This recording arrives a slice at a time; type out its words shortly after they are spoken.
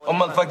Oh,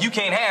 motherfucker, you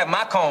can't have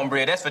my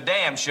cornbread. That's for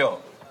damn sure.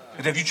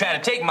 Because if you try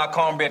to take my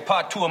cornbread,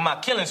 part 2 of my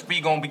killing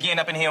spree gonna begin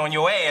up in here on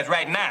your ass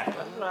right now.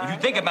 If you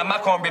think about my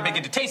cornbread,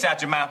 get the taste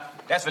out your mouth.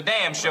 That's for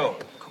damn sure.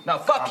 Now,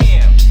 fuck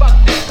him. Fuck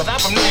that. Because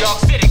I'm from New York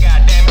City,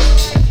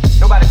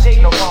 goddammit. Nobody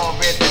take no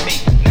cornbread from me.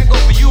 That go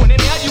for you and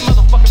any other you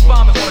motherfucking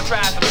farmers wanna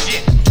try some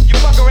shit. You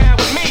fuck around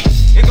with me,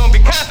 it's gonna be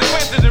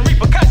consequences and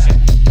repercussions.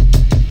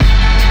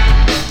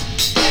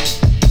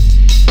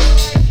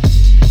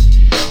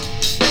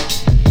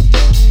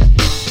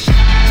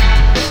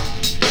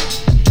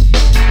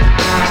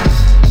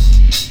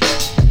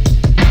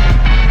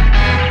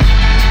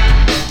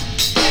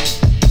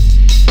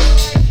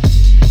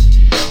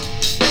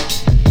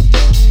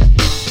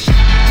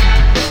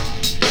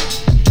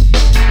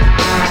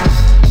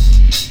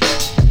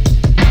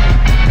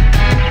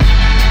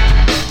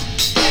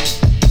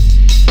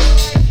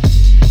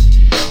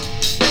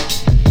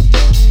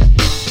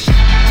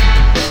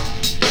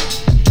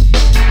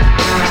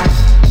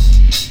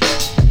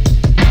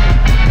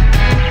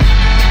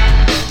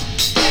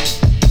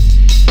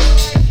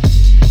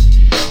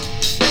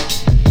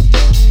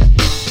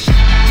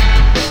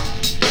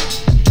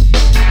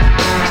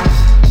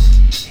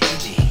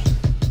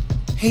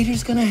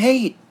 Haters gonna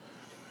hate,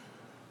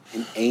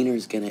 and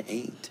ain'ters gonna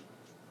ain't.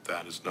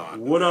 That is not.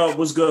 What up?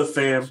 What's good,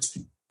 fam?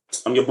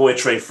 I'm your boy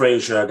Trey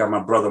Frazier. I got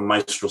my brother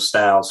Maestro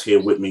Styles here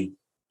with me.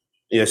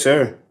 Yes,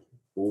 sir.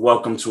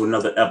 Welcome to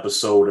another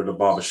episode of the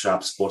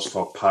Barbershop Sports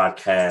Talk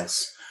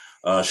Podcast.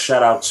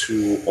 Shout out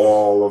to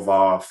all of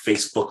our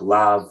Facebook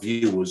Live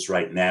viewers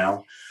right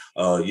now.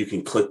 You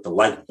can click the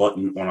like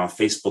button on our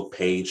Facebook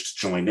page to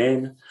join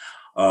in.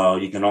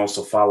 You can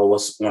also follow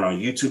us on our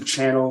YouTube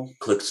channel.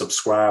 Click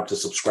subscribe to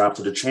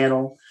the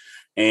channel.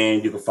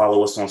 And you can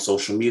follow us on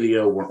social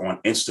media. We're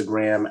on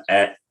Instagram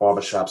at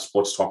Barbershop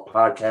Sports Talk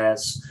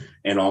Podcast.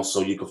 And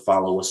also you can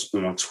follow us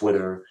on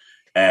Twitter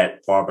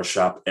at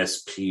Barbershop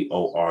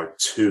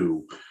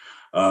SPOR2.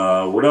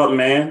 What up,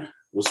 man?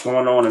 What's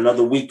going on?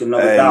 Another week,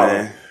 another dollar.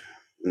 Man.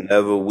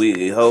 Another week.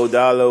 A whole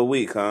dollar a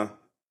week, huh?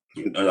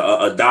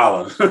 A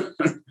dollar.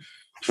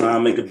 Trying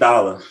to make a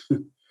dollar.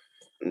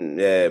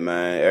 Yeah,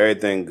 man.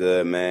 Everything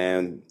good,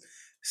 man.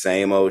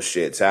 Same old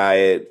shit.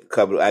 Tired.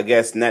 I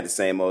guess not the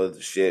same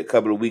old shit.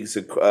 Couple of weeks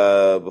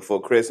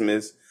before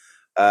Christmas,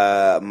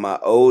 my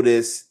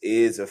oldest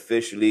is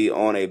officially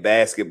on a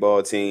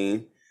basketball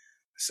team.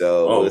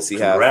 So we'll see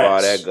how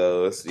far that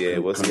goes. Yeah,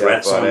 we'll see how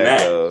far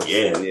that goes.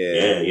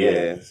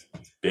 Yeah.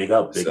 Big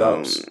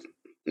ups.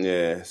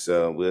 Yeah,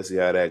 so we'll see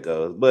how that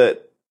goes.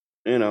 But,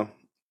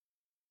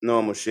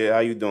 normal shit. How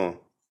you doing?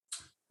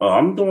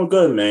 I'm doing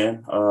good,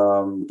 man.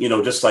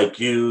 Just like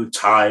you,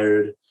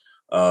 tired.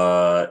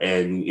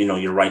 And,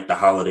 you're right, the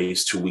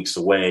holidays 2 weeks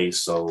away.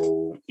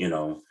 So,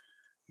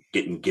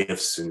 getting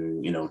gifts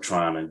and,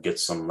 trying to get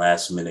some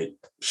last minute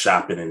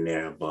shopping in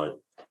there. But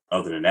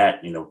other than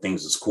that,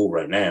 things is cool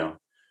right now.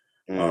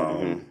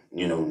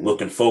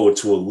 Looking forward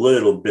to a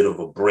little bit of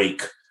a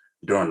break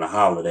during the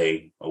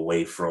holiday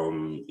away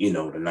from,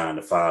 the 9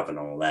 to 5 and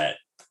all that.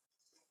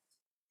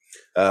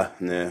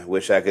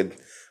 Wish I could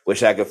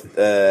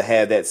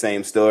have that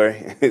same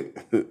story.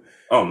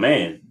 Oh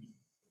man,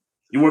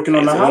 you working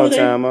on the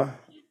holiday?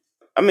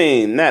 I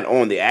mean, not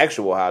on the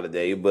actual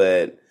holiday,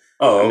 but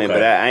okay.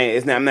 But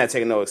I'm not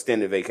taking no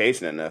extended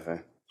vacation or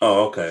nothing.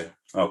 Oh,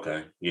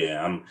 okay,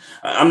 yeah.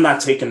 I'm not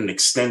taking an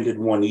extended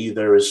one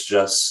either. It's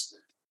just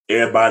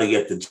everybody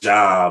at the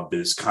job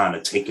is kind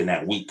of taking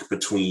that week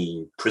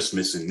between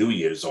Christmas and New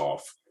Year's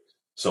off.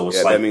 So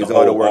it's like that means the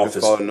all whole the work office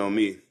is falling on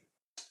me.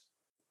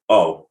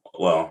 Oh.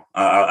 Well,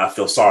 I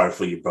feel sorry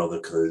for you, brother,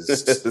 because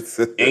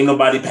ain't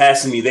nobody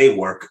passing me they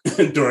work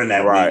during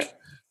that week.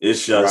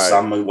 It's just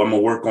I'm gonna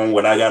work on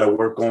what I gotta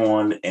work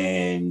on,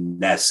 and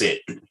that's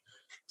it.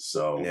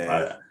 So,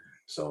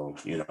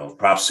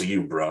 props to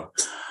you, bro.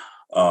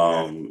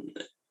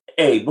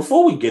 Hey,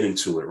 before we get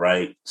into it,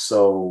 right?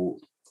 So,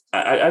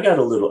 I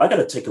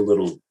gotta take a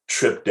little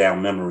trip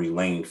down memory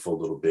lane for a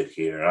little bit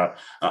here.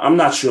 I'm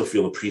not sure if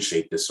you'll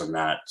appreciate this or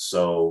not.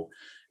 So,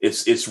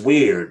 it's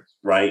weird.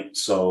 Right.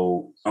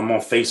 So I'm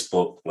on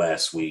Facebook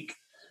last week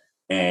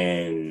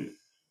and,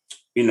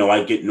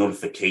 I get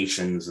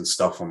notifications and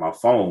stuff on my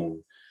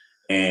phone.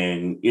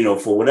 And,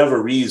 for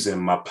whatever reason,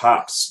 my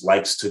pops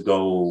likes to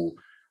go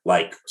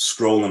like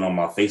scrolling on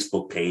my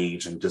Facebook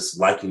page and just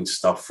liking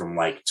stuff from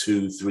like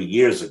 2-3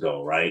 years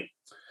ago. Right.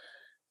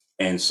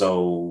 And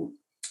so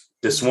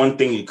this one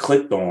thing he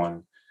clicked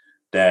on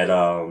that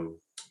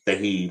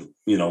he,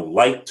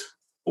 liked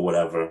or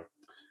whatever,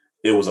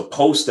 it was a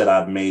post that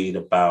I've made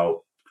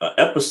about an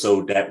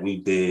episode that we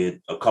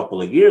did a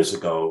couple of years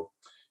ago.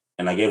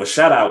 And I gave a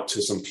shout out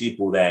to some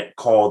people that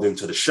called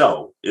into the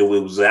show. It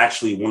was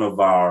actually one of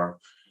our,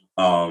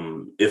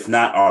 if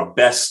not our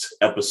best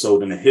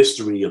episode in the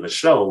history of the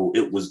show,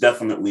 it was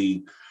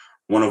definitely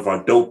one of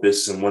our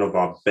dopest and one of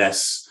our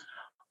best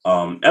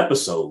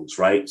episodes.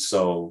 Right.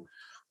 So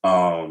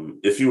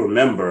if you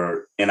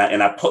remember, and I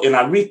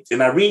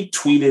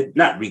retweeted,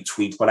 not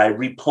retweet, but I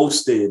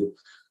reposted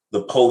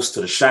the post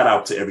to the shout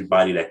out to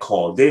everybody that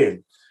called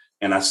in.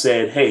 and I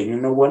said, hey, you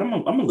know what?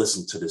 I'm gonna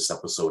listen to this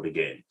episode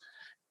again.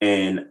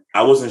 And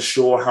I wasn't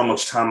sure how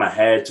much time I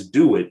had to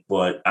do it,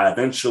 but I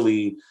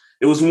eventually,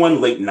 it was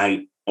one late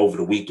night over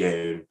the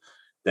weekend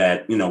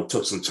that,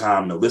 took some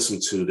time to listen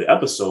to the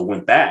episode,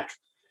 went back,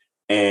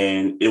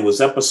 and it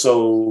was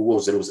episode, what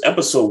was it? It was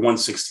episode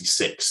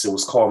 166. It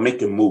was called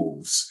Making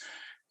Moves.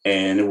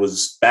 And it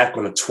was back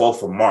on the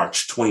 12th of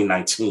March,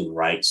 2019,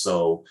 right?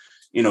 So,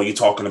 you're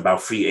talking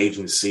about free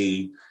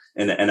agency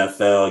in the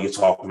NFL, you're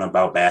talking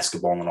about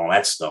basketball and all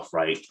that stuff,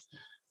 right?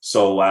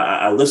 So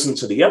I listened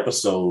to the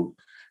episode,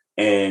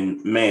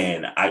 and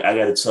man, I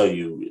got to tell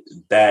you,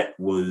 that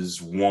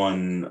was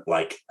one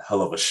like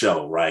hell of a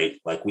show, right?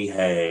 Like we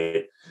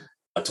had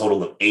a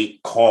total of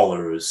 8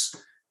 callers,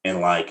 and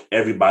like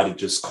everybody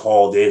just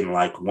called in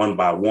like one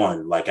by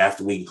one. Like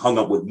after we hung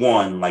up with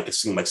one, like it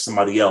seemed like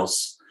somebody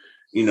else,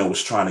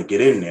 was trying to get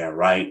in there,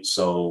 right?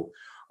 So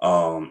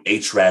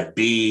HRAP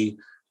B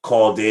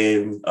called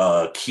in,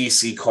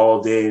 Kesey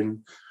called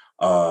in,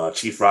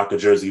 Chief Rocker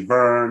Jersey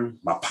Vern,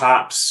 my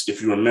pops,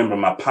 if you remember,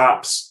 my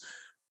pops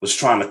was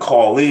trying to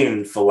call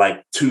in for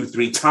like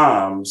 2-3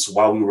 times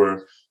while we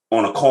were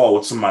on a call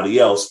with somebody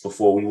else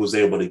before we was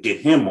able to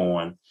get him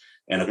on.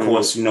 And of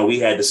course, we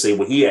had to say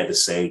what he had to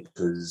say,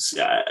 because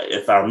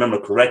if I remember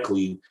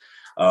correctly,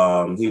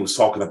 he was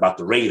talking about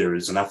the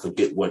Raiders, and I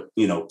forget what,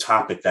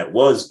 topic that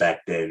was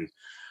back then,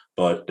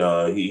 but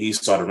he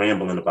started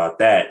rambling about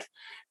that.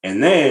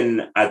 And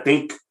then I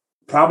think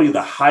probably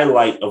the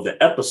highlight of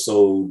the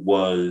episode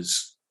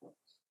was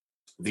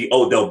the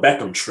Odell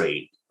Beckham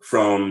trade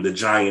from the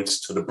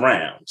Giants to the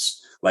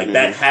Browns. Like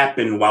that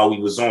happened while we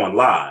was on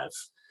live.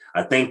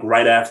 I think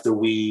right after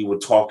we were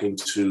talking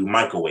to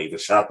Microwave, a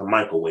shout out to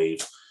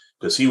Microwave,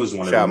 because he was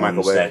one of the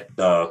ones that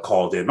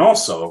called in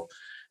also.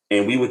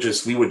 And we were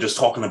just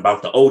talking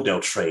about the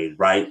Odell trade,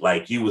 right?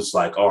 Like he was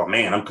like, oh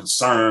man, I'm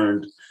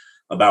concerned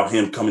about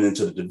him coming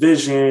into the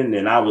division.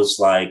 And I was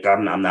like,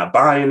 I'm not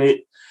buying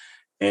it.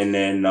 And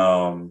then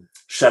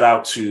shout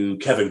out to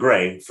Kevin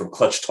Gray from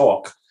Clutch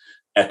Talk.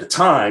 At the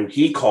time,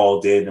 he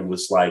called in and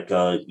was like,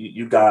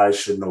 you guys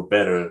should know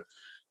better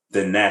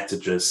than that to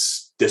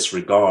just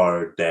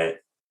disregard that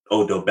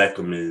Odell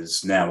Beckham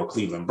is now a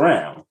Cleveland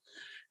Brown.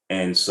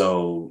 And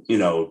so,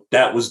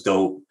 that was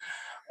dope.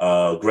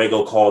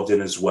 Grego called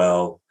in as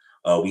well.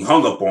 We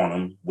hung up on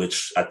him,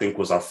 which I think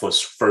was our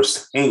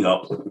first hang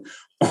up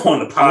on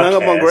the podcast. You hung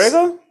up on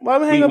Grego? Why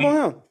we hang up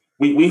on him?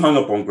 We hung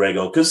up on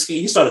Grego because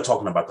he started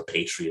talking about the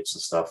Patriots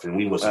and stuff, and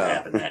we wasn't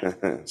having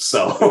that.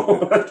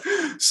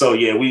 So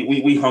yeah,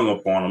 we hung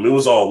up on him. It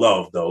was all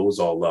love, though. It was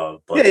all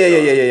love. But,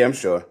 yeah, I'm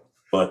sure.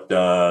 But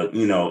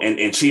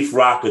and Chief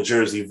Rocker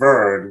Jersey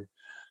Vern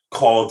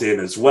called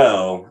in as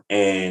well,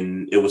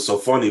 and it was so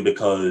funny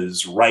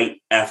because right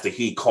after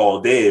he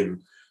called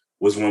in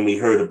was when we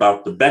heard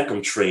about the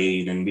Beckham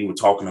trade, and we were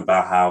talking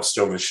about how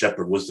Sterling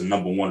Shepard was the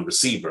number 1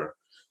 receiver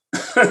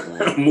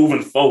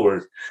moving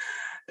forward.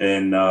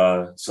 And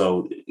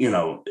so,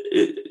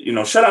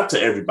 shout out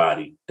to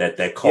everybody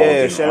that called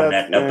in on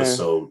that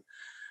episode.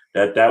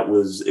 That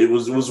was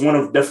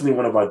definitely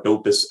one of our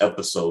dopest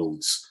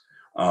episodes.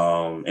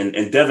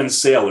 And Devin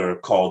Saylor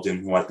called in,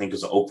 who I think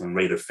is an Oakland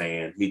Raider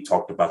fan. He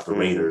talked about the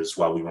Raiders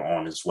while we were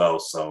on as well.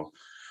 So,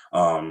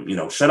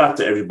 shout out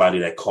to everybody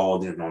that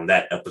called in on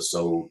that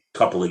episode a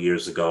couple of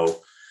years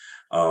ago.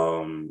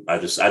 I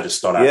just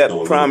thought I'd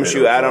throw a promise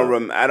you, I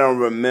don't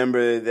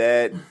remember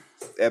that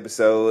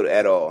episode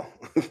at all.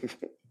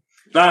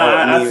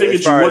 I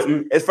figured you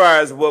wouldn't. As far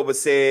as what was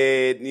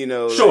said,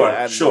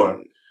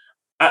 Sure.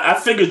 I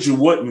figured you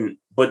wouldn't,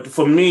 but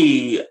for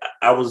me,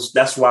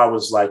 that's why I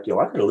was like, yo,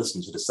 I gotta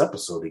listen to this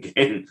episode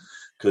again.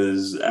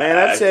 Because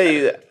I tell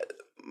you,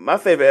 my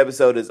favorite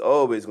episode is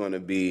always going to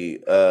be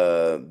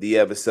the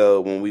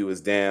episode when we was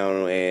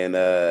down and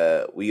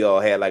we all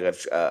had like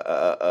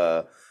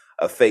a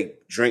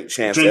fake Drink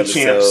Champs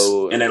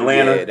episode in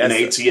Atlanta in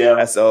ATL.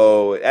 That's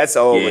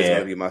always going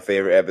to be my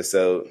favorite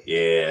episode.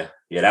 Yeah,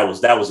 that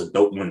was a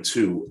dope one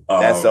too.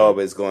 That's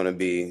always going to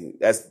be.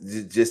 That's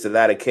just a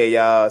lot of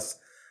chaos.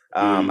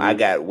 I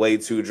got way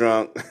too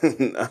drunk.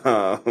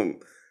 I'm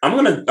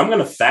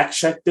gonna fact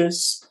check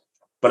this,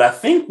 but I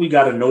think we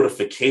got a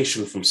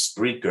notification from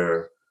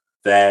Spreaker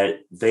that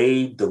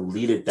they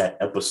deleted that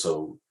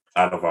episode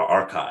out of our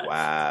archive.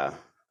 Wow.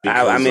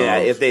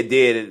 If they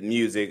did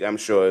music, I'm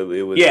sure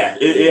it was. Yeah,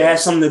 it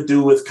has something to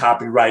do with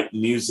copyright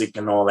music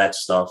and all that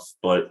stuff.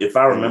 But if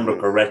I remember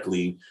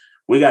correctly,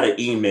 we got an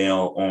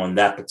email on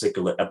that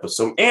particular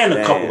episode and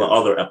a couple of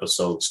other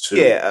episodes too.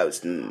 Yeah,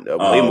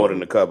 way more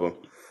than a couple.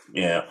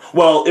 Yeah.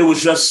 Well, it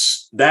was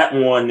just that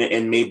one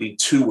and maybe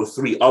 2 or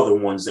 3 other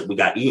ones that we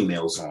got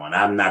emails on.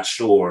 I'm not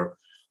sure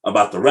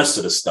about the rest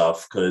of the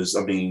stuff because,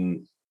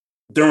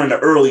 during the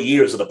early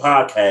years of the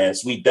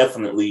podcast, we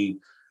definitely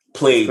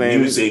played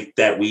music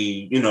that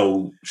we,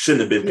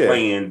 shouldn't have been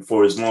playing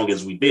for as long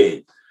as we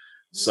did.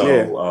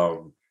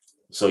 So,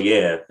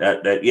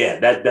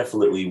 that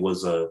definitely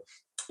was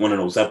one of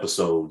those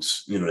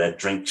episodes, that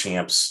Drink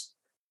Champs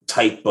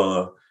type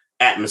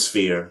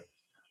atmosphere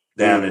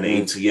down in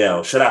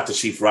ATL. Shout out to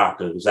Chief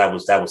Rocker because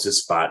that was his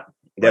spot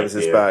That right was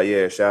the there. spot.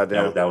 Yeah, shout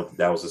out to him.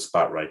 That was a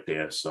spot right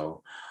there.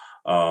 So,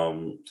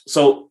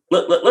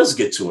 let's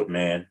get to it,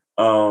 man.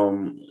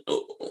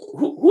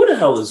 Who the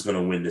hell is going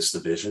to win this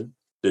division,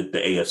 the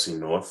AFC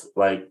North?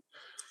 Like,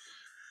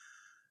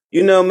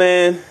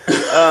 Man,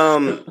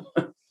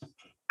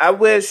 I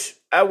wish,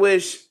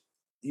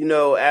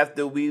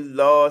 after we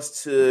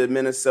lost to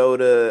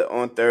Minnesota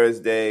on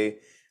Thursday,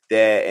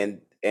 that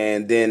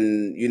and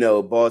then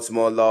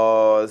Baltimore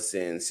lost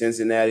and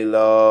Cincinnati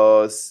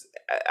lost.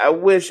 I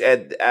wish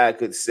I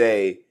could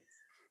say,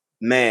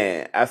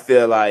 man, I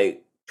feel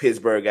like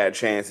Pittsburgh got a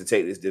chance to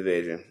take this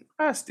division.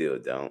 I still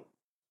don't.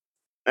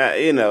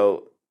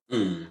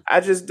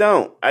 I just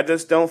don't. I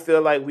just don't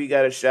feel like we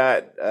got a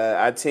shot.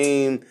 Our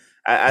team.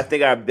 I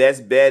think our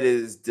best bet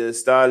is to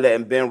start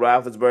letting Ben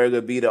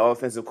Roethlisberger be the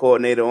offensive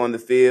coordinator on the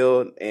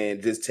field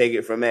and just take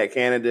it from Matt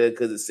Canada,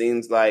 because it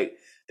seems like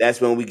that's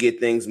when we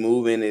get things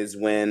moving. Is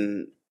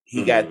when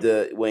he got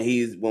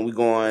when we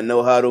go on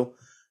no huddle.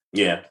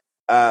 Yeah.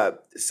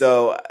 But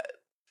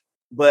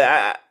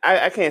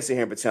I can't sit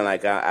here and pretend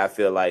like I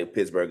feel like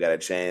Pittsburgh got a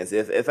chance.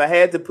 If I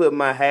had to put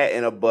my hat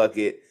in a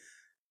bucket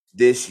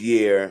this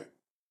year,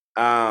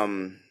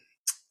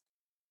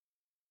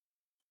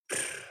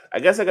 I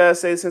guess I gotta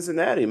say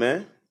Cincinnati,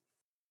 man.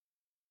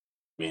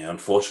 Yeah,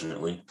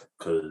 unfortunately,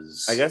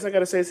 because I guess I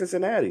gotta say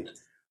Cincinnati.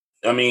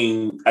 I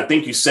mean, I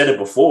think you said it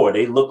before.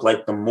 They look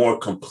like the more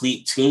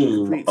complete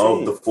team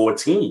of the four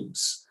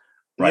teams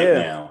right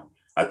now.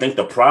 I think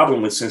the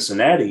problem with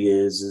Cincinnati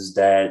is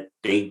that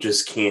they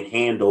just can't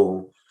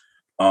handle,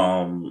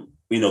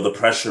 the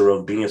pressure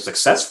of being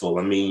successful.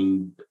 I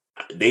mean,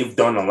 they've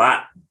done a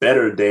lot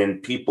better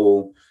than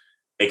people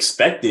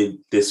expected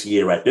this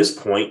year at this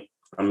point.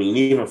 I mean,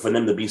 even for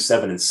them to be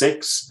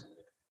 7-6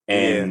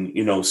 and,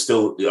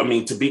 still, I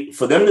mean,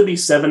 for them to be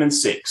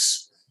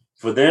 7-6,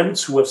 for them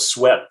to have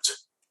swept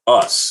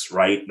us,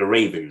 right? The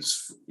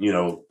Ravens,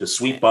 to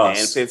sweep us.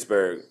 And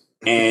Pittsburgh.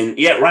 And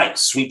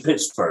sweep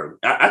Pittsburgh.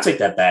 I take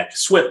that back.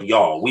 Swept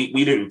y'all. We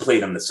didn't play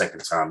them the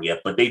second time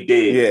yet, but they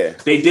did.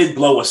 Yeah. They did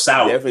blow us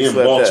out in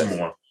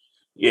Baltimore. Us.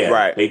 Yeah.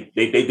 Right.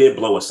 They did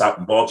blow us out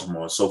in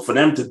Baltimore. So for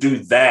them to do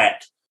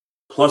that,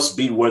 plus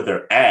be where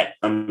they're at,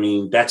 I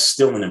mean, that's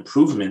still an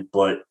improvement,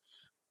 but,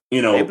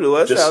 they blew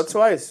us out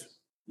twice.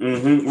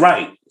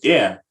 Right.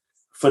 Yeah.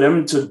 For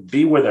them to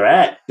be where they're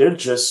at, they're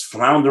just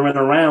floundering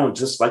around,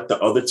 just like the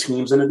other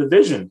teams in the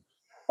division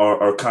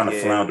are kind of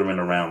floundering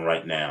around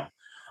right now.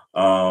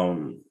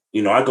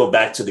 I go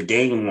back to the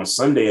game on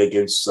Sunday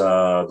against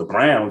the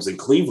Browns in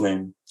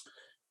Cleveland,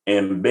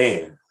 and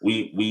man,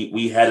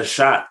 we had a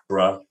shot,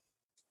 bruh.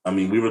 I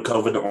mean, we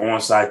recovered the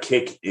onside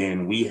kick,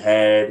 and we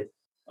had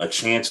a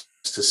chance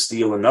to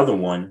steal another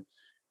one,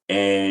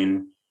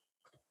 and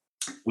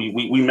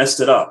we messed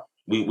it up.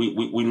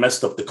 We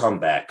messed up the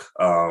comeback.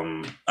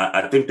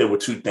 I think there were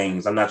two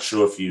things. I'm not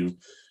sure if you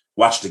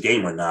watched the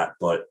game or not,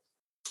 but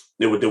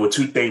there were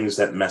two things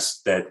that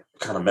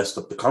kind of messed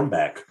up the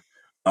comeback.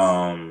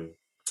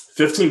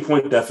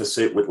 15-point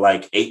deficit with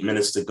like 8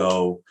 minutes to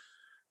go.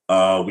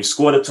 We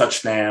scored a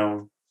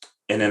touchdown,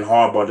 and then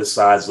Harbaugh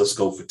decides, let's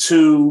go for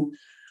two.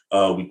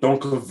 We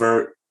don't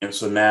convert. And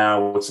so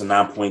now it's a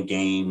 9-point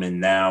game, and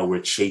now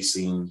we're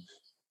chasing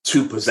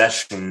 2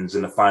 possessions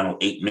in the final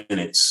 8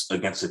 minutes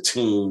against a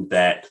team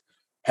that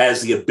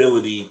has the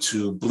ability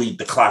to bleed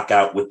the clock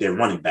out with their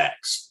running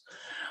backs.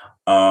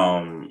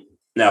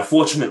 Now,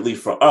 fortunately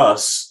for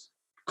us,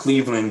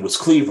 Cleveland was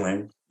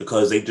Cleveland,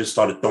 because they just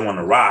started throwing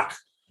a rock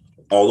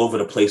all over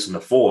the place in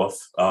the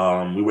fourth.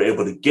 We were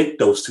able to get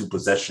those 2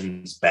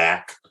 possessions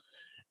back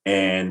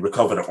and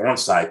recover the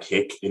onside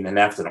kick. And then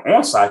after the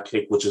onside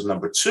kick, which is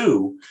number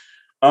 2,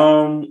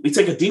 we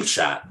take a deep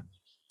shot.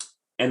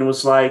 And it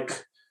was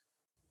like,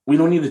 we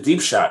don't need a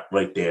deep shot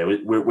right there.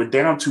 We're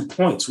down 2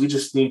 points. We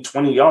just need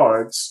 20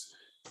 yards,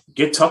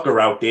 get Tucker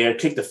out there,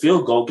 kick the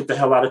field goal, get the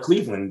hell out of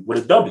Cleveland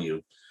with a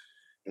W.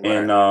 Right.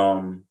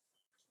 And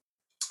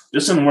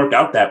this didn't work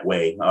out that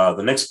way.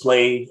 The next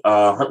play,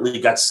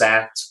 Huntley got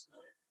sacked.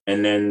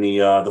 And then the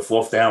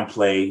 4th down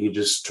play, he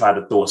just tried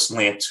to throw a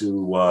slant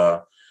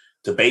to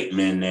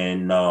Bateman,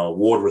 and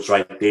Ward was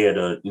right there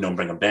to,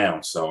 bring him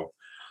down. So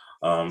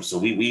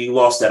we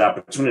lost that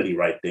opportunity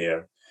right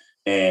there.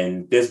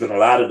 And there's been a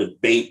lot of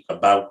debate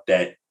about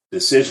that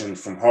decision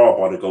from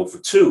Harbaugh to go for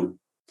 2.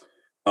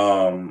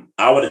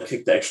 I would have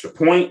kicked the extra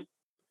point,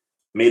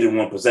 made it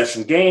 1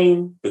 possession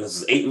game,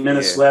 because there's 8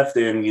 minutes left,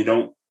 and you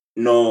don't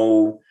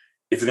know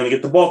if you're going to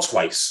get the ball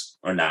twice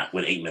or not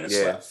with 8 minutes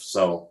left.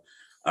 So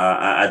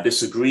I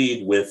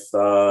disagreed with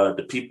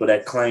the people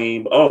that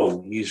claim,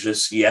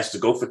 he has to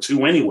go for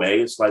 2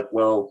 anyway. It's like,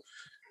 well,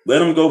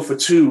 let him go for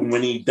 2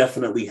 when he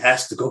definitely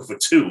has to go for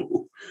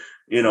 2.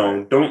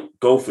 Don't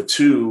go for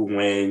 2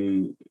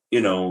 when,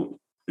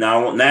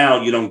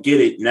 now you don't get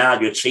it. Now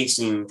you're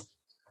chasing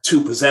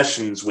 2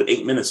 possessions with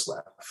 8 minutes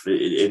left.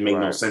 It made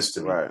no sense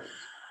to me.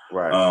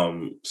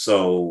 Right.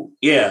 So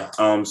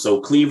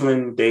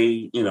Cleveland,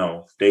 they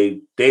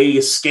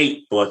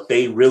escaped, but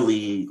they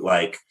really,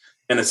 like,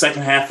 in the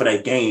second half of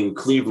that game,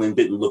 Cleveland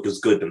didn't look as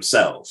good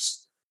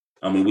themselves.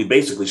 I mean, we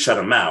basically shut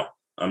them out.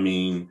 I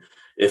mean,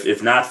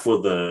 if not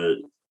for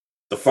the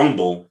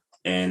fumble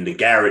and the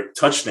Garrett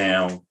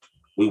touchdown,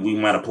 we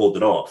might have pulled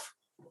it off.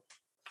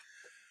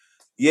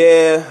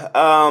 Yeah,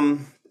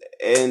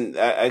 and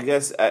I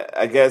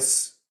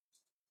guess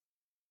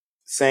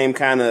same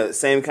kind of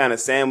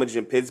sandwich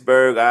in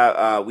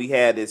Pittsburgh. We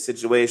had this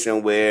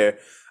situation where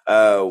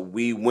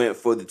we went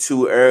for the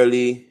too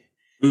early,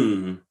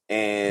 and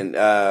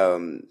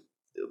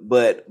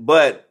but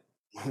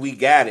we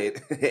got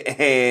it,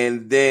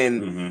 and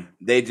then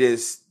they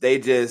just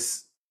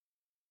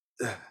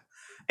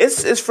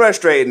it's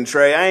frustrating,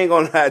 Trey. I ain't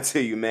gonna lie to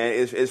you, man.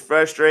 It's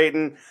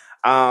frustrating.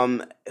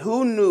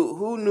 Who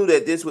knew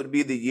that this would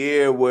be the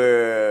year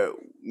where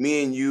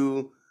me and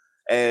you,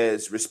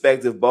 as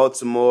respective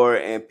Baltimore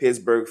and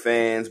Pittsburgh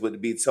fans, would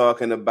be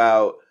talking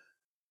about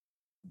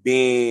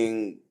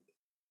being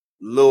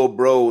little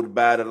broed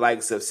by the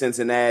likes of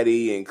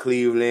Cincinnati and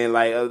Cleveland,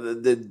 like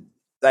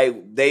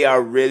they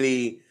are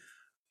really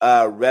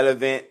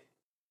relevant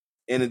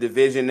in the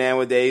division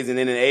nowadays, and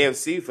in the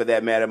AFC for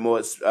that matter,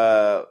 more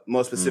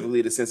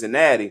specifically to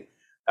Cincinnati.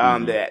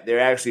 That they're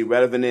actually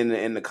relevant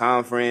in the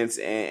conference,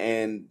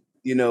 and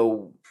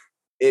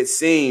it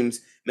seems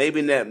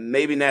maybe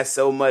not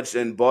so much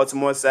in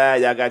Baltimore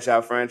side. Y'all got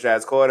y'all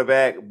franchise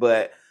quarterback,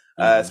 but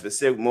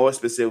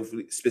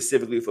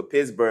specifically for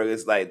Pittsburgh,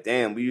 it's like,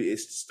 damn,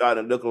 it's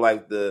starting to look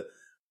like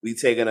we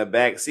taking a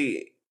back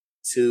seat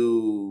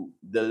to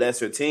the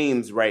lesser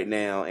teams right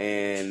now,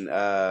 and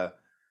I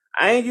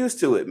ain't used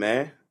to it,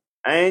 man.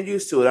 I ain't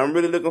used to it. I'm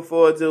really looking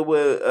forward to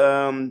what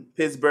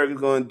Pittsburgh is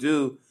going to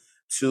do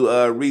to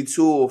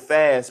retool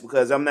fast,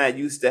 because I'm not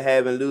used to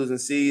having losing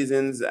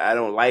seasons. I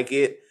don't like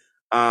it.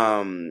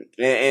 And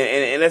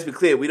let's be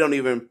clear, we don't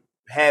even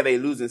have a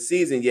losing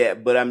season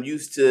yet, but I'm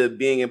used to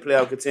being in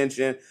playoff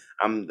contention.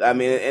 And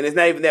it's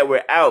not even that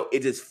we're out.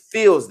 It just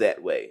feels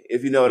that way,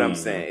 if you know what I'm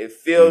saying. It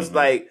feels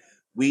like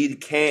we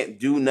can't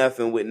do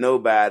nothing with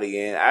nobody,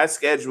 and our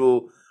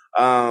schedule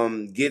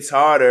gets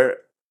harder.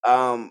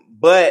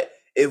 But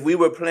if we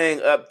were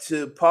playing up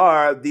to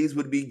par, these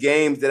would be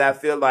games that I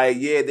feel like,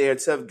 yeah, they're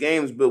tough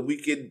games, but we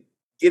could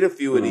get a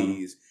few of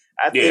these.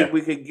 I think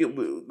we could get,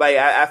 like,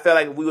 I felt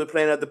like if we were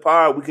playing up to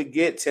par, we could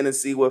get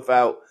Tennessee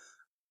without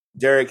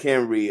Derrick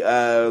Henry.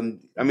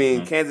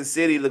 Kansas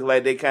City looked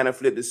like they kind of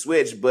flipped the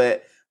switch,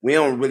 but we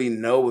don't really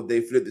know if they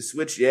flipped the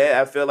switch yet.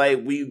 I feel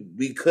like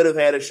we could have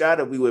had a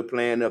shot if we were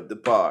playing up to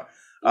par.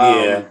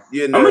 I'm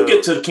gonna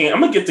get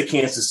to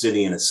Kansas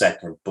City in a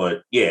second,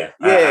 but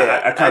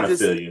I kind of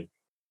feel you.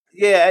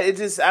 Yeah, I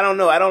don't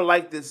know. I don't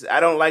like this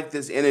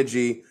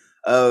energy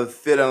of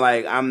feeling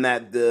like I'm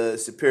not the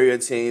superior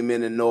team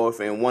in the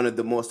North and one of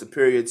the more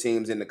superior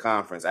teams in the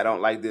conference. I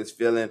don't like this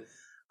feeling,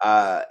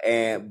 but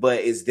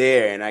it's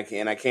there, and I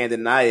can't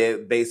deny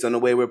it based on the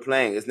way we're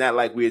playing. It's not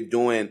like we're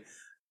doing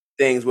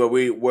things where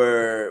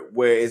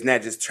it's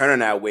not just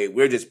turning our way.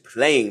 We're just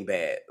playing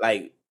bad.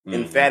 Like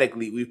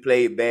emphatically, we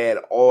played bad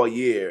all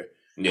year.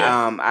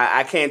 Yeah.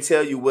 I can't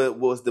tell you what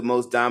was the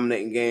most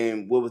dominant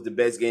game. What was the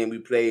best game we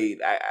played?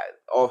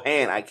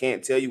 Offhand, I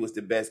can't tell you what's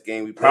the best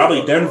game we played.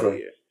 Probably Denver.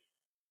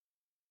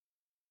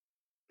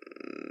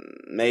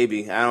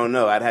 Maybe, I don't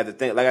know. I'd have to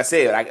think. Like I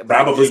said,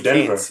 probably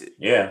Denver.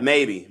 Yeah,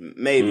 maybe,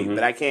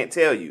 but I can't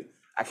tell you.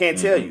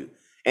 Tell you.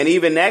 And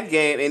even that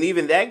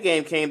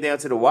game came down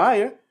to the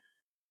wire.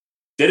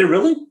 Did it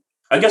really?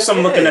 I guess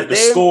I'm looking at the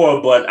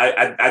score, but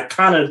I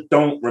kind of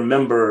don't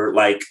remember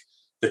like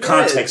the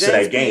context of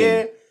that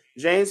game.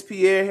 James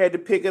Pierre had to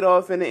pick it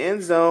off in the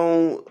end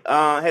zone.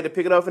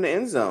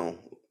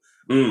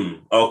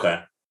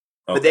 Okay.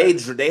 But they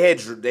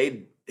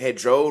had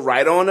drove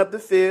right on up the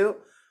field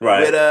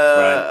with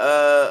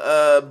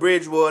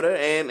Bridgewater,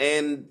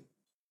 and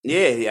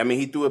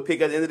he threw a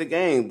pick at the end of the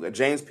game.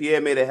 James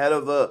Pierre made a hell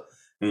of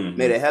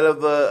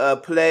a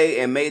play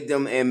and made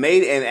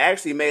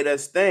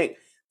us think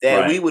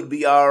that we would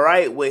be all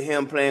right with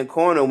him playing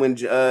corner when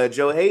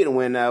Joe Hayden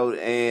went out.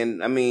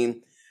 And I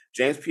mean,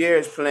 James Pierre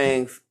is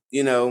playing,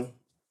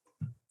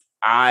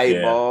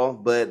 eyeball,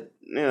 but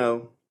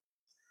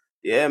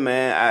yeah,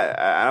 man,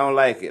 I don't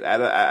like it.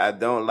 I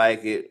don't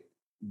like it.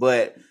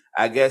 But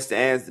I guess to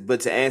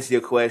answer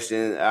your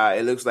question,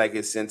 it looks like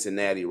it's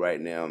Cincinnati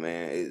right now,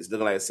 man. It's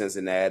looking like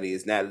Cincinnati.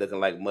 It's not looking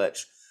like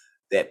much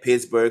that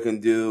Pittsburgh can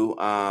do.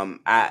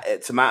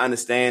 To my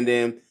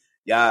understanding,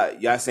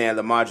 y'all saying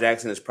Lamar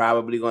Jackson is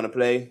probably going to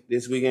play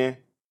this weekend?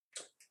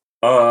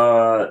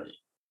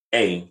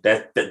 Hey,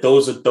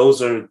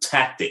 those are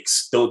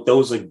tactics.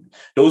 Those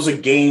are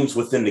games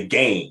within the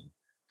game.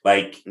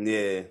 Like,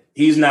 yeah,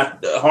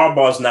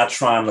 Harbaugh's not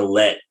trying to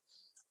let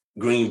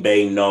Green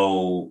Bay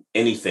know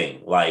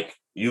anything. Like,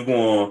 you're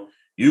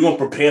gonna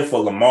prepare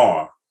for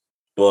Lamar,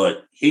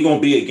 but he's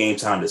gonna be a game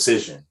time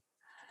decision.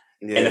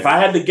 Yeah. And if I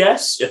had to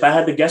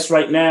guess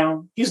right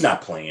now, he's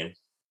not playing.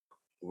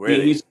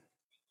 Really?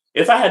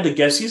 If I had to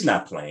guess, he's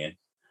not playing.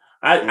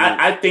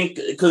 I think,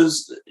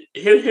 because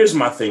here's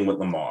my thing with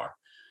Lamar.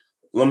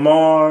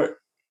 Lamar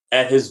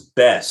at his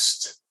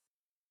best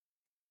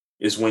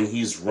is when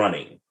he's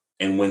running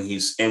and when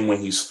he's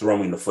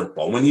throwing the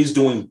football. When he's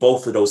doing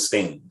both of those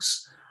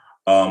things,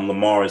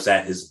 Lamar is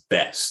at his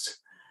best.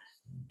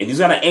 And he's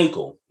got an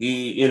ankle.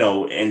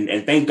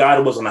 And thank God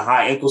it wasn't a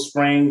high ankle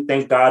sprain.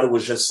 Thank God it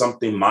was just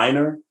something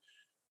minor.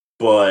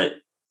 But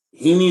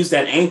he needs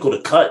that ankle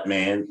to cut,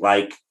 man.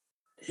 Like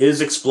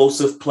his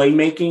explosive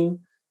playmaking,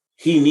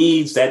 he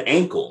needs that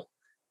ankle.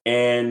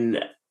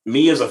 And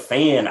me as a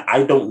fan,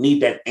 I don't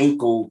need that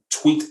ankle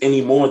tweaked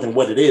any more than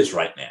what it is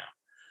right now.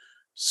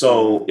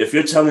 So if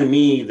you're telling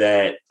me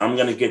that I'm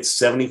going to get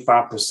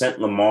 75%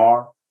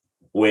 Lamar,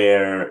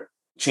 where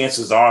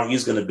chances are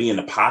he's going to be in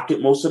the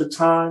pocket most of the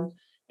time,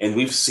 and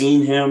we've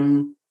seen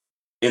him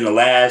in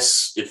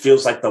it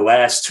feels like the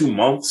last 2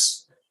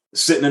 months,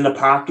 sitting in the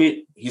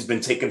pocket. He's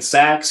been taking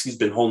sacks. He's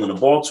been holding the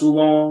ball too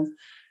long.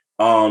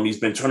 He's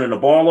been turning the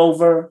ball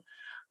over.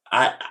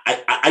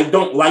 I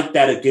don't like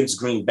that against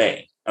Green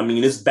Bay. I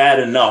mean, it's bad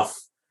enough.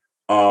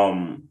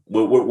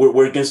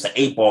 We're against the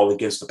 8-ball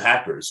against the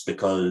Packers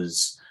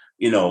because,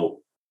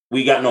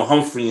 we got no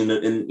Humphrey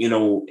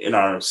in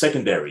our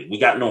secondary. We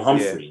got no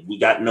Humphrey. Yeah. We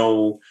got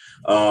no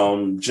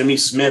Jimmy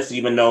Smith,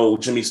 even though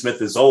Jimmy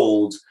Smith is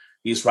old,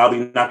 he's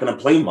probably not going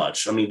to play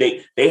much. I mean,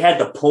 they had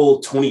to pull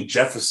Tony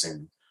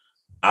Jefferson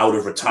out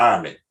of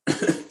retirement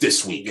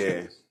this week.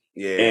 Yeah.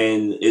 Yeah.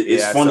 And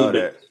it's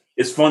funny.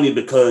 It's funny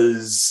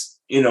because,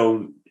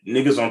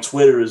 niggas on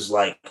Twitter is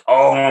like,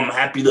 oh, I'm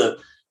happy to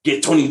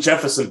get Tony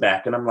Jefferson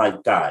back. And I'm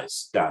like,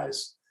 guys,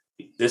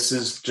 this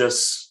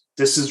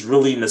is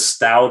really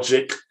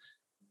nostalgic,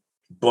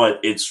 but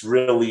it's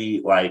really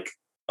like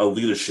a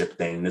leadership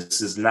thing.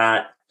 This is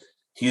not,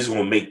 he's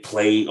going to make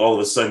play. All of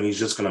a sudden, he's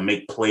just going to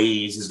make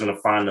plays. He's going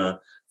to find a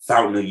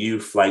fountain of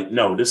youth. Like,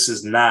 no, this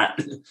is not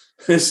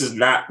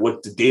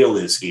what the deal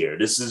is here.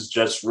 This is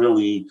just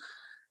really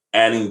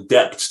adding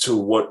depth to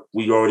what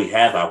we already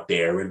have out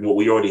there. And what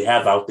we already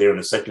have out there in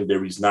the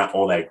secondary is not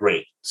all that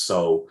great.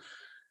 So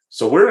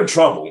we're in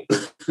trouble.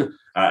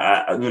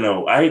 I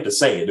hate to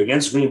say it.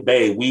 Against Green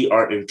Bay, we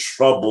are in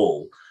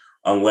trouble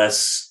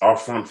unless our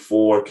front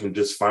four can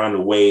just find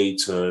a way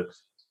to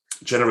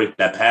generate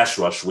that pass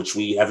rush, which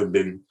we haven't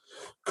been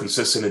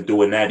consistent in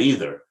doing that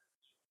either.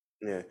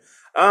 Yeah.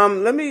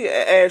 Let me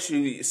ask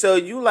you. So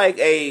you like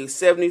a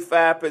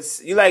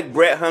 75%? You like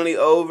Brett Hundley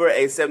over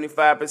a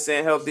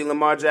 75% healthy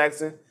Lamar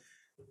Jackson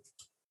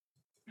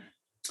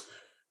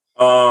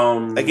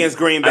against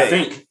Green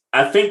Bay?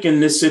 I think in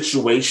this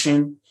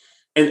situation,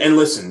 and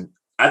listen,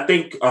 I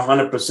think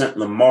 100%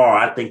 Lamar.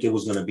 I think it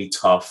was going to be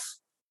tough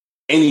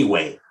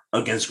anyway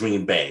against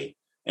Green Bay,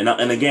 and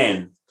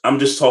again, I'm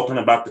just talking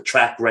about the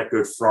track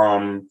record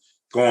from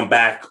going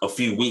back a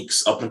few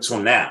weeks up until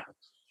now.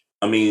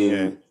 I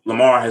mean,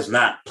 Lamar has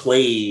not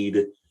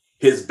played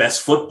his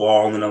best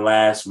football in the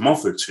last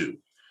month or two.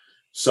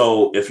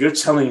 So if you're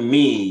telling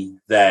me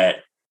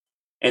that,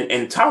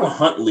 and Tyler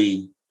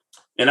Huntley,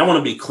 and I want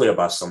to be clear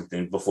about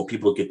something before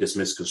people get this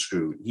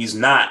misconstrued. He's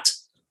not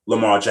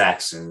Lamar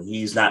Jackson.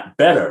 He's not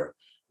better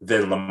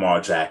than Lamar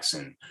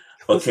Jackson.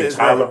 But can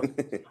Tyler,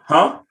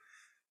 huh?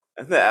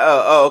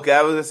 Oh, okay.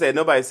 I was going to say,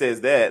 nobody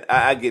says that.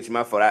 I get you.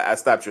 My fault. I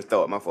stopped your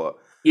thought. My fault.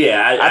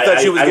 Yeah, I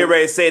thought you was getting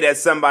ready to say that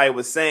somebody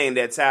was saying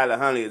that Tyler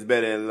Huntley is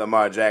better than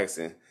Lamar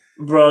Jackson.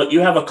 Bro,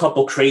 you have a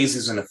couple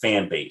crazies in the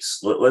fan base.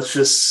 Let's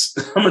just,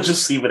 I'm gonna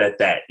just leave it at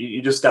that.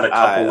 You just got a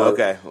couple.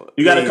 Okay.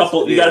 You got a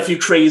couple. You got a few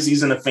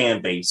crazies in the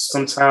fan base.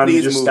 Sometimes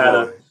you just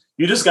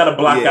gotta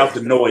block out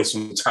the noise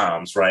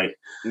sometimes, right?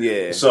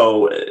 Yeah.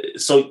 So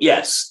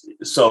yes.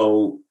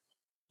 So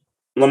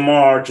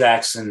Lamar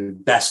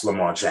Jackson, that's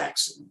Lamar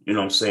Jackson. You know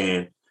what I'm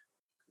saying?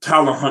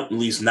 Tyler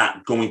Huntley's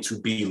not going to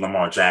be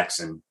Lamar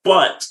Jackson,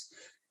 but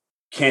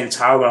can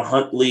Tyler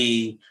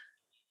Huntley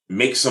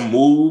make some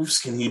moves?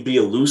 Can he be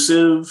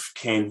elusive?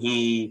 Can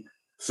he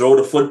throw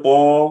the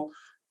football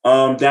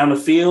down the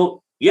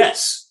field?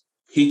 Yes,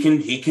 he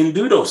can. He can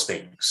do those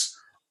things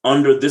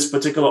under this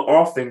particular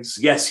offense.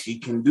 Yes, he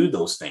can do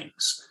those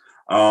things.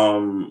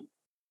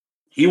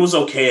 He was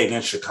okay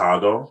against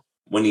Chicago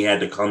when he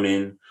had to come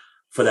in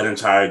for that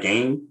entire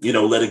game.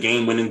 Led a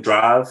game-winning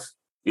drive.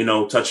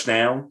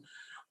 Touchdown.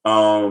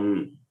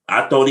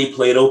 I thought he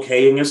played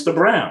okay against the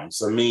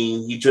Browns. I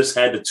mean, he just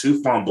had the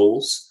 2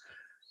 fumbles.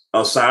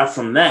 Aside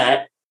from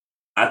that,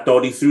 I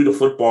thought he threw the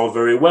football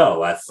very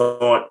well. I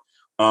thought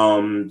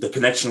the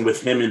connection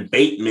with him and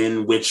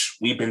Bateman, which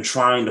we've been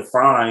trying to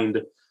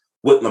find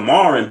with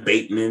Lamar and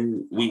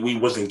Bateman, we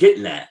wasn't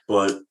getting that.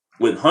 But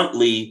with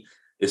Huntley,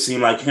 it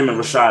seemed like him and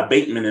Rashad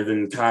Bateman have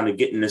been kind of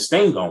getting this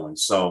thing going.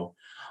 So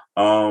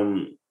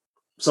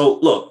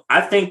look,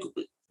 I think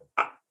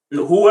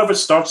whoever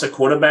starts at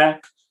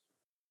quarterback,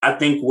 I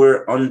think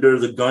we're under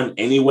the gun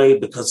anyway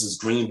because it's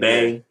Green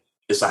Bay.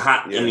 It's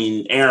I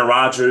mean, Aaron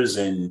Rodgers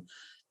and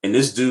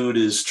this dude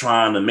is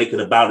trying to make it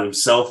about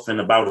himself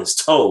and about his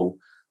toe.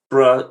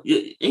 Bruh,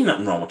 ain't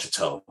nothing wrong with your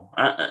toe.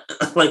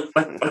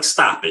 Like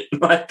stop it.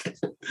 Like,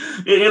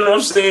 you know what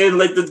I'm saying?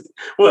 Like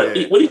what do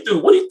you do?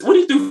 What do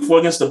you do for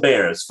against the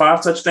Bears?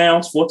 5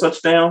 touchdowns, 4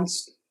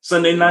 touchdowns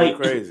Sunday night?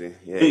 Crazy.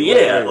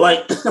 Yeah.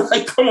 Like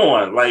come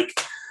on. Like,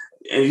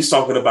 and he's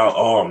talking about,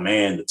 oh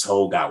man, the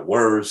toe got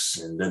worse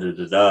and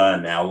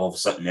and now all of a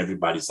sudden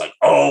everybody's like,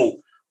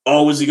 oh,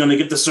 Oh, is he going to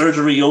get the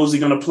surgery? Oh, is he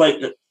going to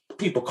play?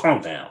 People,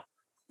 calm down.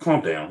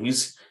 Calm down.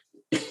 He's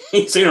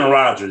Aaron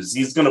Rodgers.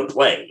 He's going to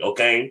play,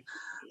 okay?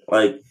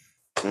 Like,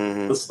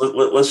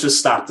 let's just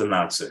stop the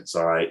nonsense,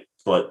 all right?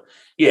 But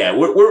yeah,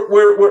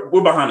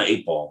 we're behind the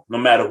 8 ball, no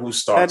matter who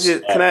starts.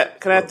 Can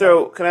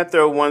I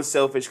throw one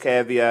selfish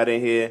caveat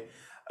in here?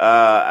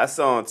 I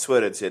saw on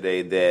Twitter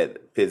today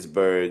that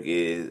Pittsburgh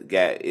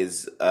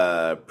is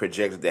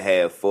projected to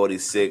have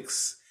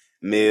 46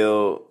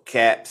 mil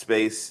cap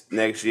space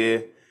next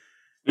year.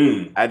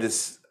 I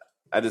just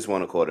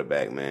want a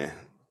quarterback, man.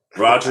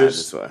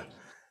 Rodgers.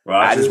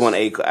 I just want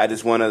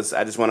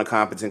a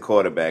competent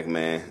quarterback,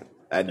 man.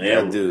 I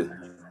do.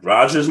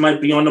 Rodgers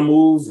might be on the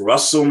move.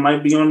 Russell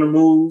might be on the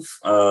move.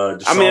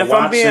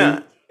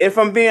 If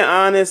I'm being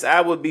honest,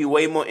 I would be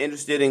way more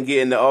interested in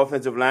getting the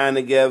offensive line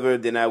together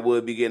than I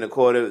would be getting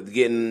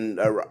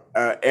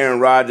Aaron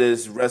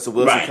Rodgers, Russell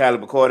Wilson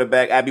caliber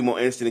quarterback. I'd be more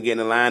interested in getting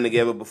the line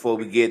together before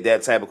we get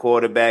that type of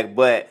quarterback.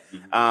 But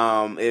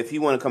if he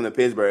want to come to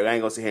Pittsburgh, I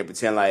ain't gonna sit here and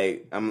pretend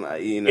like I'm,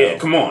 Yeah,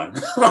 come on.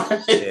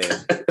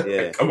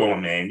 yeah. Come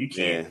on, man. You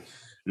can't.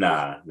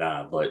 Yeah.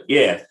 Nah. But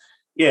yeah.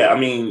 I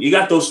mean, you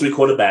got those 3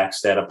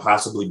 quarterbacks that are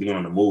possibly being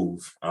on the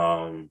move.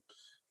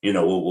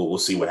 We'll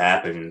see what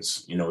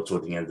happens,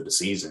 toward the end of the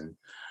season.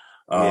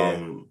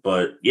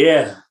 But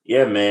yeah,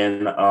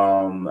 man.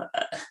 I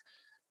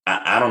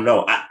don't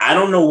know. I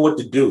don't know what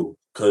to do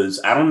because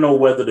I don't know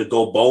whether to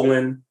go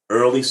bowling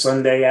early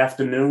Sunday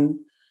afternoon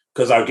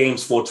because our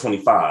game's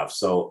 4:25.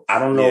 So I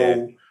don't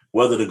know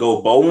whether to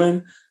go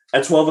bowling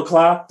at 12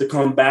 o'clock to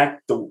come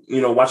back to,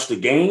 watch the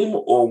game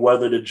or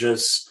whether to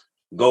just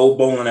go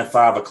bowling at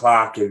 5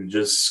 o'clock and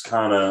just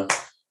kind of,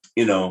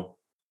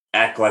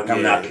 act like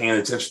I'm not paying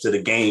attention to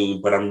the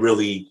game, but I'm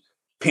really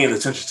paying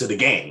attention to the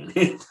game.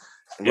 You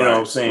know what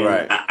I'm saying?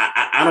 Right.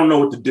 I don't know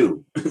what to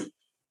do.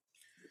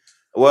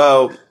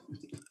 Well,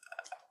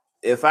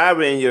 if I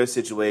were in your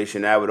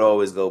situation, I would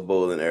always go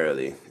bowling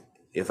early.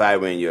 If I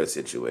were in your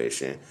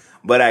situation,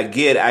 but I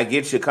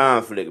get your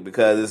conflict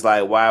because it's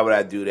like, why would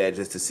I do that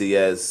just to see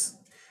us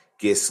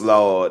get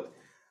slaughtered?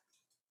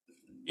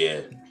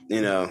 Yeah,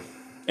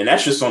 And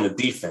that's just on the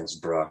defense,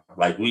 bro.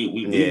 Like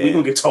we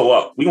gonna get toe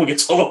up. We gonna get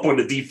toe up on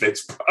the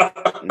defense, bro.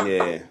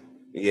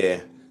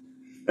 Yeah.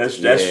 That's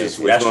just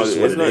what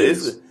it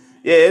is.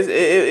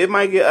 It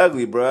might get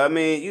ugly, bro. I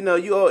mean,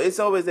 it's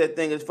always that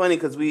thing. It's funny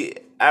because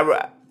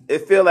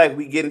it feel like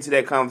we get into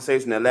that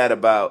conversation a lot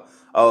about,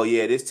 oh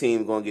yeah, this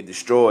team gonna get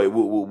destroyed,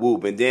 whoop whoop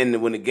whoop. And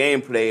then when the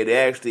game played, they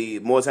actually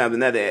more times than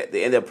not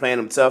they end up playing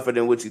them tougher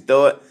than what you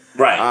thought.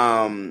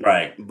 Right.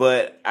 Right.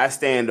 But I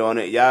stand on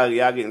it. Y'all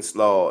getting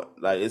slaughtered.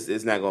 Like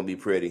it's not gonna be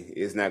pretty.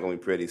 It's not gonna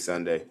be pretty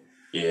Sunday.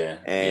 Yeah.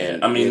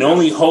 And I mean the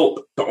only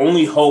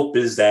hope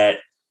is that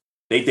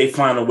they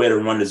find a way to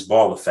run this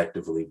ball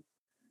effectively.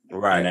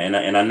 Right.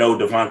 And I know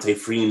Devontae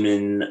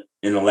Freeman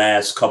in the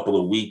last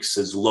couple of weeks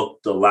has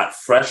looked a lot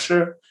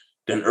fresher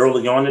than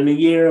early on in the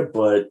year,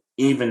 but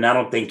even I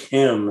don't think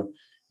him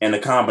and the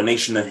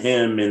combination of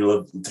him and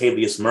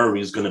Latavius Murray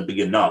is going to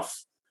be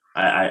enough.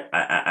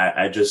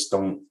 I just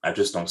don't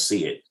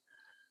see it.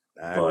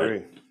 I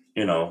agree.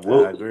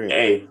 I agree.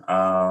 Hey,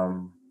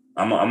 I'm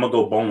gonna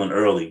go bowling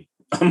early.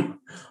 I'm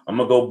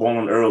gonna go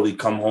bowling early.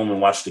 Come home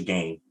and watch the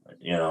game.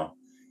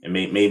 And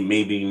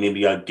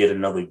maybe I'll get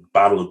another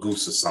bottle of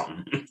goose or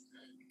something,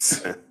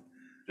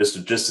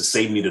 just to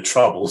save me the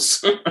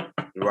troubles.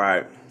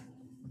 Right.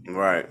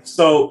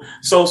 So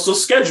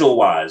schedule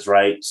wise,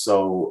 right?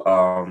 So,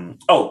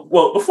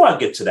 before I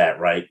get to that,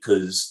 right?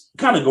 Because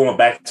kind of going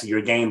back to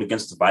your game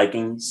against the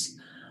Vikings,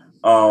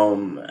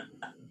 I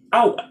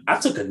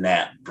took a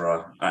nap,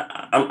 bro.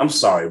 I'm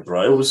sorry,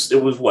 bro. It was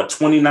what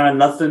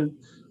 29-0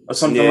 or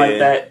something like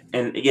that,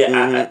 and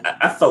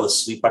I fell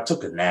asleep. I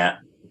took a nap.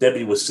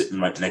 Debbie was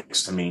sitting right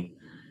next to me,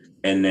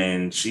 and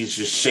then she's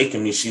just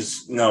shaking me.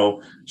 She's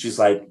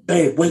like,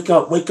 "Babe, wake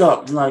up!"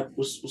 I'm like,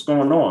 "What's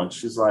going on?"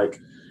 She's like,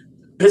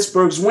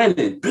 Pittsburgh's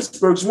winning. I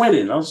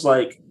was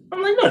like,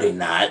 no, they're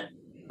not.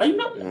 I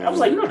was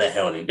like, no, the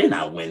hell they're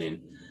not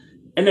winning.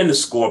 And then the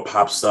score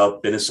pops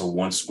up, and it's a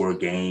 1-score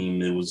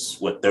game. It was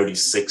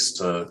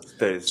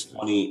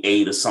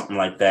 36-28 or something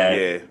like that.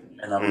 Yeah.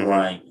 And I'm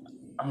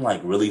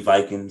like, really,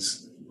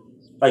 Vikings?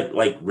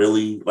 Like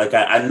really? Like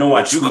I know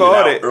I tweeted it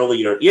out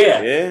earlier.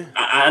 Yeah.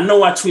 I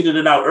know I tweeted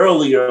it out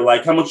earlier.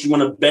 Like, how much you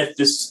want to bet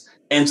this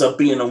ends up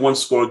being a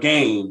 1-score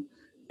game?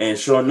 And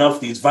sure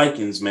enough, these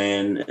Vikings,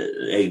 man,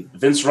 hey,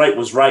 Vince Wright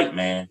was right,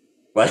 man.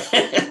 Like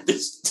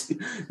this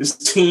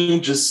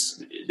team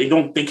just they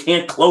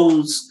can't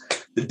close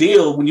the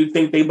deal when you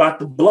think they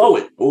about to blow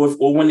it,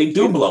 or when they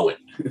do blow it.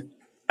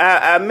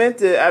 I meant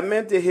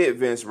to hit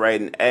Vince Wright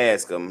and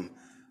ask him,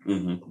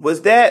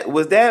 was that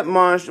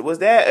monster, was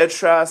that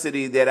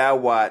atrocity that I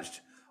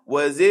watched,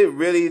 was it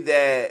really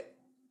that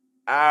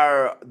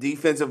our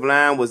defensive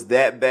line was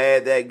that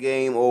bad that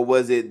game, or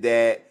was it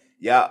that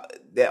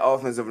that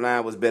offensive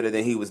line was better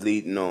than he was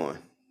leading on?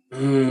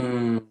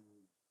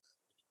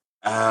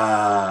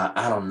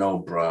 I don't know,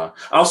 bro.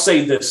 I'll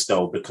say this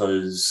though,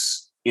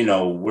 because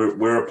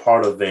we're a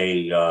part of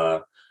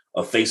a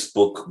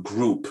Facebook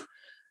group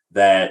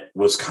that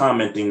was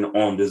commenting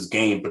on this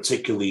game,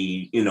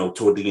 particularly,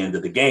 toward the end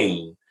of the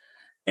game.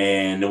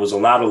 And there was a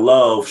lot of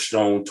love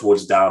shown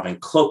towards Dalvin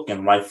Cook,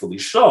 and rightfully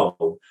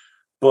so.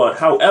 But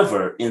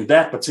however, in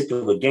that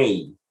particular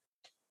game,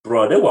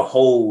 bro, there were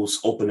holes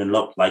opening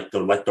up like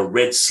the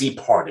Red Sea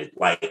parted.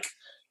 Like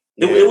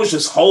it was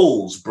just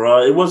holes,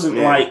 bro. It wasn't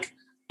like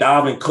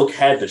Dalvin Cook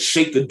had to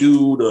shake a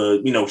dude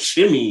or,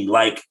 shimmy.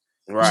 Like,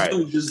 right,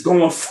 dude just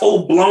going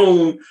full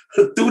blown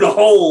through the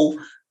hole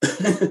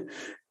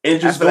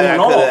and just going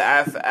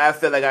off. I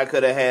feel like I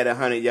could have had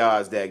 100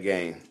 yards that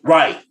game.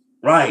 Right.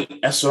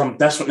 That's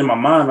what in my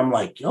mind. I'm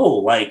like, yo,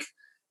 like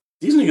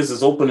these niggas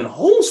is opening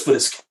holes for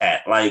this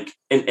cat. Like,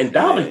 and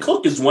Dalvin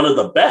Cook is one of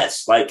the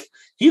best. Like,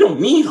 he don't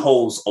need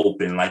holes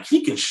open. Like,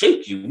 he can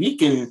shake you. He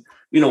can,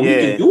 he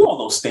can do all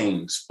those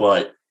things,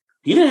 but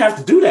he didn't have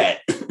to do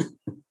that.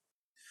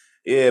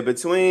 Yeah,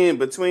 between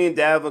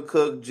Dalvin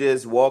Cook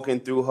just walking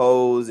through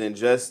holes and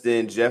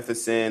Justin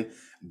Jefferson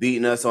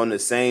beating us on the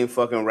same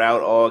fucking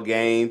route all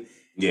game.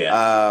 Yeah.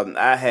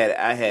 I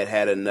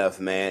had enough,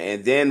 man.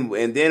 And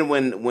then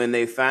when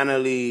they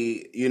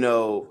finally,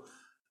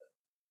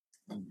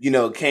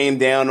 came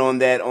down on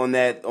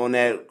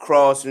that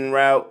crossing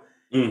route,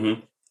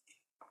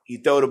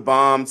 you throw the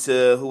bomb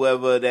to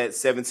whoever that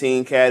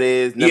 17 cat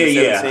is. Number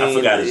 17, I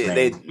forgot his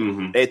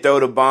name. They throw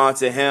the bomb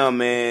to him,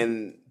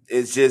 and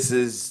it's just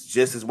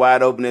as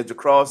wide open as the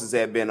crosses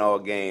had been all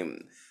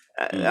game.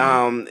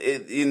 I ain't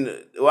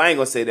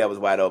gonna say that was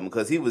wide open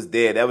because he was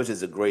dead. That was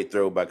just a great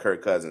throw by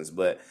Kirk Cousins,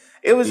 but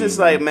it was just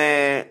like,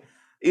 man,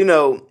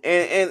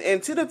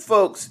 and to the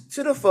folks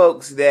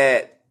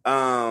that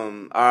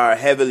are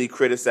heavily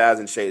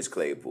criticizing Chase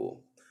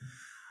Claypool,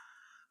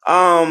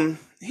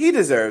 he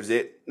deserves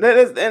it.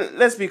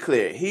 Let's be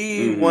clear,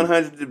 he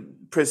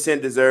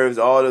 100% deserves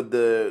all of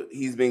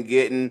he's been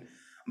getting,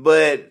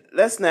 but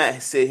let's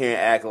not sit here and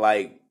act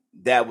like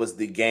that was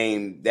the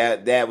game.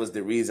 That was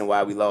the reason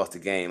why we lost the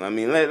game. I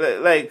mean,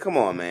 like come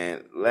on,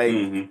 man. Like,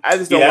 I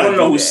just don't. I don't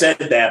know who said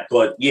that,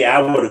 but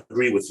I would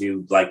agree with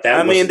you. Like that.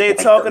 I mean, they're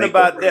talking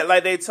about that.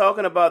 Like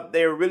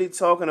they're really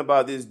talking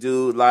about this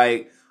dude.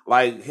 Like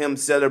him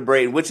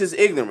celebrating, which is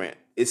ignorant.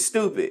 It's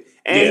stupid,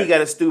 and he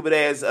got a stupid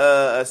ass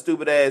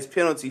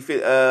penalty,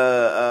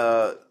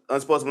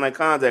 unsportsmanlike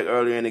conduct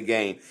earlier in the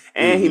game,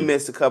 and he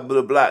missed a couple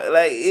of blocks.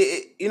 Like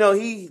he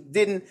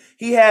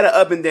had an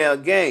up and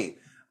down game.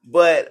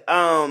 But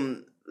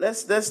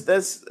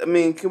let's I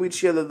mean, can we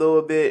chill a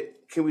little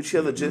bit? Can we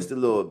chill just a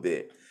little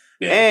bit?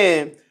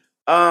 Yeah.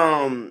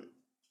 And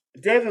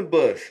Devin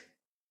Bush.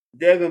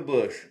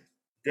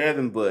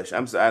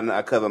 I'm sorry,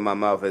 I cover my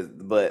mouth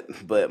but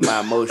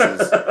my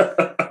emotions.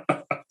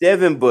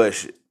 Devin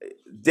Bush.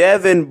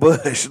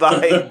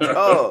 Like,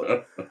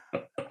 oh.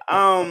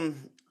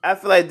 I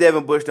feel like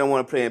Devin Bush don't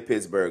want to play in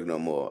Pittsburgh no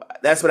more.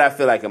 That's what I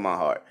feel like in my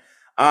heart.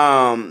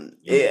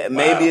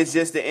 Maybe it's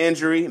just the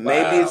injury.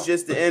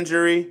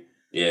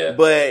 Yeah.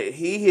 But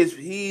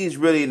he's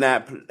really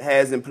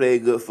hasn't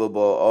played good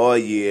football all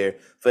year.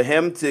 For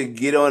him to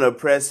get on a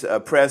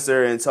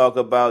presser and talk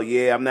about,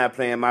 I'm not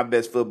playing my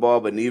best football,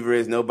 but neither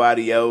is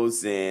nobody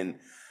else. And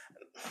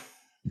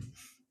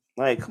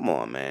like, come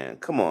on, man.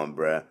 Come on,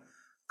 bruh.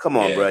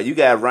 You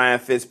got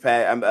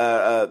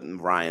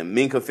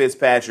Minkah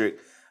Fitzpatrick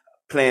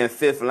playing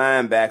fifth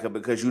linebacker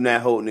because you're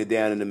not holding it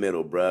down in the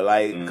middle, bro.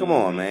 Like, come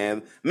on,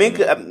 man.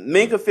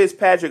 Minkah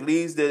Fitzpatrick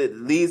leads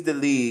the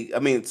league. I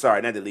mean,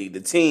 sorry, not the league. The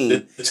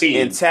team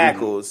in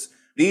tackles.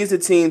 Leads the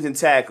teams in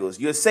tackles.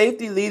 Your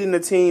safety leading the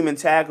team in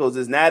tackles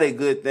is not a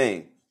good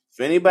thing.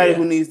 For anybody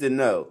who needs to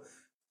know,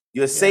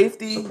 your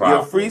safety,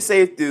 your free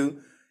safety,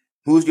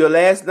 who's your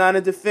last line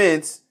of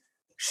defense,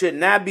 should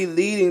not be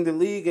leading the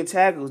league in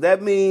tackles.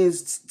 That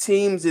means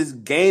teams is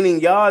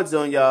gaining yards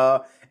on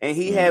y'all, and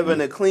he having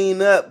to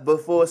clean up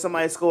before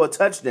somebody score a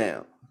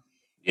touchdown.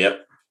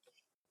 Yep.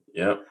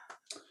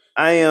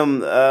 I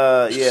am,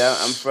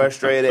 I'm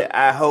frustrated.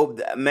 I hope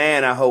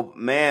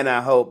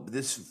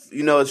this,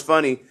 it's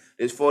funny.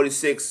 There's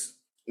 46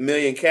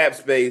 million cap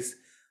space.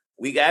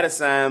 We got to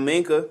sign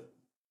Minkah.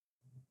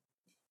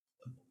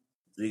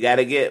 We got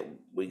to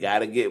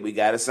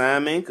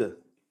sign Minkah.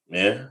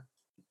 Yeah.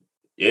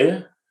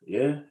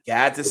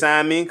 Got to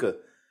sign Minkah.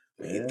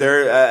 Yeah.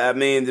 Third,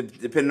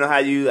 depending on how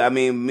you,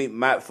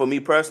 for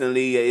me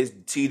personally, it's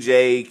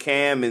TJ,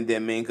 Cam, and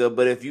then Minkah.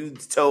 But if you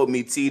told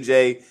me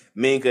TJ,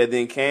 Minkah,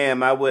 then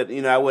Cam, I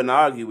wouldn't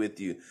argue with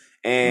you.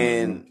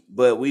 And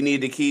but we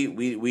need to keep,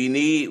 we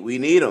need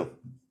him.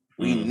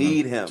 We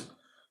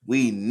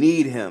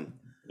need him.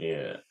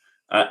 Yeah.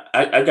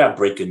 I got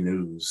breaking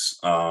news.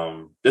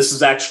 This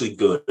is actually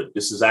good.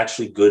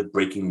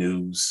 Breaking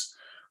news.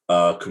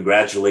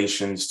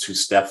 Congratulations to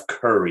Steph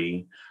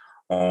Curry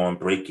on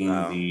breaking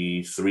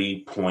the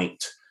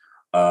 3-point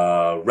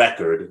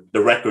record,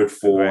 the record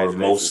for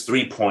most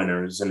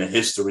 3-pointers in the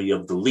history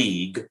of the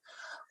league.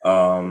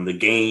 The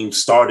game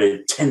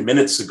started 10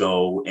 minutes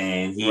ago,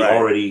 and he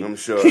already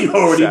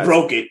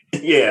broke it.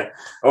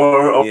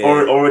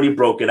 Already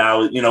broke it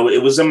out.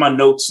 It was in my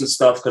notes and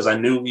stuff because I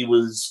knew he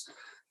was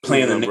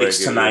playing the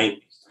Knicks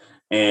tonight.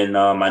 And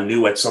I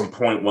knew at some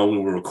point when we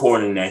were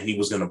recording that he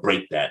was going to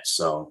break that.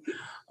 So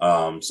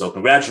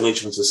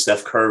congratulations to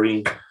Steph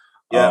Curry.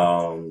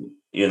 Yeah.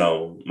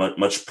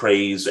 Much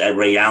praise.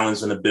 Ray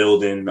Allen's in the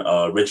building.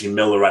 Reggie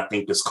Miller, I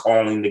think, is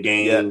calling the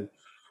game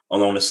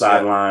along the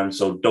sideline.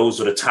 So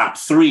those are the top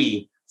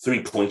 3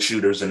 3-point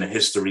shooters in the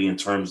history in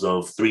terms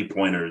of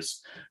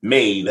 3-pointers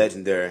made.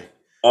 Legendary.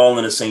 All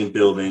in the same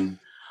building.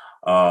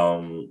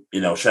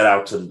 Shout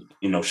out to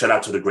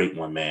the great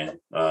one, man.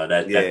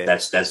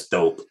 That's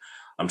dope.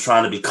 I'm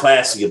trying to be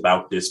classy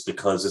about this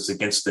because it's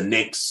against the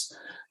Knicks,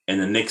 and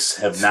the Knicks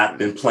have not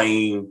been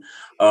playing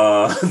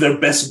their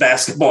best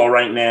basketball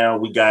right now.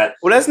 We got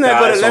let's not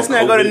go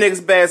to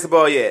Knicks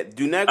basketball yet.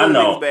 Do not go to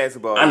Knicks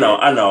basketball. I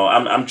know.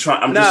 I'm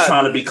just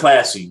trying to be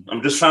classy.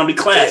 I'm just trying to be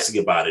classy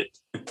about it.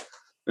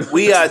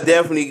 We are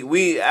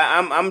definitely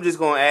I'm just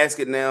gonna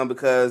ask it now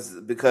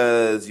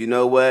because you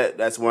know what?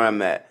 That's where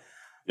I'm at.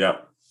 Yeah.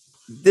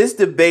 This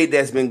debate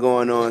that's been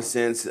going on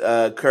since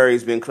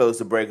Curry's been close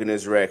to breaking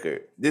his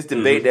record. This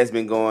debate that's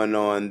been going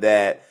on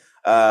that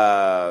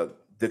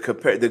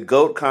the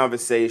GOAT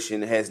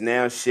conversation has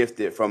now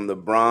shifted from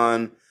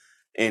LeBron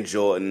and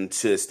Jordan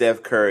to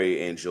Steph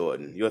Curry and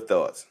Jordan. Your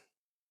thoughts?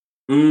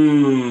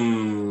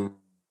 Ooh.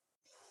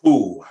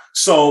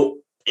 So,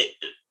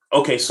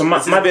 okay. So my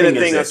this has been thing a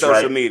thing is on this,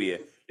 social right? media.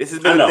 This has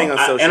been a thing on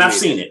social media. And I've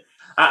seen it.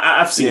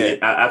 I've seen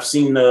it. I've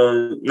seen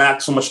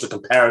not so much the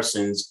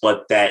comparisons,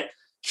 but that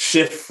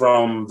shift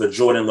from the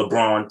Jordan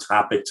LeBron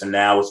topic to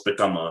now it's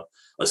become a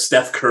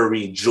Steph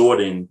Curry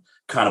Jordan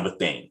kind of a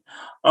thing.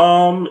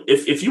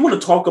 If you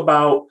want to talk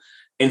about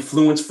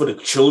influence for the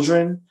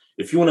children,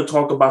 if you want to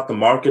talk about the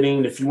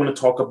marketing, if you want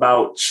to talk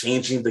about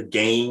changing the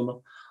game,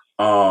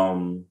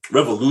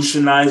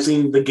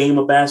 revolutionizing the game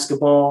of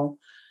basketball,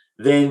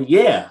 then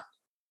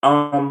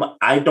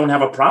I don't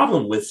have a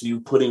problem with you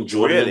putting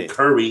Jordan and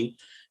Curry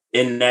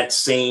in that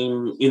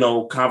same,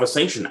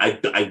 conversation.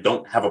 I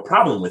don't have a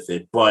problem with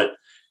it. But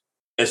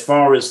as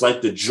far as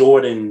like the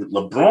Jordan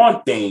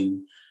LeBron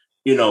thing,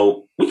 we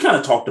kind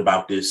of talked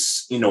about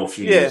this, a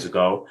few years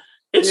ago.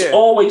 It's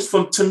always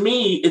to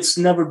me, it's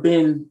never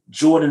been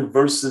Jordan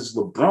versus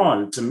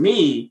LeBron. To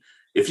me,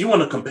 if you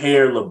want to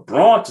compare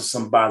LeBron to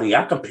somebody,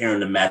 I compare him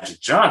to Magic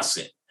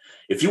Johnson.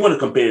 If you want to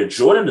compare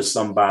Jordan to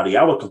somebody,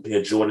 I would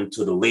compare Jordan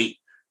to the late,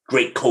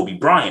 great Kobe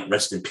Bryant,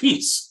 rest in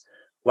peace.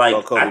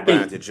 Like Kobe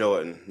Bryant to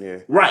Jordan. Yeah.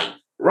 Right.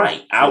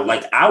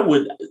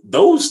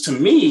 Those to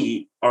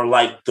me are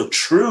like the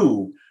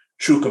true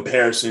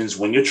comparisons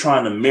when you're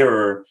trying to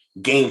mirror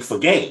game for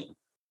game.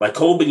 Like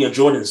Kobe and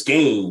Jordan's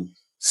game,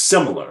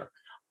 similar.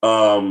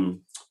 LeBron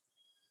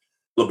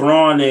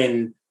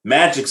and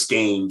Magic's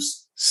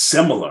games,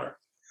 similar.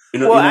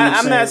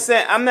 I'm not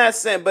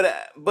saying,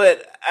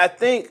 but I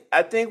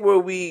think where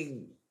we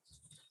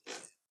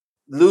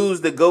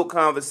lose the GOAT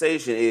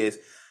conversation is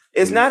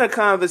it's not a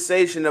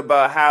conversation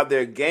about how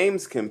their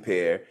games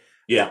compare.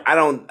 Yeah.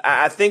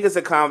 I think it's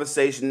a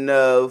conversation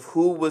of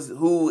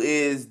who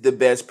is the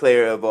best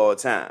player of all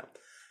time.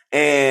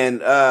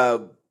 And I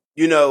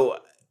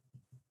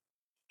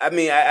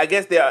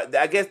guess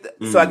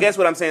so I guess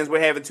what I'm saying is we're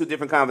having two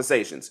different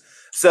conversations.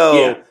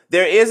 So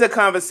there is a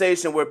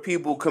conversation where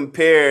people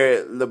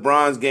compare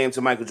LeBron's game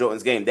to Michael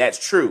Jordan's game. That's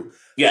true.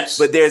 Yes.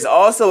 But there's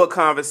also a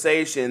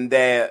conversation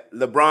that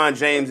LeBron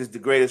James is the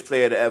greatest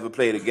player to ever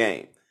play the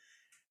game.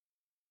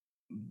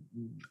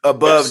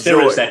 Above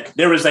Jordan.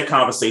 There is that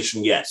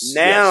conversation, yes.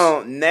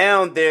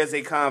 Now there's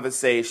a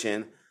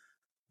conversation,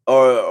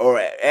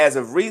 or as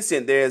of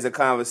recent, there's a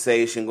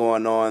conversation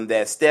going on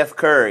that Steph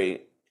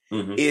Curry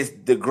is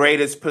the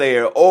greatest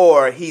player,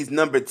 or he's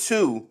number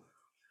 2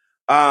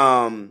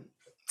 to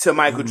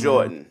Michael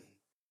Jordan.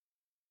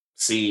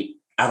 See,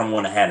 I don't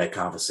want to have that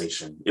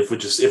conversation. If we're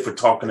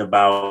talking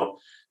about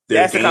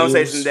their that's the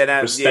conversation that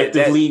I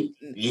respectively,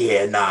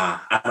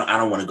 I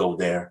don't want to go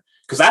there.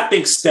 Because I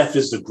think Steph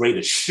is the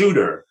greatest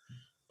shooter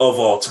of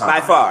all time. By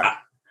far.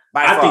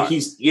 I think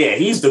he's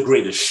the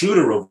greatest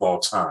shooter of all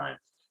time.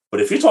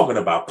 But if you're talking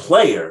about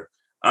player,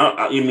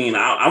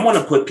 I want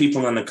to put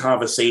people in the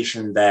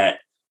conversation that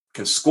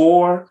can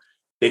score,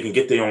 they can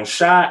get their own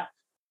shot,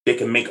 they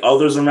can make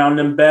others around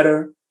them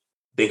better,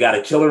 they got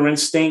a killer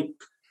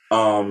instinct,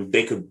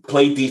 they could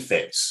play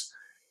defense.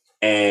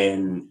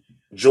 And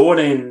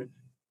Jordan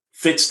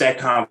fits that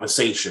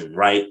conversation,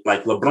 right?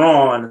 Like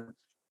LeBron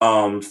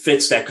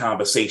fits that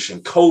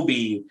conversation.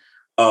 Kobe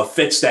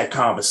fits that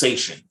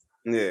conversation.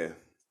 Yeah.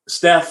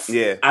 Steph,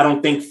 I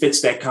don't think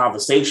fits that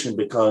conversation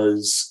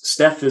because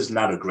Steph is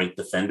not a great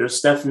defender.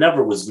 Steph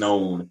never was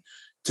known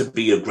to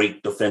be a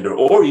great defender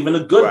or even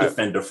a good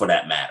defender for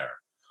that matter.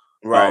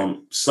 Right.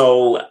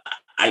 So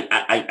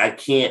I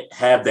can't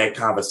have that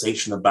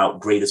conversation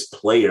about greatest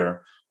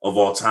player of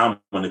all time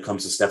when it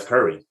comes to Steph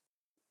Curry.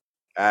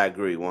 I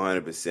agree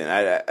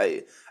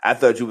 100%. I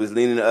thought you was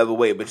leaning the other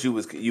way, but you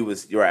was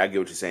you're right. I get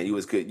what you're saying.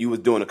 You was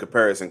doing a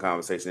comparison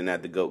conversation and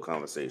not the GOAT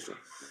conversation.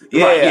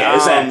 Yeah,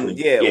 exactly.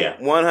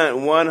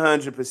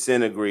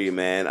 100% agree,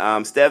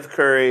 man. Steph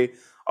Curry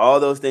all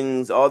those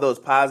things, all those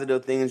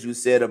positive things you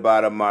said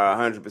about him are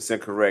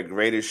 100% correct.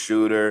 Greatest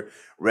shooter,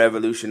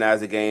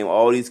 revolutionized the game.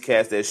 All these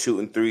cats that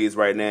shooting threes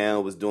right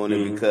now was doing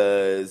it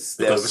because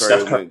Steph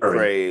Curry went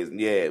crazy.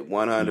 Yeah,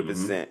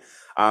 100%.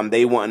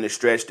 They wanting to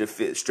stretch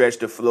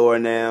the floor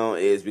now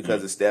is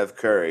because of Steph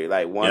Curry,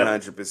 like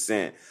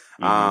 100%.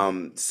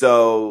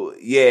 So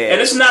yeah,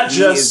 and it's not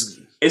just.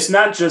 It's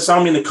not just. I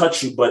don't mean to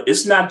cut you, but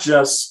it's not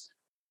just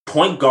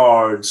point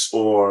guards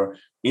or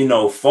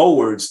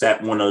forwards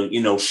that want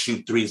to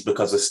shoot threes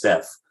because of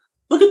Steph.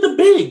 Look at the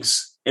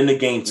bigs in the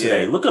game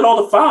today. Look at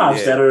all the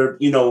fives that are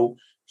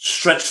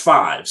stretch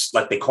fives,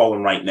 like they call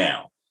them right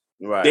now.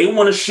 Right. They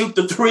want to shoot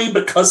the three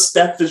because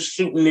Steph is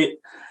shooting it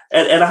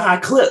at a high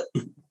clip.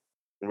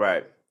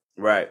 Right.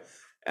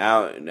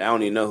 I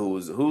don't even know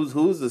who's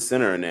the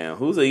center now.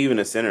 Who's even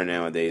a center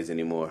nowadays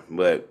anymore?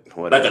 But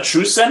whatever. Like a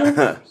true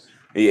center?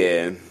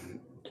 Yeah.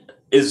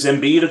 Is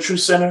Embiid a true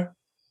center?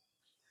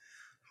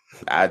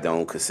 I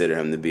don't consider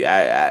him to be.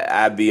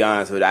 I'd be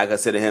honest with you. I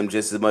consider him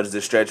just as much as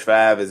a stretch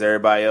five as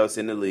everybody else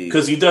in the league.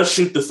 Because he does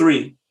shoot the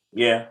three.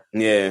 Yeah.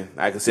 Yeah,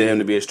 I consider him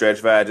to be a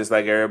stretch five, just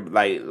like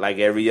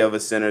every other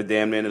center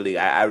damn near in the league.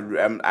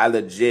 I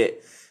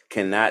legit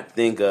cannot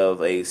think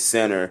of a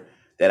center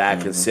that I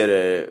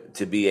consider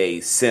to be a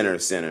center.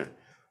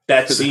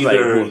 That's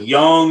either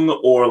young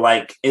or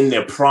like in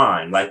their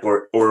prime, like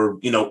or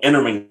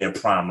entering their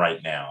prime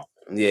right now.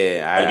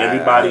 Yeah, like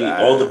everybody,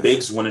 all the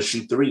bigs want to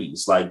shoot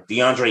threes. Like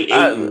DeAndre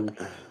Ayton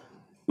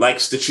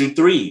likes to shoot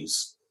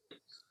threes.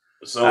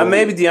 So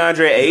maybe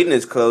DeAndre Ayton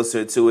is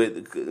closer to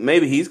it.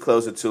 Maybe he's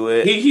closer to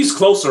it. He's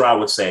closer, I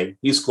would say.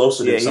 He's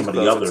closer than some of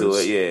the others. To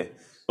it, yeah.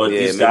 But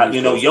he's got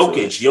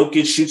Jokic.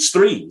 Jokic shoots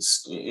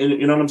threes.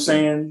 You know what I'm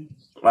saying?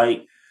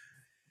 Like.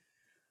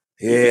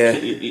 Yeah,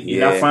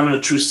 you're not finding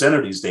a true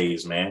center these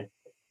days, man.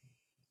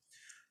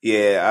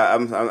 Yeah,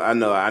 I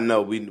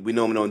know. We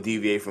normally don't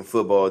deviate from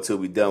football until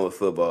we done with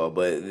football,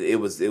 but it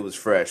was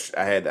fresh.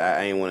 I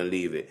didn't want to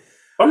leave it.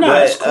 Oh no,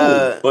 that's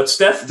cool. But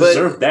Steph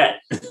deserved that.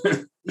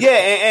 Yeah,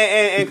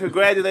 and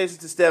congratulations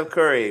to Steph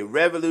Curry.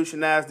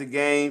 Revolutionized the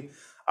game.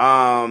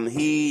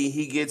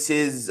 He gets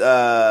his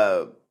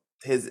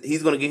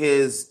he's gonna get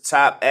his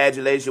top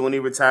adulation when he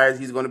retires.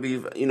 He's gonna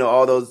be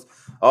all those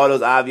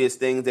obvious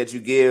things that you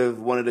give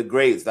one of the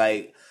greats.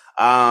 Like,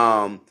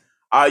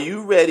 are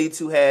you ready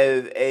to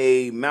have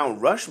a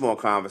Mount Rushmore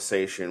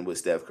conversation with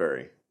Steph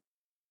Curry?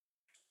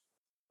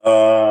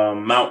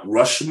 Mount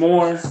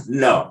Rushmore?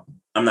 No,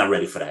 I'm not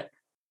ready for that.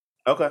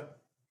 Okay.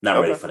 Not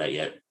ready for that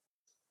yet.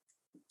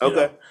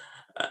 Okay.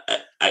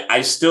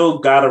 I still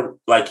gotta,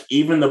 like,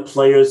 even the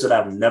players that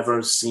I've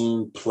never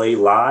seen play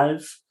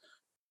live,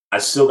 I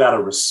still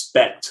gotta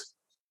respect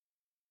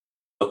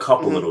a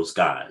couple of those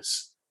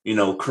guys.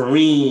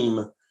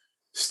 Kareem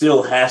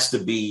still has to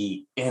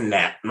be in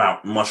that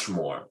Mount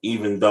Rushmore,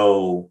 even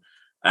though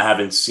I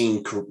haven't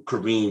seen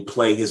Kareem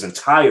play his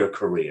entire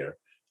career.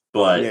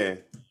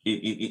 But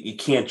you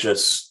can't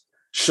just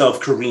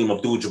shove Kareem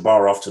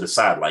Abdul-Jabbar off to the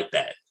side like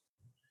that.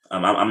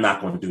 I'm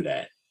not going to do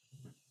that.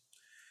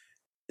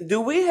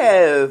 Do we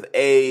have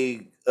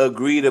a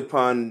agreed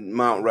upon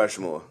Mount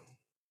Rushmore?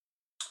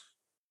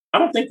 I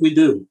don't think we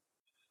do.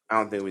 I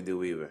don't think we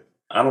do either.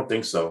 I don't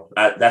think so.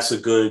 That's a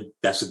good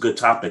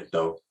topic,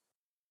 though.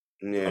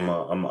 Yeah,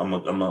 I'm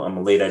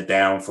gonna lay that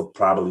down for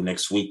probably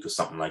next week or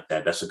something like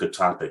that. That's a good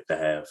topic to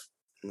have.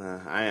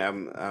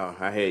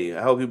 I hear you.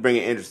 I hope you bring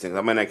it interesting.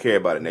 I might not care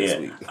about it next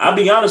week. I'll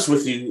be honest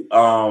with you.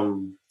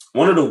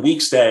 One of the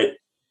weeks that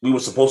we were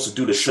supposed to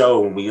do the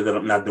show and we ended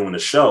up not doing the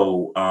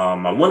show,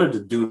 I wanted to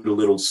do the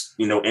little,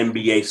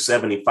 NBA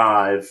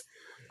 75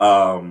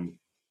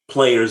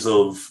 players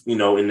of,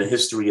 in the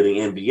history of the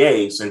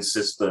NBA, since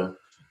it's the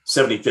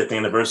 75th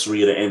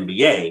anniversary of the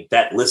NBA.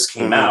 That list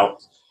came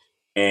out,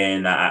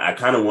 and I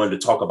kind of wanted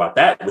to talk about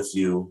that with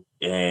you.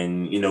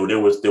 And, there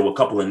were a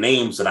couple of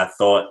names that I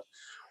thought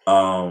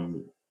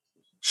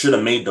should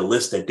have made the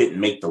list that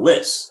didn't make the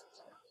list.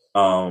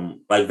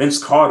 Like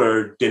Vince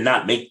Carter did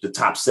not make the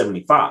top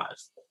 75.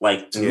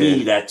 Like, to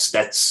me, that's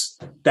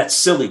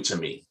silly to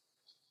me.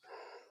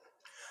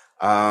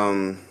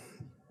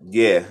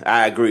 Yeah,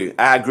 I agree.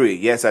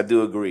 Yes, I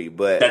do agree.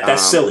 But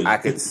that's silly. I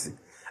could.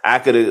 I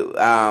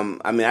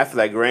feel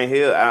like Grant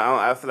Hill.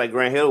 I feel like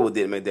Grant Hill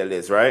didn't make that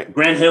list, right?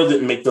 Grant Hill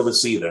didn't make the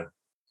list either.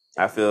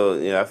 I feel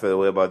the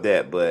way about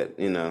that, but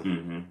Yeah.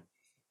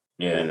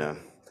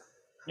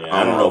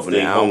 I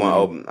don't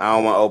want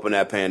to open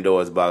that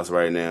Pandora's box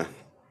right now.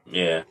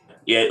 Yeah.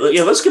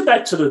 Let's get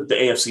back to the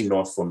AFC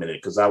North for a minute,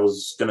 because I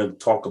was going to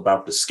talk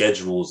about the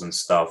schedules and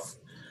stuff.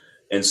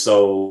 And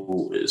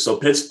so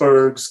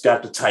Pittsburgh's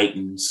got the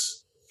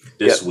Titans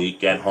this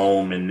week at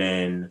home, and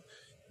then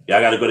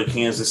y'all got to go to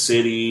Kansas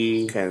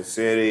City. Y'all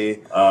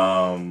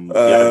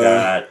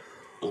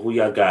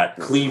got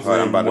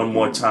Cleveland one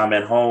more time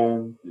at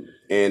home,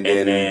 and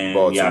then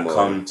Baltimore.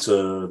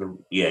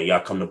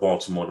 Y'all come to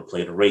Baltimore to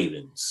play the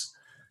Ravens.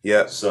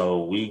 Yeah.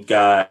 So we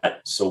got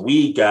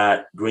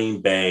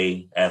Green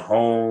Bay at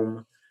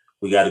home.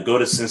 We got to go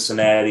to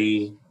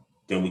Cincinnati.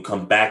 Then we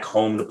come back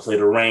home to play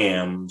the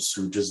Rams,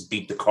 who just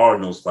beat the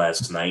Cardinals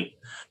last night.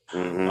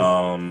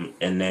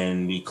 And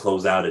then we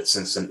close out at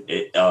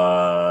Cincinnati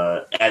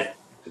at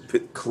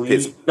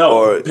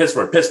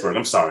Pittsburgh.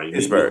 I'm sorry,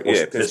 Pittsburgh. We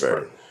host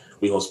Pittsburgh.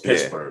 We host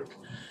Pittsburgh,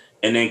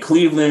 and then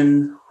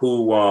Cleveland,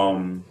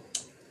 who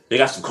they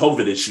got some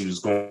COVID issues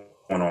going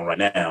on right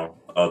now.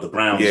 The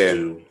Browns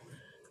do.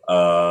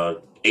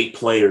 8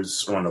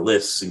 players are on the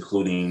list,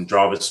 including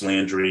Jarvis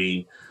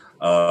Landry,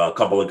 a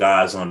couple of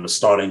guys on the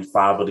starting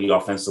 5 of the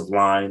offensive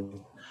line.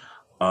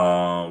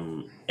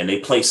 And they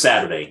play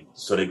Saturday.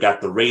 So they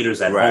got the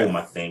Raiders at home,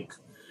 I think.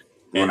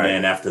 And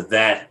then after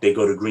that, they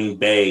go to Green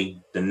Bay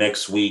the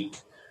next week.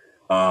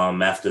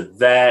 After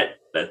that,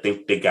 I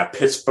think they got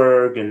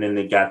Pittsburgh, and then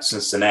they got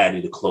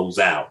Cincinnati to close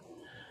out.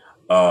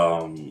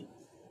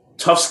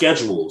 Tough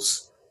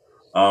schedules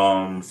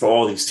for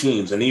all these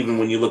teams. And even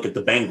when you look at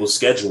the Bengals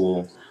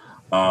schedule,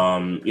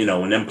 and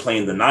them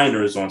playing the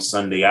Niners on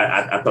Sunday,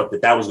 I thought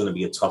that was going to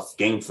be a tough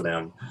game for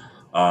them.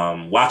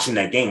 Watching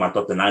that game, I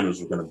thought the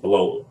Niners were going to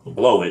blow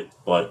it,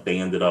 but they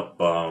ended up,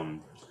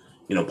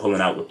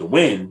 pulling out with the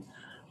win.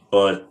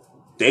 But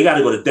they got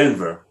to go to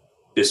Denver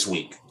this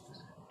week.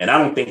 And I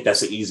don't think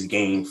that's an easy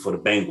game for the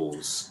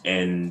Bengals.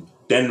 And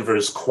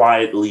Denver's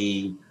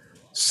quietly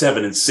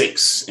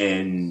 7-6.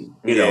 And,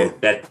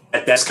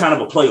 that's kind of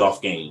a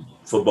playoff game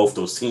for both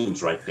those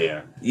teams right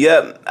there.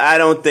 Yep. I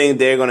don't think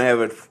they're going to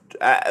have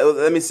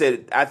let me say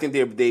it. I think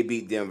they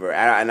beat Denver.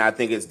 And I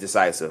think it's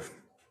decisive.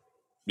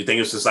 You think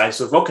it's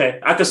decisive?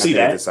 Okay. I can see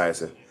that.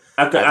 Decisive.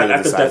 I could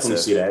definitely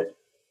see that.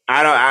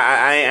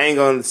 I ain't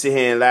gonna sit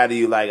here and lie to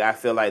you. Like, I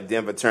feel like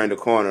Denver turned the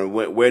corner.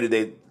 Where did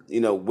they?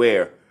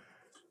 Where?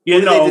 Yeah,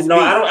 no.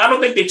 I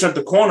don't think they turned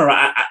the corner.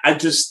 I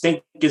just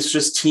think it's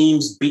just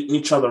teams beating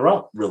each other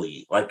up.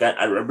 Really, like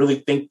I really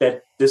think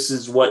that this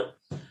is what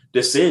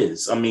this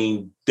is. I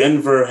mean,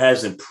 Denver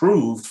has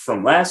improved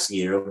from last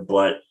year,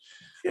 but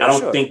I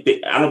don't think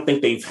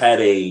they've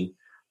had a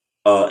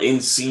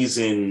in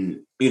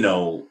season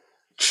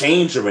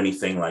change or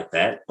anything like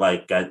that.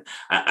 Like I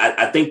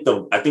think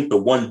the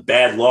one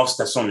bad loss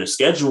that's on their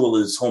schedule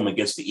is home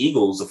against the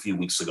Eagles a few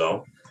weeks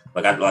ago.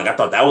 I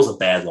thought that was a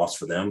bad loss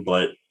for them,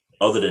 but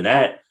other than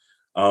that,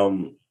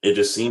 it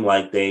just seemed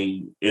like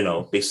they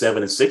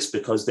 7-6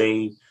 because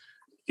they,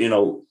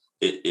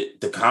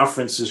 the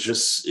conference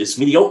is it's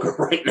mediocre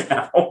right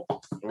now.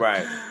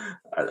 Right.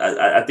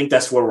 I think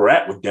that's where we're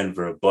at with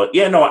Denver. But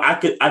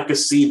I could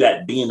see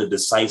that being a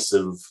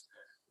decisive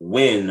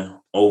win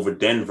over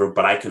Denver,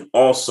 but I can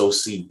also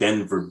see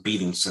Denver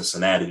beating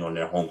Cincinnati on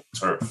their home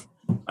turf.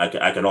 I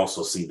can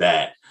also see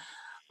that.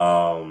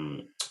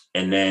 And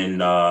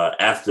then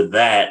after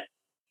that,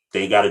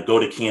 they got to go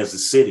to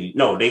Kansas City.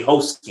 No, they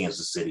host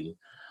Kansas City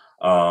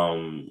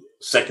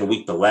second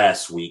week to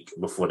last week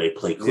before they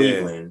play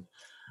Cleveland.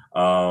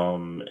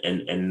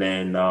 And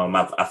then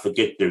I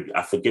forget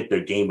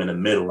their game in the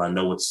middle. I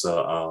know it's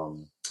a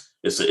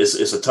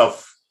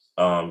tough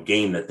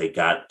game that they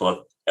got,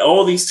 but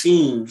all these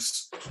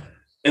teams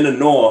in the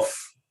North,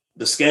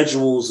 the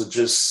schedules are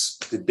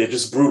they're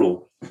just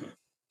brutal.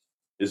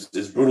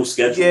 It's brutal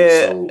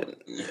schedule.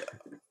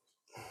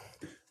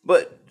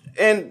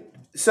 Yeah.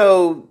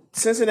 So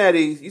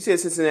Cincinnati, you said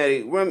Cincinnati.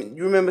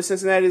 You remember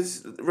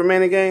Cincinnati's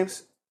remaining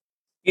games?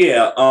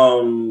 Yeah.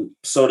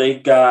 So they're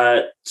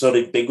going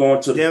to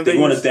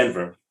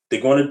Denver.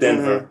 They're going to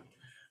Denver.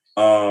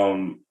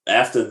 Mm-hmm.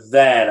 After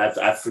that,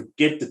 I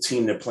forget the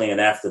team they're playing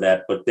after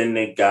that, but then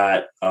they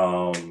got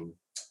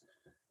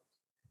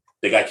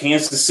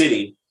Kansas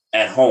City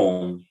at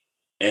home,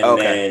 and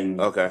then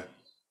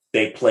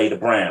they play the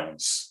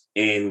Browns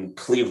in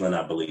Cleveland,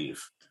 I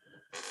believe.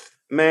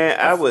 Man,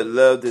 I would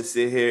love to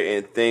sit here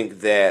and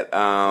think that,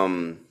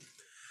 I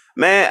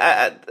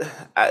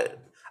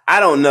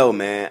don't know,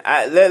 man.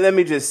 Let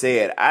me just say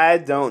it. I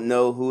don't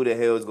know who the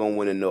hell is going to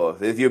win the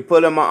North. If you're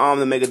putting my arm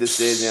to make a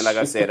decision, like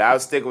I said, I'll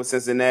stick with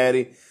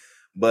Cincinnati.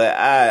 But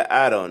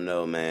I don't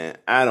know, man.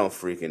 I don't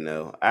freaking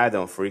know.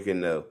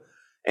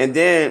 And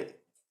then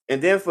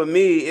for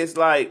me, it's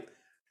like,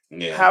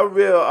 how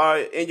real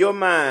in your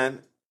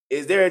mind,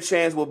 is there a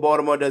chance where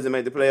Baltimore doesn't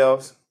make the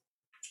playoffs?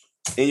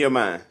 In your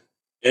mind?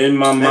 In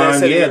my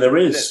mind, there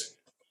is.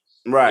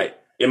 Right.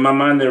 In my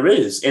mind, there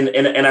is.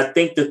 And I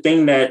think the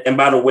thing that, and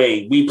by the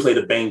way, we play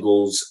the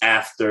Bengals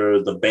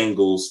after the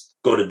Bengals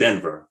go to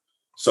Denver.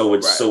 So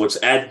it's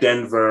at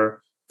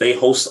Denver. They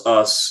host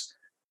us.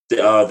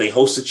 They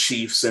host the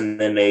Chiefs, and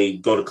then they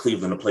go to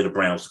Cleveland to play the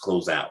Browns to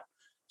close out.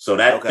 So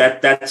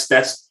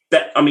that's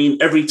I mean,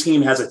 every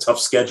team has a tough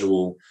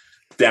schedule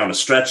down the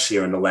stretch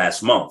here in the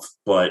last month,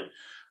 but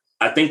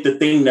I think the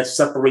thing that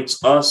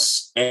separates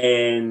us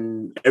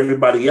and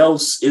everybody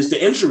else is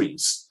the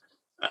injuries.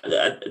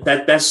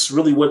 That's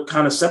really what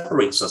kind of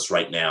separates us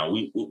right now.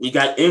 We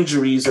got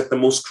injuries at the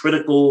most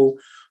critical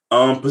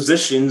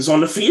positions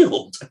on the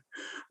field.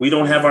 We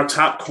don't have our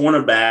top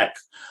cornerback.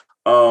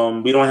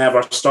 We don't have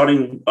our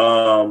starting. We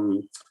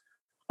don't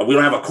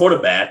have a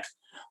quarterback.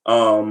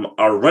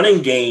 Our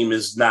running game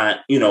is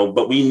not,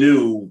 but we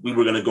knew we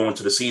were going to go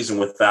into the season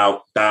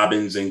without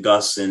Dobbins and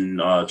Gus and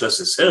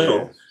Justice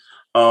Hill.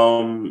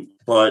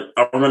 But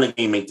our running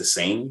game ain't the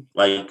same.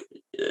 Like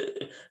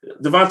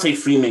Devontae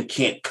Freeman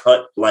can't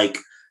cut like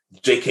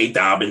J.K.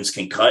 Dobbins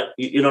can cut.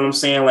 You know what I'm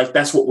saying? Like,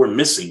 that's what we're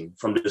missing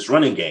from this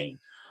running game.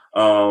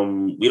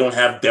 We don't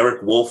have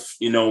Derek Wolfe,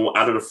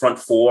 out of the front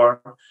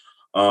four.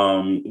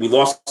 We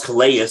lost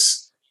Calais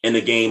in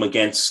the game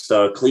against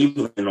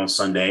Cleveland on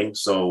Sunday.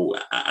 So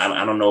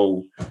I don't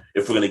know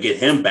if we're going to get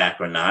him back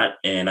or not.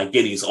 And I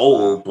get he's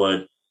old,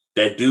 but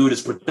that dude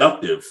is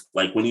productive.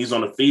 Like, when he's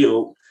on the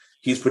field,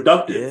 he's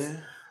productive. Yeah.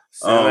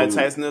 Sound like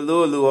Tyson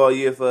Alulu all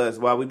year for us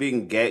while we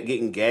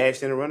getting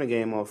gashed in the running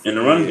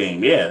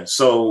game. Yeah.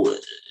 So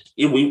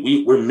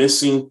we're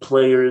missing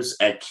players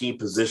at key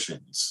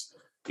positions.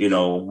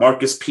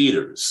 Marcus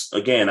Peters.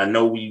 Again, I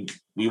know we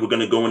were going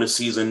to go in the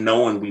season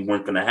knowing we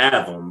weren't going to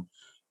have him,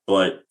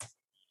 but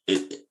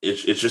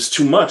it's just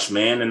too much,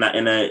 man.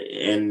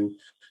 And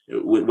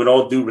with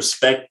all due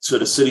respect to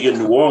the city of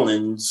New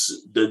Orleans,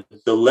 the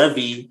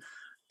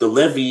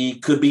levee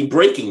could be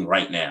breaking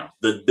right now.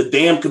 The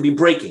dam could be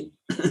breaking.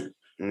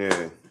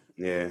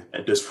 Yeah.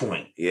 At this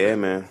point. Yeah,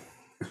 man.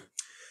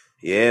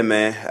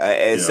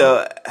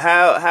 So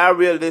how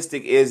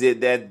realistic is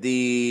it that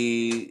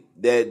the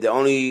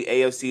only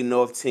AFC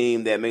North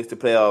team that makes the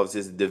playoffs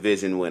is the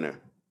division winner?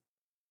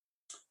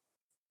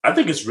 I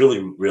think it's really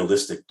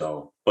realistic,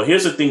 though. But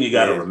here's the thing you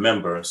got to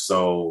remember.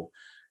 So,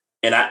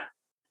 and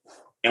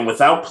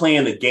without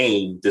playing the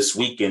game this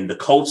weekend, the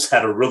Colts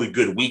had a really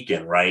good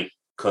weekend, right?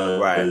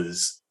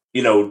 Because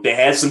they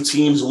had some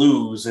teams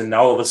lose, and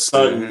all of a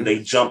sudden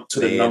they jumped to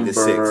the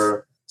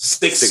number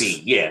six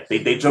seed. Yeah,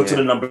 they jumped to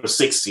the number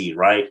 6 seed,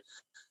 right?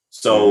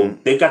 So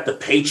they got the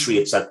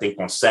Patriots, I think,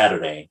 on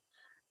Saturday.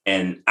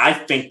 And I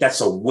think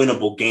that's a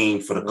winnable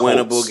game for the Colts.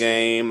 Winnable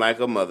game like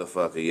a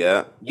motherfucker,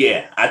 yeah.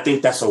 Yeah, I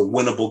think that's a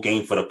winnable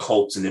game for the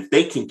Colts. And if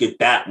they can get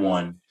that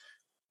one,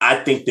 I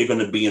think they're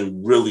going to be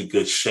in really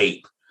good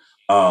shape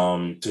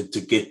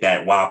to get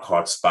that wild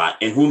card spot.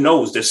 And who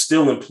knows, they're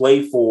still in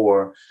play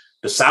for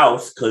the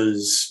South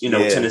because,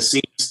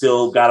 Tennessee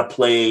still got to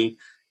play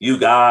you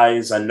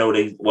guys. I know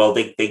they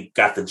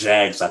got the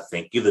Jags, I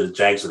think. Either the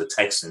Jags or the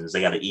Texans. They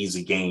got an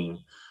easy game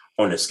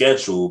on the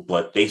schedule,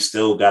 but they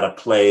still got to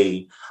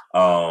play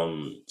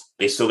the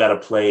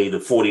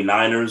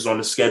 49ers on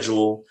the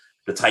schedule.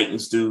 The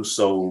Titans do.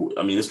 So,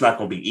 I mean, it's not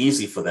going to be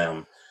easy for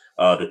them.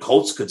 The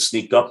Colts could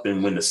sneak up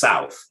and win the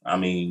South. I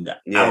mean, I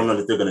don't know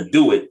that they're going to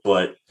do it,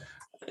 but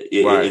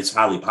it's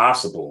highly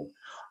possible.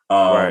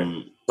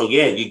 So,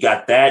 yeah, you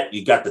got that.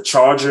 You got the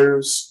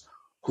Chargers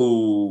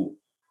who,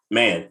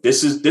 man,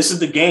 this is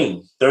the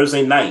game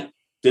Thursday night.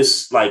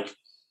 This, like,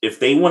 if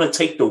they want to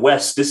take the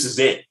West, this is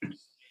it.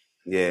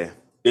 Yeah.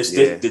 This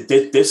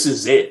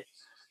is it.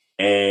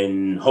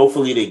 And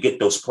hopefully they get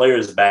those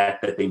players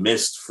back that they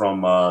missed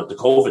from the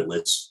COVID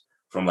list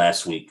from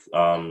last week.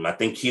 I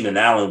think Keenan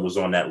Allen was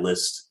on that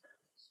list.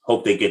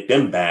 Hope they get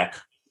them back,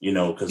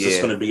 because it's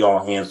going to be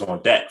all hands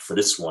on deck for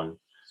this one.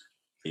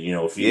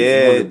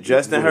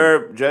 Justin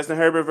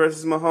Herbert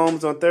versus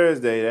Mahomes on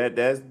Thursday.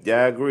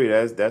 I agree.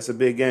 That's a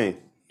big game.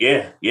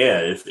 Yeah.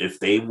 If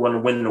they want to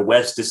win the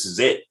West, this is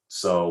it.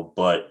 So,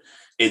 but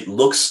it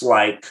looks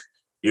like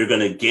you're going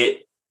to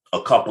get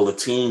a couple of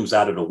teams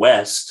out of the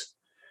West.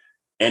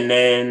 And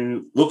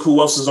then look who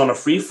else is on a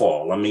free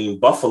fall. I mean,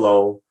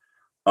 Buffalo,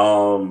 it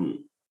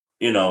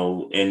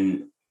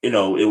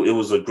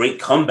was a great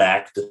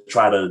comeback to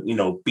try to,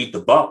 beat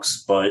the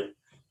Bucs, but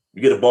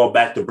you get a ball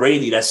back to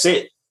Brady, that's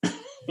it.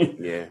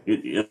 Yeah.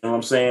 You know what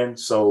I'm saying?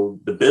 So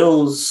the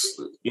Bills,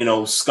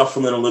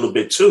 scuffling a little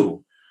bit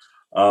too.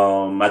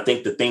 I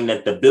think the thing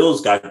that the Bills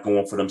got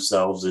going for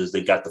themselves is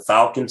they got the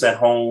Falcons at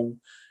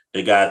home.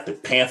 They got the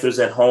Panthers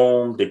at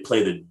home. They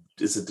play the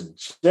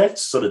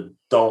Jets or the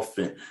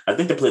Dolphins? I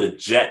think they play the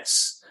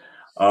Jets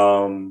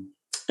in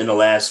the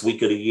last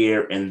week of the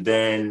year, and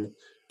then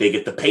they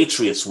get the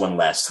Patriots one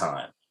last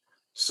time.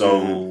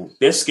 So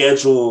their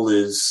schedule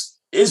is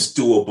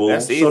doable.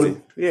 That's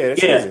easy.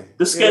 Easy.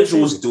 The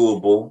schedule is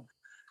doable.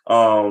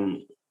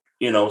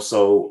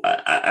 So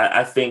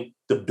I think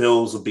the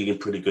Bills will be in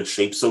pretty good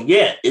shape. So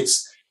yeah,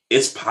 it's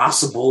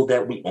possible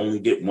that we only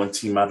get one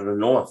team out of the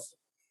North.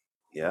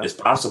 Yeah, it's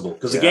possible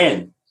because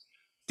again,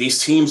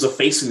 these teams are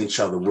facing each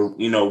other. We're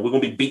going to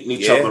be beating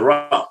each other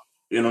up.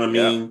 You know what I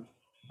mean?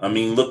 Yeah. I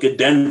mean, look at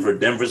Denver.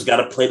 Denver's got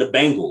to play the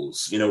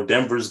Bengals.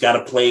 Denver's got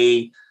to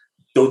play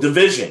the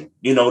division.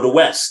 The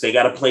West. They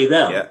got to play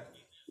them. Yeah.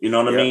 You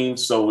know what I mean?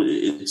 So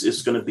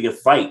it's going to be a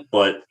fight.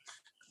 But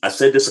I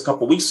said this a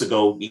couple weeks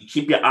ago. You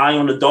keep your eye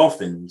on the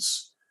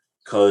Dolphins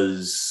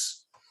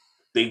because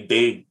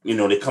they're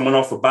coming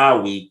off a bye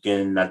week,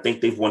 and I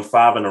think they've won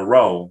 5 in a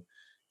row,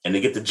 and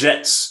they get the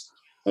Jets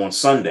on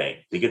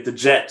Sunday. They get the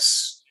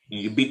Jets.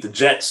 You beat the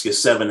Jets, you're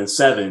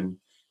 7-7,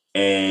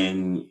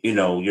 and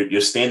your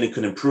standing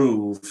could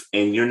improve.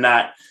 And you're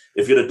not,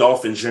 if you're the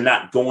Dolphins, you're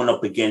not going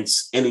up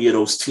against any of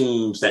those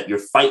teams that you're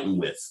fighting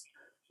with,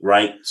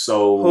 right?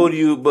 So who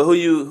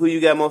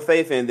you got more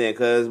faith in then?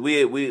 Because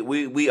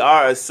we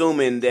are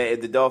assuming that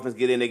if the Dolphins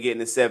get in, they're getting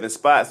the 7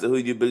 spots. So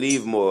who do you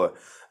believe more,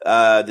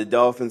 the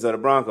Dolphins or the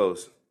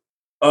Broncos?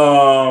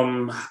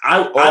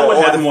 I would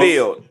have the more,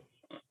 field.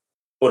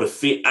 Or the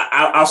field.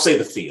 I'll say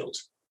the field.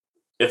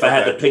 If I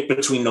had to pick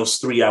between those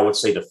three, I would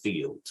say the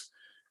field.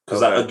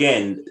 Because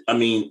Okay.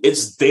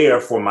 it's there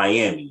for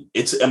Miami.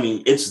 It's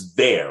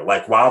there.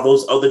 Like while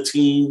those other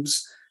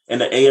teams in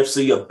the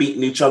AFC are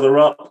beating each other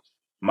up,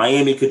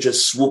 Miami could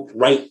just swoop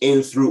right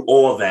in through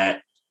all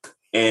that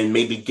and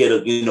maybe get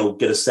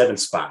a 7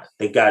 spot.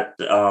 They got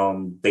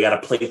to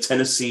play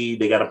Tennessee,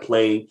 they got to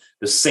play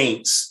the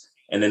Saints,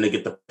 and then they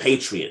get the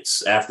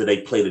Patriots after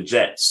they play the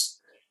Jets.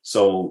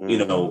 So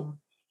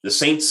the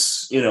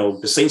Saints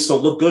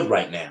don't look good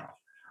right now.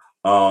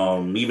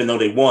 Even though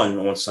they won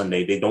on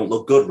Sunday, they don't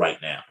look good right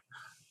now.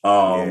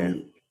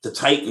 The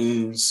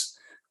Titans,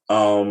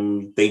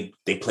 they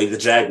play the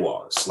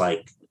Jaguars.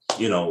 Like,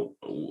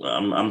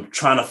 I'm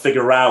trying to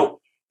figure out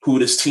who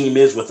this team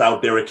is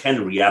without Derrick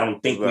Henry. I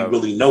don't think we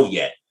really know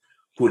yet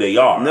who they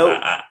are. Nope.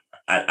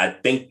 I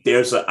think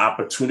there's an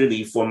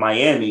opportunity for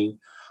Miami,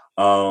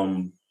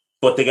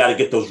 but they got to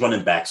get those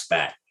running backs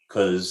back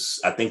because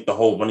I think the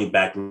whole running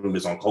back room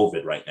is on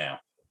COVID right now.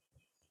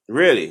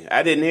 Really?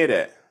 I didn't hear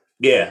that.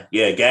 Yeah,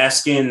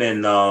 Gaskin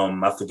and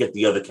I forget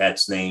the other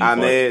cat's name.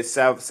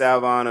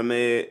 Salvon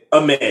Ahmed.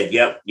 Ahmed,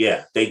 yep,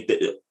 yeah. They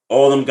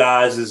all them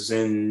guys is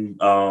in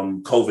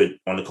COVID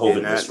on the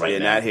COVID list right now.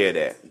 Did not hear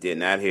that. Did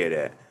not hear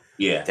that.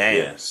 Yeah, damn.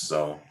 Yeah.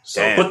 So,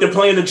 but they're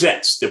playing the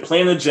Jets.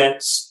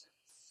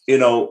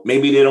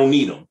 Maybe they don't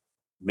need them.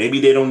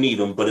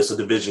 But it's a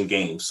division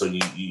game, so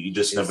you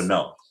just never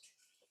know.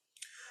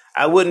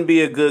 I wouldn't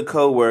be a good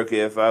coworker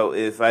if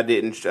I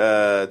didn't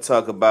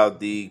talk about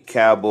the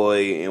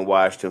Cowboy and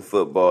Washington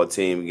football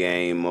team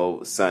game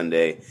over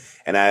Sunday.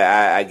 And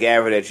I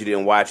gather that you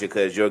didn't watch it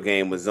because your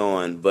game was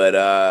on.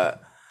 But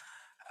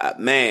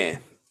man,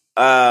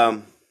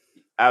 I'll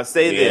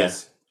say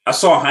this. I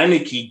saw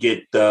Heineke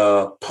get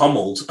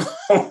pummeled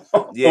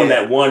on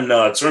that one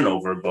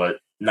turnover, but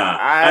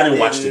I didn't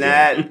watch the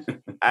game.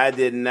 I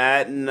did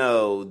not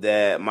know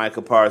that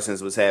Micah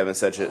Parsons was having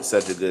such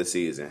a good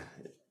season.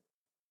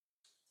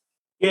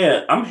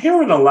 Yeah, I'm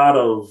hearing a lot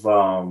of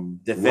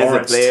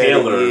Lawrence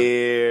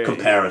Taylor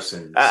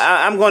comparisons.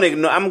 I'm going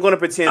to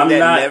pretend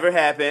never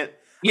happened.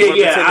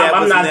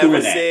 I'm not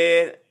doing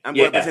that. I'm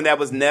going to pretend that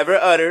was never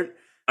uttered.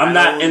 I'm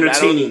not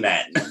entertaining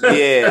that.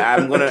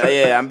 I'm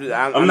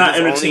not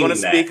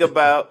entertaining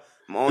that.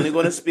 I'm only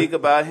going to speak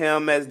about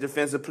him as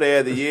Defensive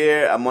Player of the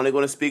Year. I'm only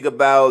going to speak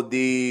about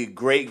the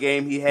great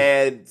game he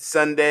had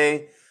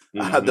Sunday.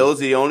 Those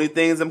are the only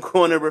things I'm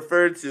going to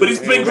refer to. But he's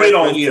been great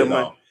all year,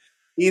 though.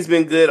 He's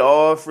been good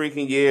all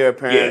freaking year,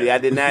 apparently. Yeah. I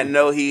did not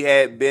know he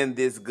had been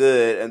this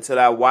good until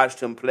I watched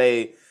him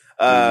play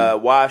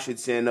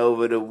Washington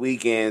over the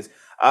weekend.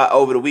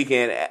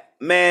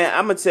 Man,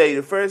 I'm going to tell you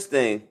the first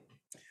thing.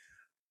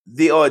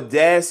 The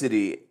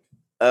audacity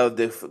of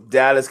the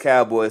Dallas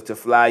Cowboys to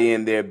fly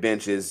in their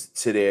benches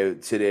to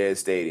their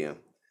stadium.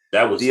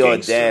 That was the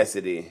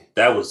audacity.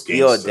 That was gangster.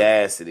 The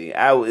audacity.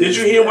 Did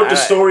you hear what the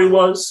story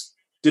was?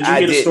 Did you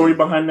hear the story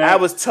behind that? I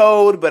was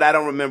told, but I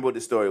don't remember what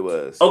the story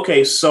was.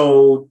 Okay,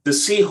 so the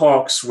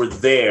Seahawks were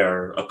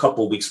there a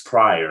couple weeks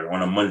prior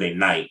on a Monday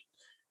night.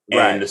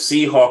 And the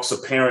Seahawks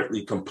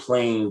apparently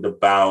complained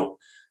about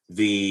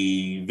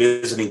the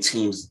visiting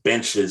team's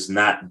benches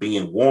not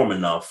being warm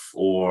enough,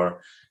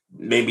 or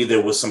maybe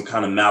there was some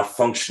kind of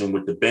malfunction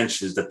with the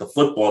benches that the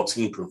football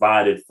team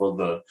provided for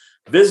the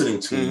visiting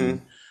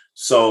team.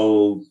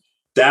 So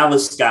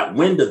Dallas got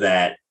wind of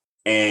that,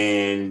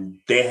 and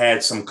they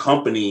had some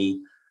company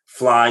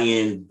fly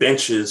in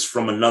benches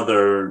from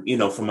another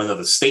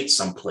state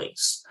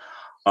someplace.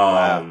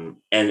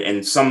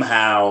 And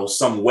somehow,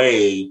 some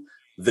way,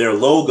 their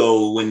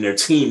logo and their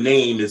team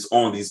name is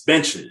on these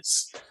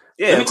benches.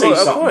 Yeah, of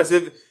course.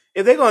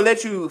 If they're gonna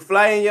let you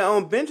fly in your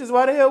own benches,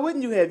 why the hell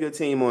wouldn't you have your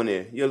team on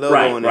there, your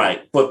logo on there?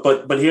 Right.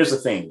 But here's the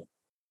thing,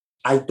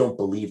 I don't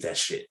believe that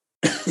shit.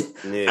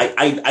 Yeah.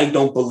 I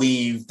don't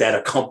believe that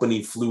a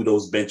company flew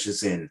those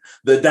benches in.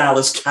 The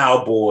Dallas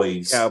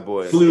Cowboys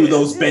flew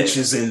those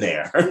benches in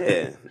there.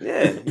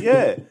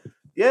 Yeah.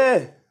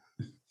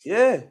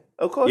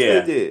 Of course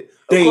they did.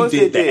 They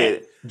did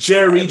that.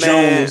 Jerry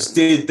Jones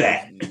did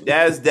that.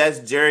 That's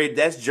Jerry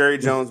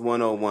Jones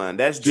 101.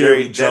 That's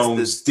Jerry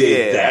Jones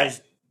did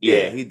that.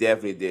 He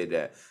definitely did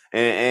that.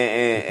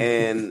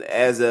 And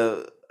as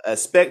a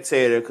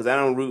spectator, because I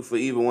don't root for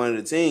either one of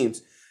the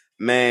teams,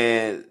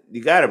 man,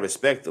 you gotta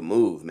respect the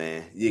move,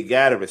 man. You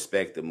gotta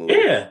respect the move.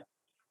 Yeah,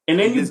 and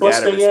then you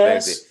bust their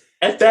ass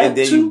at that and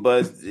then too.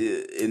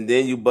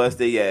 you bust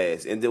their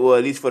ass, and at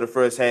least for the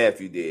first half,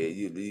 you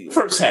did.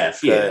 First half,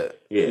 they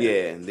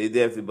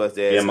definitely bust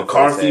their ass.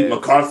 Yeah,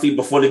 McCarthy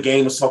before the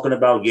game was talking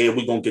about,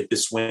 we gonna get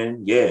this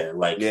win.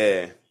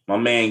 My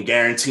man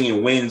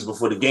guaranteeing wins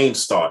before the game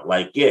start.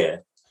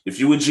 If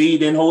you a G,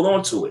 then hold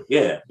on to it.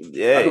 I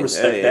can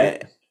respect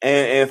that.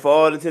 And for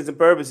all intents and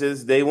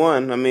purposes, they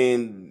won. I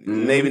mean,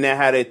 maybe not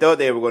how they thought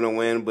they were going to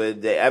win,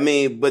 but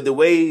but the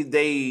way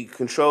they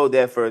controlled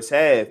that first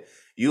half,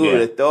 you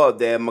would have thought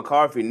that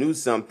McCarthy knew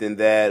something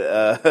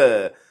that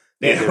the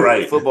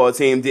football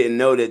team didn't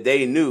know that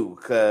they knew,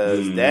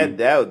 because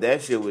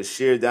that shit was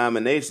sheer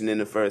domination in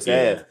the first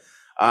half.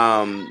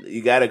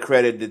 You got to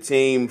credit the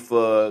team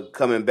for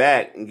coming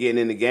back and getting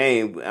in the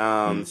game,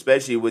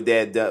 especially with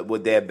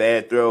that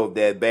bad throw,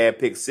 that bad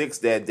pick six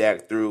that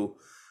Dak threw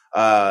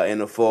in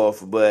the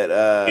fourth. But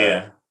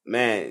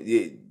man,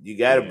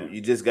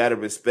 you just gotta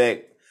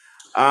respect.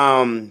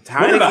 One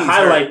of the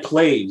highlight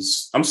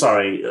plays. I'm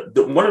sorry.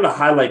 One of the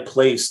highlight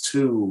plays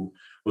too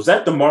was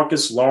that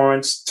DeMarcus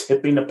Lawrence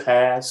tipping the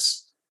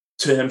pass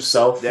to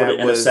himself for the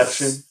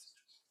interception.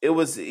 It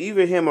was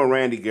either him or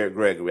Randy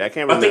Gregory. I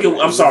can't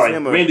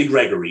remember. Randy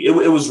Gregory.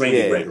 It was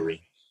Randy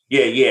Gregory.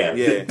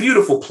 Yeah.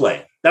 Beautiful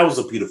play. That was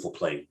a beautiful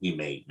play he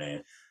made,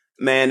 man.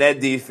 Man, that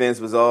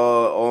defense was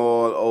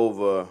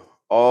all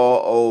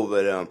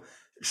over them.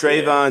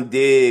 Trayvon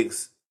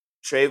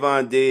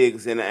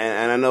Diggs, and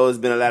I know there's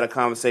been a lot of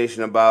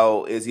conversation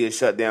about, is he a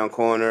shutdown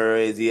corner?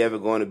 Is he ever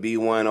going to be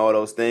one? All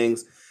those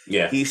things.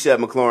 Yeah. He shut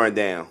McLaurin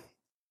down.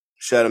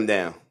 Shut him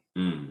down.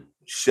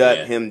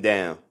 Shut him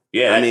down.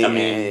 Yeah, I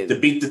mean, to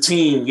beat the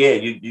team,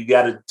 you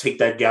got to take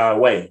that guy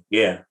away.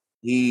 Yeah,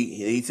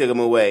 he took him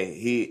away.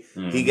 He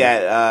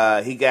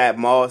got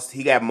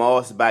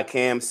mossed by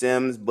Cam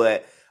Sims,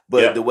 but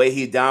the way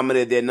he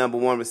dominated their number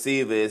one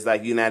receiver is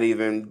like you're not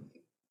even.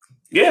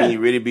 Yeah, can you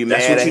really be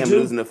mad at him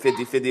losing a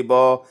 50-50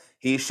 ball?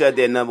 He shut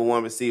their number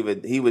one receiver.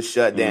 He was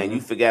shut down.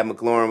 You forgot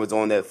McLaurin was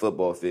on that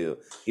football field.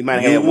 He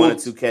might have had one or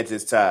two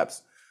catches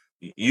tops.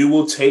 You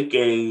will take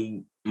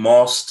a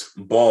mossed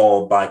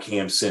ball by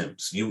Cam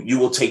Sims. You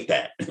will take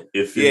that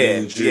if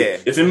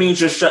it means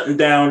you're shutting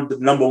down the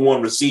number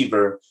one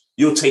receiver.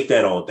 You'll take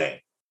that all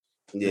day.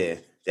 Yeah,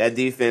 that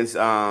defense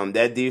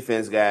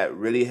got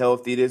really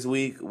healthy this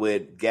week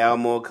with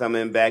Galmore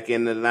coming back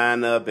in the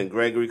lineup and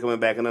Gregory coming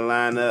back in the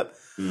lineup.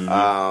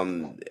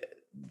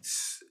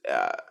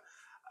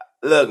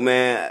 Look,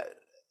 man,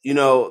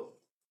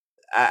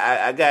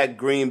 I got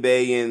Green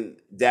Bay and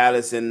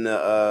Dallas in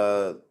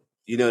the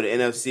the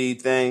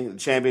NFC thing, the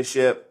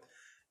championship,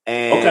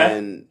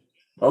 and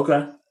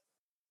okay,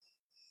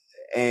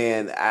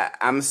 and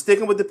I'm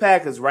sticking with the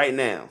Packers right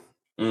now.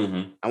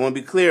 I want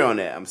to be clear on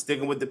that. I'm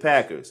sticking with the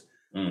Packers,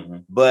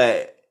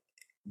 but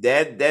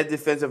that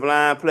defensive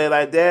line play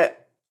like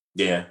that,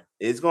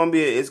 it's gonna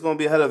be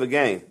a hell of a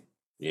game.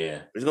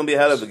 Yeah, it's gonna be a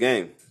hell of a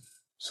game.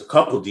 It's a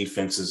couple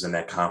defenses in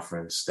that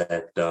conference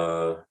that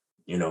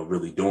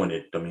really doing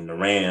it. I mean, the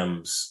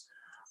Rams.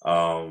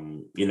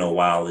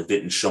 While it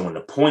didn't show in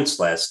the points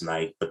last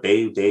night, but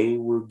they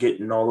were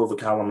getting all over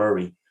Kyler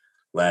Murray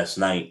last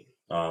night.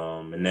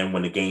 And then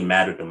when the game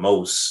mattered the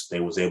most, they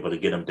was able to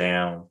get him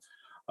down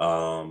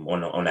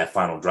on that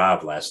final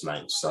drive last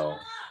night. So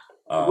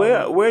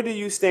where do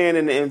you stand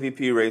in the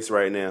MVP race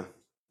right now?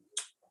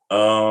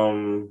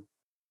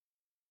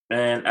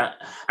 Man,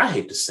 I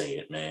hate to say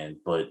it, man,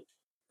 but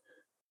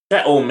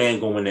that old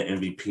man gonna win the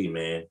MVP,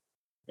 man.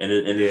 And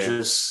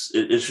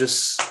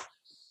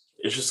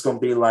it's just gonna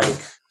be like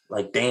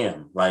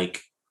damn,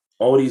 like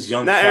all these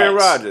young not cats. Aaron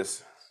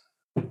Rodgers.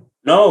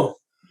 No,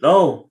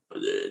 the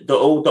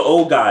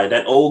old guy,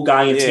 that old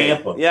guy in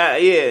Tampa. Yeah.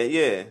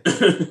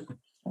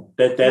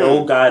 that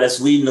old guy that's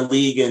leading the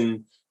league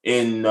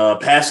in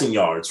passing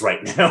yards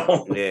right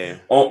now. Yeah,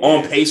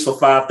 on pace for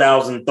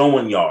 5,000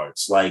 throwing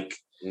yards. Like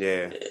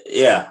I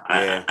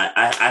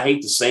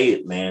hate to say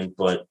it, man,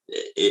 but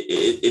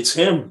it's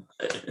him.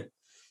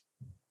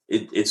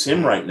 It's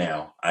him right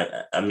now.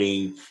 I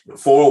mean,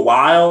 for a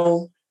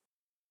while,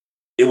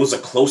 it was a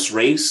close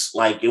race.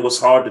 Like, it was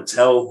hard to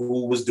tell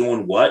who was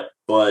doing what.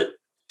 But,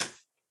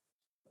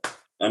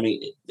 I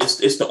mean,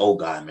 it's the old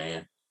guy,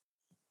 man.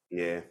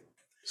 Yeah.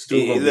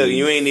 Look,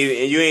 you ain't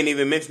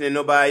even mentioning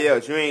nobody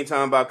else. You ain't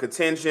talking about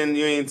contention.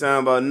 You ain't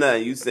talking about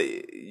nothing. You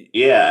say,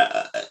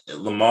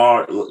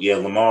 Lamar. Yeah,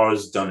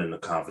 Lamar's done in the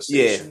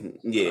conversation.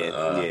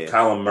 Yeah.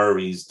 Kyler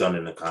Murray's done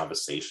in the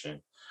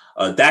conversation.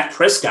 Dak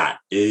Prescott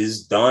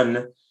is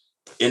done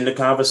in the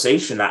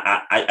conversation.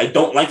 I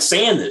don't like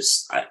saying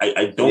this.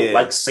 I don't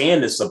like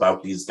saying this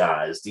about these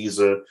guys. These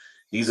are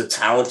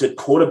talented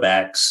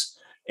quarterbacks,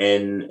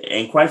 and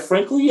quite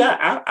frankly,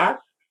 I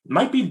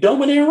might be done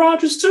with Aaron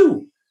Rodgers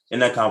too in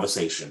that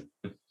conversation.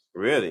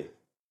 Really?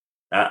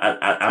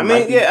 I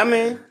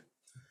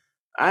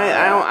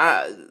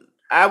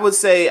would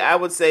say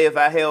if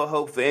I held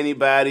hope for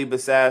anybody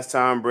besides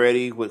Tom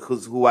Brady,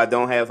 who I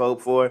don't have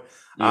hope for.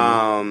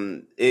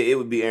 It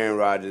would be Aaron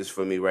Rodgers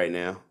for me right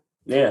now.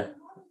 Yeah,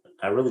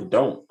 I really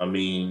don't. I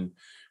mean,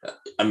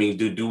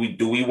 do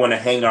we want to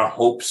hang our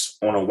hopes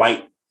on a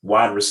white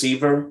wide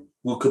receiver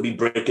who could be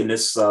breaking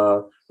this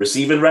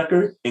receiving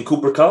record in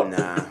Cooper Kupp?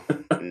 Nah.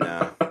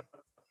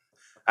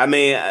 I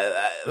mean,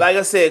 like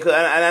I said,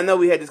 and I know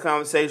we had this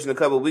conversation a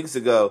couple of weeks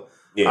ago.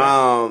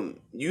 Yeah.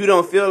 You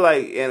don't feel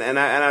like, and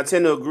I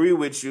tend to agree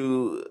with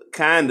you,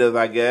 kind of.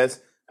 I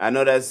guess I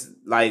know that's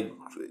like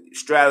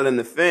straddling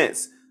the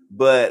fence.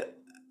 But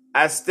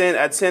I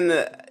tend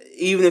to,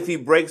 even if he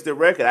breaks the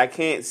record, I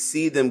can't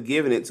see them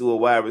giving it to a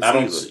wide receiver.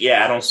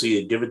 I don't see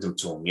it giving them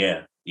to him.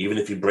 Yeah, even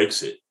if he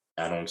breaks it,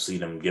 I don't see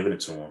them giving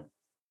it to him.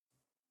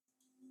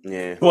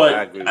 Yeah,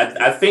 but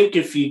I think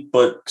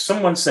but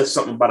someone said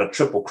something about a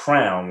triple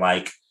crown,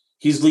 like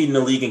he's leading the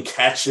league in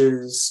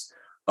catches,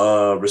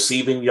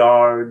 receiving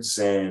yards,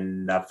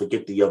 and I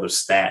forget the other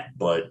stat,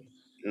 but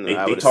I they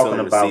would talking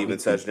assume about receiving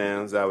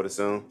touchdowns. I would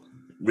assume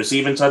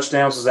receiving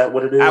touchdowns. Is that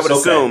what it is? I would Okay.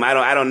 assume. I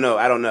don't know.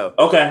 I don't know.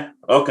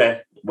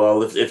 Okay.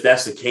 Well, if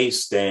that's the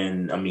case,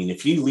 then I mean,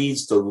 if he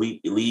leads the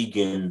league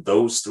in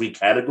those three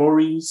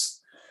categories,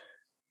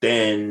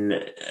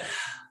 then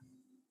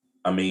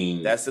I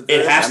mean, That's a good,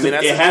 it has to.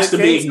 It has to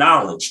be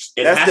acknowledged.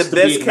 It has to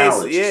be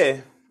acknowledged. Yeah.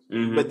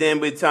 Mm-hmm. But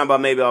then we're talking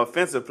about maybe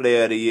offensive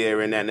player of the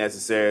year and not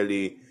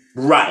necessarily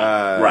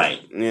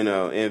right.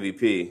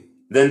 MVP.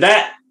 Then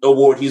that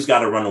award he's got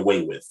to run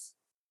away with.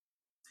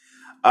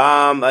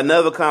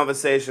 Another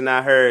conversation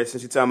I heard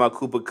since you're talking about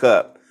Cooper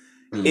Kupp.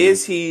 Mm-hmm.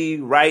 Is he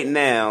right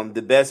now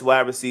the best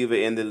wide receiver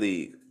in the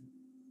league?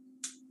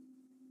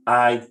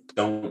 I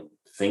don't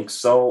think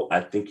so.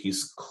 I think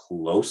he's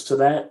close to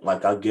that.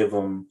 Like, I'll give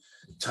him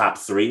top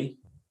 3.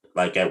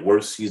 Like, at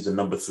worst, he's the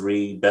number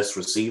 3 best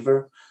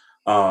receiver.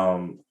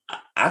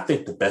 I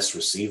think the best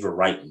receiver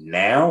right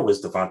now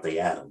is Davante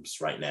Adams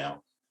right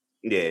now.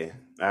 Yeah,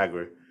 I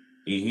agree.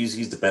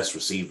 He's the best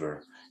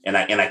receiver. And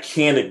I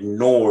can't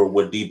ignore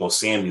what Deebo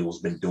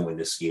Samuel's been doing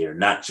this year,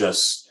 not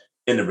just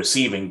in the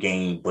receiving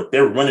game, but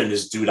they're running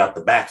this dude out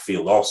the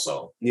backfield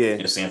also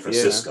in San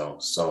Francisco. Yeah.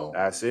 So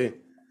I see.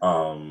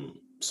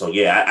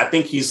 I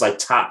think he's like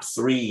top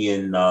 3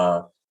 in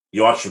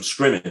yards from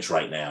scrimmage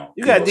right now.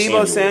 You got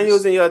Deebo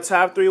Samuels in your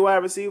top 3 wide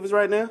receivers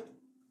right now?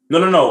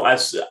 No. I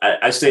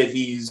said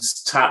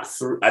he's top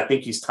 3. I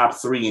think he's top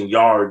 3 in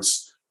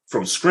yards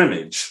from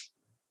scrimmage.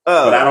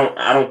 But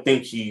I don't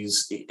think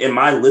he's in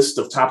my list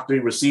of top 3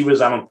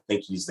 receivers. I don't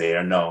think he's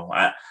there. No,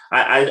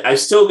 I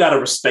still got to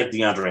respect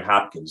DeAndre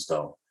Hopkins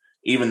though,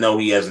 even though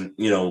he hasn't,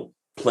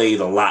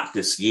 played a lot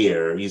this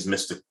year. He's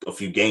missed a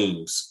few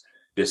games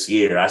this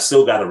year. I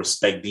still got to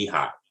respect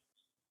D-Hop.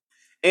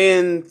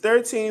 In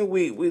 13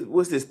 weeks,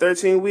 what's this?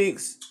 13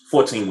 weeks?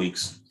 14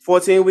 weeks.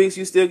 14 weeks.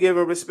 You still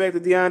giving respect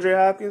to DeAndre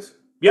Hopkins?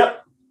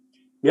 Yep.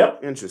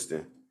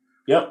 Interesting.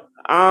 Yep.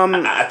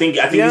 I think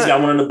he's got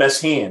one of the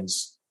best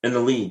hands in the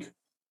league.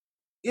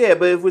 Yeah,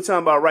 but if we're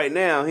talking about right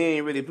now, he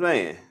ain't really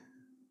playing.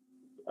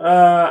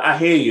 I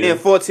hear you. In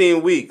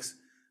 14 weeks.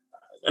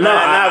 No,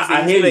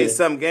 I hear you. He played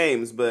some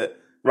games, but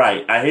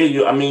right, I hear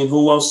you. I mean,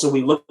 who else are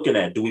we looking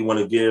at? Do we want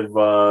to give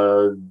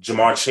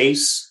Jamar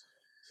Chase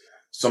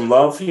some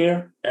love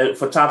here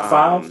for top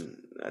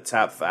 5?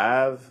 Top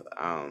 5?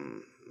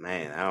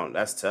 Man,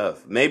 that's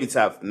tough. Maybe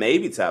top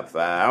 5.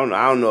 I don't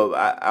know.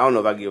 I don't know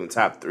if I give him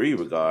top 3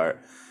 regard.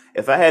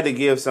 If I had to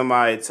give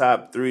somebody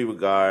top 3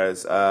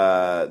 regards,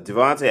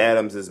 Davante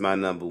Adams is my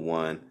number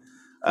 1.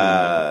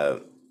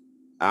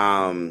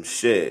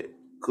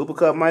 Cooper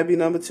Kupp might be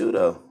number 2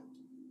 though.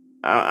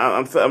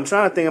 I'm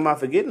trying to think, am I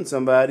forgetting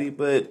somebody?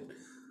 But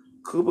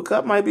Cooper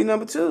Kupp might be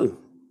number 2.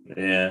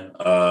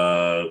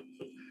 Yeah.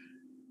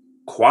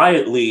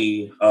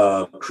 Quietly,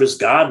 Chris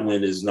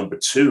Godwin is number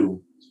 2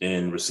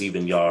 in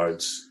receiving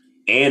yards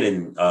and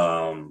in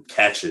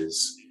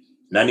catches.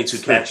 92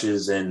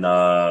 catches and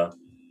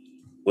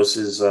what's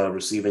his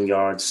receiving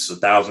yards?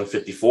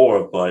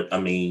 1,054. But I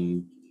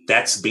mean,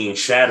 that's being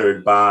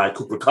shattered by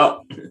Cooper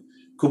Kupp.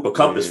 Cooper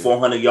Kupp is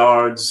 400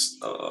 yards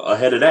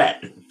ahead of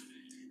that.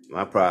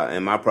 My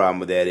problem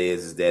with that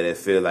is that I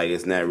feel like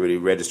it's not really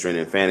registering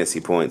in fantasy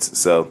points.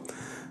 So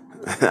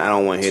I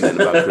don't want to hear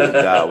nothing about Chris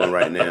Godwin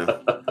right now.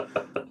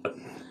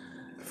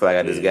 I feel like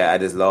I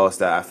just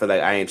lost. I feel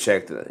like I ain't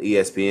checked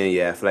ESPN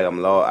yet. I feel like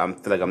I'm lost. I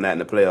feel like I'm not in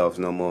the playoffs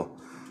no more.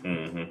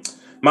 Mm-hmm.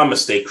 My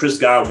mistake. Chris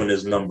Godwin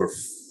is number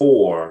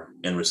 4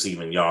 in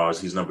receiving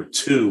yards. He's number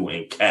 2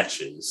 in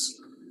catches.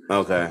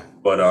 Okay.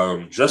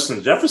 But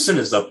Justin Jefferson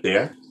is up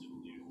there.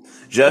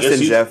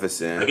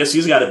 Jefferson. I guess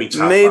he's got to be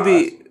top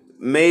 5.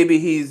 Maybe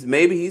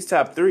he's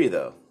top 3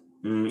 though.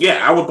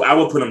 Yeah, I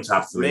would put him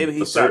top 3. Maybe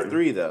he's top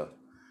 3 though.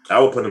 I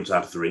would put him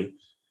top 3.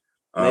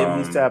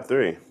 Maybe he's top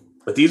 3.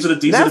 But these are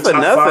the top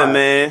nothing, 5.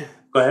 Man.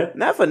 Go ahead.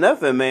 Not for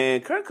nothing,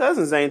 man. Kirk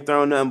Cousins ain't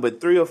thrown nothing but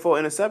 3 or 4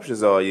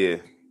 interceptions all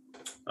year.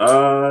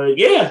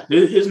 Yeah,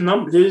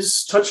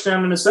 his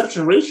touchdown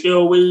interception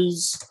ratio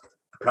is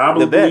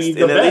probably the best in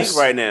the league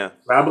right now.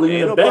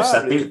 Probably the best.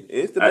 I think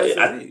it's the best.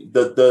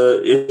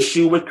 The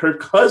issue with Kirk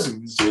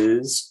Cousins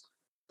is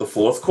the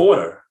fourth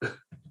quarter.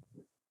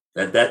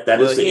 That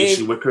is the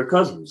issue with Kirk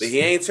Cousins. But he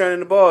ain't turning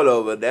the ball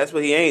over. That's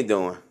what he ain't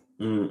doing.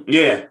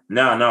 Yeah,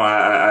 no,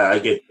 I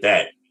get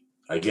that.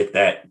 I get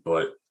that,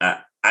 but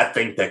I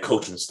think that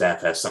coaching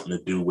staff has something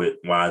to do with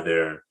why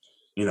they're,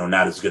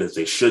 not as good as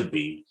they should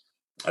be.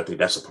 I think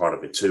that's a part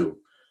of it too.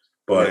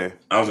 But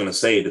I was going to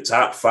say the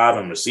top 5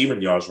 in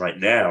receiving yards right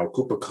now: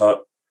 Cooper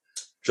Kupp,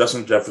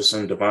 Justin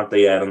Jefferson,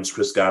 Davante Adams,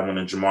 Chris Godwin,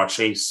 and Jamar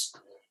Chase,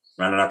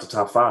 rounding out the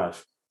top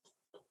 5.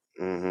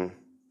 Mm-hmm.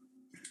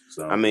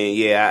 So I mean,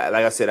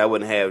 like I said, I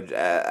wouldn't have.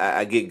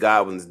 I get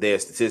Godwin's there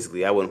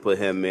statistically. I wouldn't put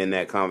him in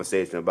that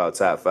conversation about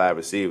top 5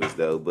 receivers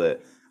though.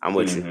 But I'm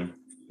with you.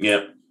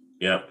 Yep.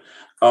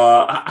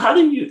 How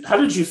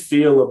did you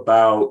feel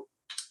about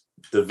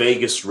the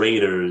Vegas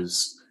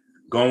Raiders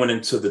going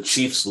into the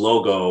Chiefs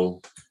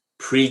logo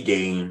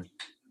pregame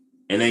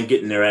and then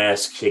getting their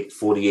ass kicked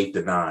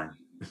 48-9?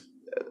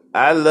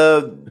 I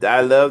love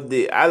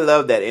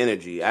that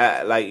energy.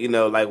 I like,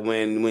 like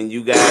when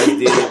you guys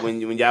did it,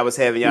 when y'all was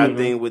having y'all Mm-hmm.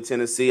 thing with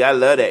Tennessee. I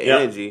love that Yep.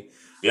 energy.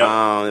 Yep.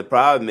 The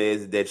problem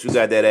is that you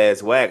got that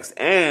ass waxed,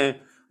 and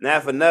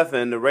not for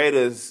nothing, the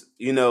Raiders,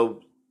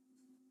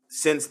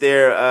 since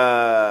their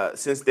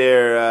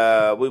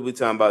what we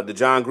talking about, the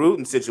John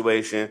Gruden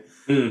situation,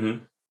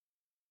 Mm-hmm.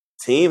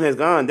 team has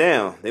gone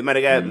down. They might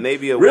have got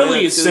maybe a win or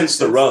Really, two it's since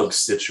the Ruggs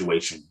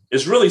situation.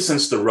 It's really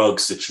since the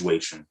Ruggs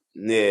situation.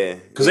 Yeah,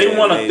 Because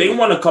maybe. they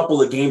won a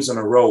couple of games in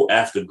a row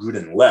after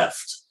Gruden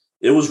left.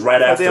 It was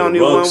right after they the only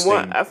Ruggs won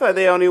one. thing. I thought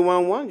they only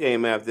won one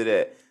game after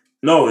that.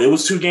 No, it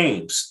was 2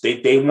 games.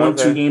 They won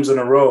 2 games in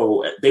a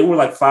row. They were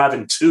like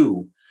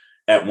 5-2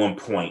 at one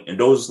point, and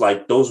those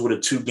were the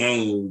 2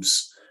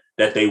 games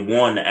that they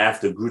won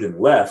after Gruden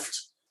left.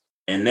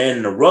 And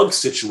then the Ruggs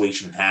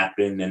situation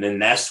happened, and then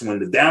that's when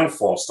the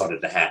downfall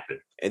started to happen.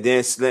 And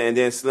then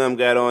Slim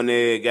got on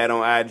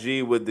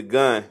IG with the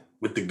gun,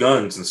 with the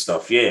guns and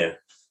stuff. Yeah.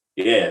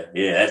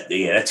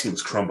 That team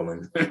was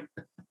crumbling.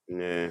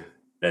 yeah,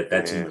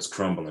 that team was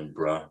crumbling,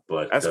 bro.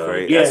 But that's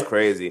crazy. Yeah. That's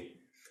crazy.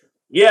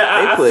 Yeah,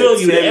 I feel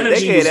you. The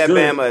energy they gave that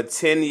good. Bama a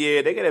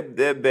 10-year. They got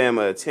that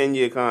Bama a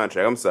 10-year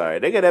contract. I'm sorry,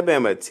 they got that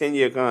Bama a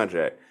 10-year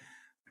contract.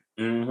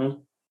 Mm-hmm.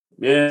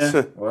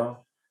 Yeah.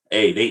 Well,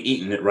 hey, they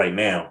eating it right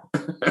now.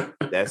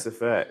 That's a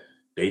fact.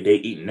 They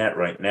eating that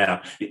right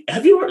now.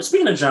 Have you heard,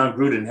 speaking of John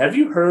Gruden, have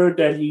you heard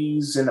that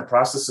he's in the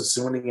process of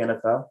suing the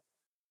NFL?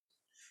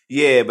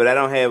 Yeah, but I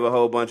don't have a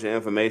whole bunch of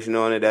information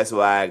on it. That's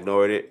why I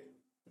ignored it.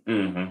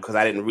 Because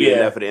I didn't read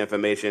enough of the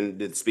information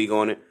to speak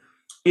on it.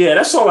 Yeah,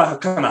 that's all I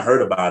kind of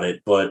heard about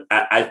it. But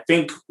I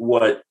think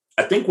what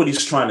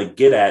he's trying to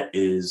get at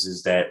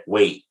is that,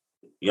 wait,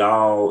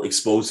 y'all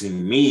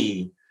exposing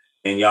me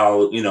and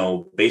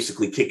y'all,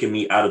 basically kicking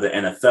me out of the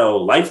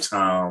NFL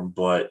lifetime,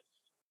 but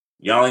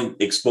y'all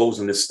ain't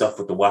exposing this stuff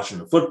with the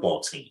Washington football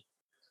team.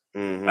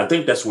 Mm-hmm. I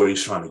think that's where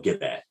he's trying to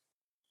get at.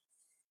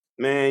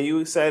 Man, you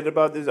excited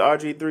about this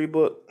RG3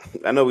 book?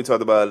 I know we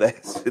talked about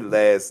it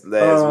last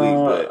week,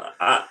 but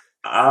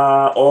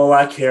all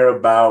I care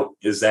about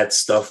is that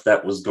stuff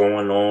that was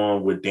going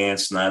on with Dan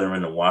Snyder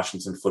and the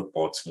Washington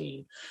football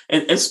team.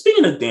 And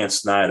speaking of Dan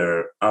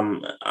Snyder,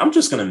 I'm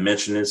just going to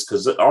mention this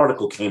because the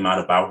article came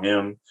out about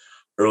him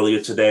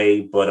earlier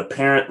today, but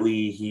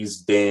apparently he's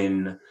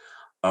been,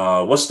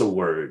 what's the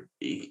word?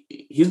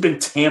 He's been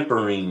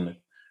tampering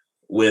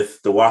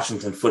with the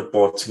Washington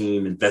football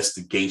team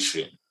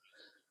investigation.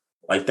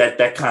 Like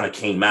that kind of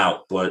came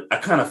out, but I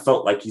kind of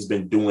felt like he's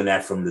been doing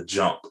that from the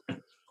jump.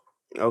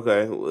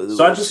 Okay.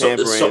 So I just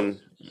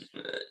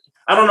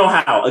I don't know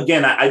how.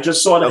 Again, I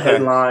just saw the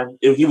headline.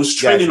 He was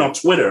trending on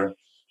Twitter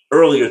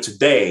earlier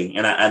today,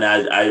 and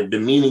I've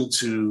been meaning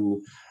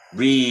to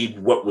read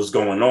what was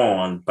going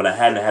on, but I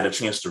hadn't had a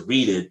chance to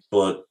read it.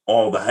 But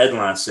all the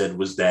headline said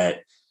was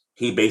that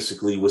he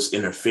basically was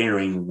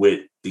interfering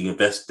with the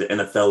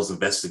NFL's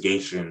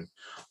investigation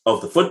of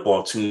the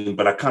football team.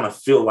 But I kind of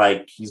feel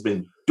like he's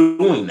been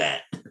doing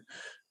that,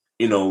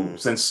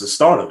 since the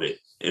start of it.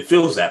 It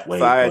feels that way.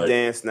 Fire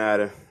Dan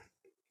Snyder.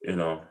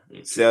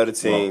 Sell the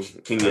team.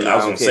 Well, I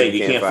was gonna say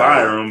you can't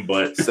fire him,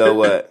 but so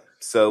what?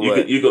 So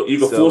what? You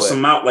can force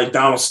him out like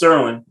Donald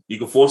Sterling. You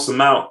can force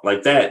him out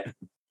like that.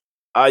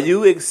 Are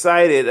you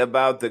excited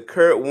about the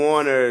Kurt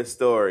Warner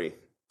story?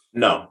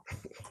 No.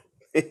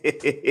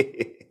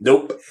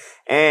 Nope.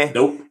 And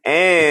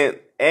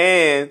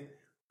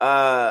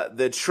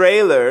the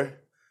trailer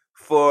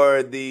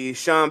for the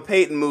Sean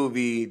Payton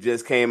movie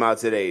just came out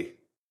today.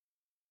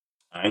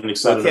 I ain't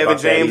excited about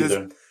that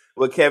either.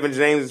 Kevin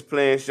James is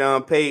playing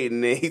Sean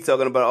Payton, and he's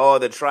talking about all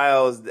the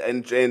trials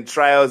and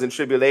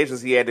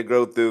tribulations he had to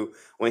go through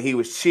when he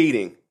was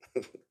cheating.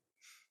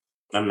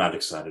 I'm not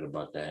excited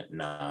about that.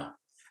 Nah.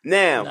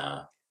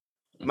 Now,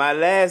 my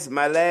last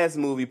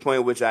movie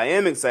point, which I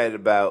am excited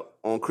about,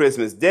 on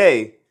Christmas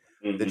Day,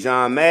 the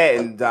John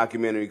Madden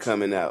documentary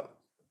coming out.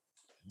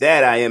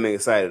 That I am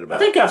excited about. I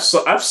think I've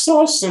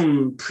saw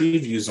some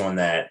previews on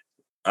that.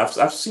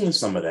 I've seen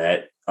some of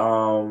that.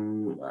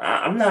 I'm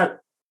not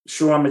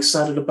sure I'm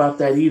excited about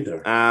that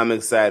either. I'm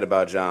excited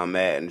about John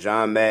Madden.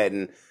 John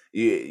Madden,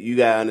 you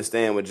gotta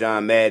understand what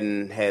John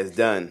Madden has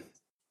done.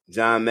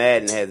 John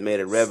Madden has made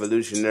a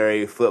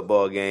revolutionary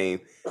football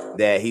game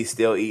that he's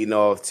still eating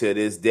off to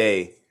this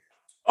day.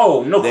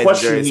 Oh, no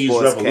question, he's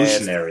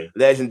revolutionary.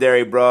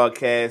 Legendary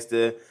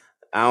broadcaster.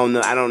 I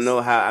don't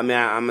know how. I mean,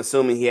 I'm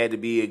assuming he had to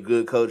be a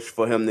good coach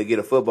for him to get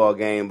a football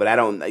game, but I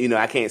don't.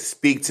 I can't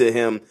speak to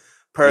him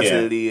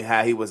personally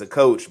how he was a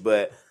coach,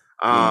 but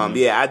I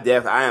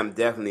am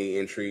definitely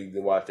intrigued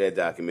to watch that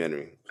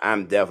documentary.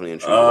 I'm definitely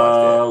intrigued to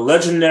watch that.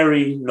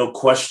 Legendary, no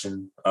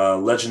question.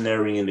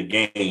 Legendary in the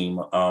game.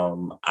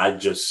 I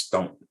just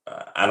don't.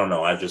 I don't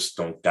know. I just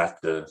don't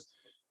got the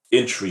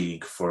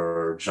intrigue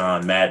for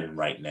John Madden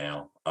right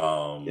now.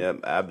 Yep,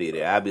 I'll be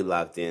there. I'll be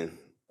locked in.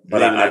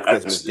 Maybe not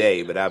Christmas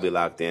Day, but I'll be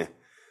locked in.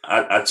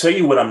 I tell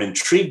you what I'm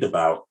intrigued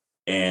about,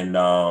 and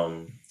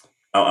I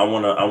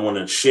want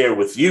to share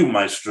with you,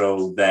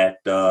 Maestro, that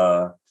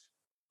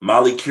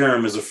Molly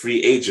Qerim is a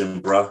free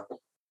agent, bruh.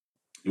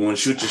 You want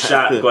to shoot your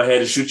shot? Go ahead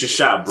and shoot your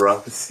shot,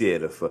 bro. Yeah,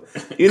 the fuck.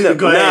 You know,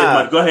 Go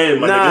ahead,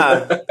 my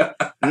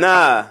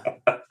nah.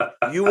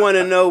 You want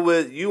to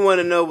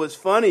know what's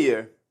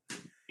funnier?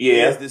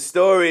 Yeah. Is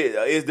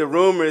the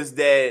rumors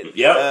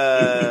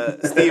that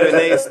Stephen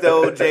A.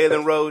 stole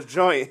Jalen Rose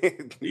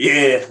joint.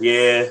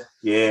 Yeah.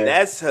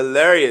 That's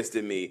hilarious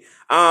to me.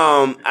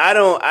 I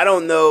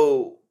don't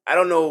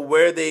know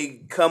where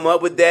they come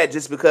up with that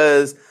just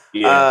because.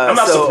 Yeah, I'm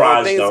not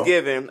surprised on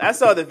Thanksgiving, though. I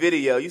saw the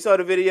video. You saw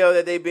the video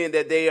that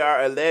they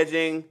are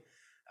alleging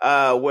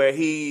where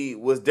he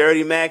was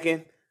dirty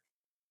macking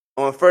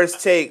on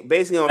First Take.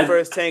 Basically on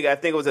First Take, I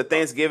think it was a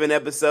Thanksgiving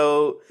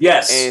episode.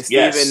 Yes, and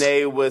Stephen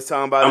A. was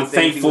talking about I'm the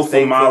things thankful he was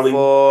thankful for Molly.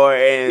 For,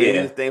 and he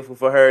was thankful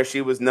for her. She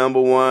was number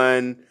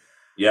one.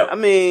 Yep. I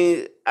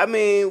mean,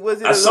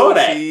 was it a little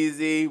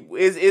cheesy?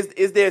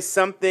 Is there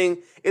something?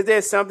 Is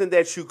there something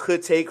that you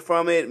could take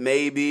from it?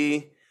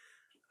 Maybe.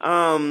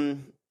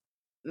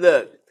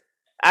 Look,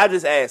 I'll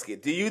just ask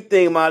it. Do you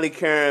think Molly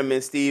Qerim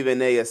and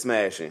Stephen A. are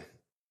smashing?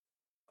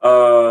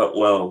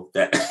 Well,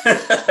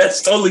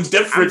 that's totally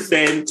different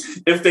than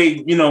if they,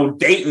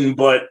 dating.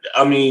 But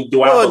I mean,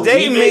 do I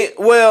believe it?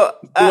 Well,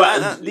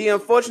 the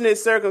unfortunate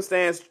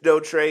circumstance, though,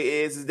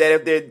 Trey, is that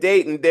if they're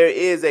dating, there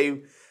is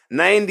a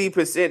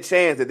 90%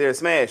 chance that they're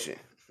smashing.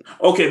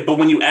 Okay, but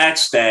when you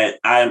ask that,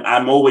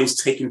 I'm always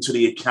taking to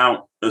the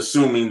account,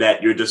 assuming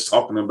that you're just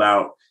talking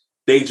about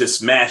they just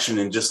smashing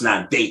and just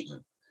not dating.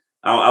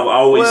 I've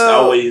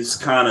always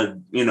kind of,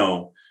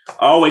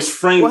 I always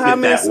framed it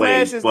that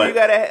way.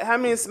 But how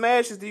many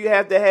smashes do you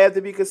have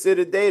to be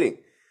considered dating?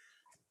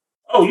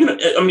 Oh,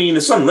 I mean,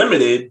 it's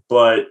unlimited,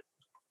 but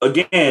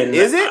again,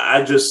 is it?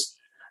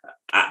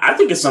 I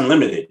think it's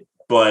unlimited,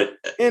 but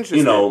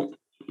interesting.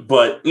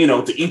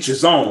 To each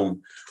his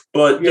own.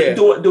 But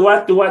do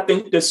I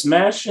think they're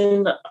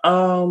smashing?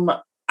 I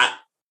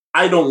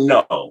don't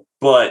know,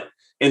 but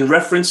in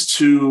reference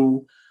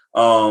to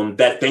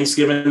that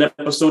Thanksgiving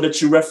episode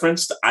that you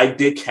referenced, I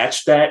did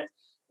catch that,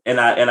 and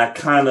I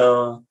kind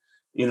of,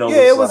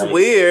 it was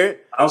weird.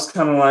 I was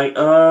kind of like,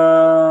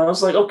 I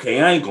was like, okay,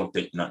 I ain't gonna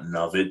think nothing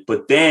of it.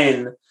 But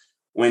then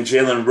when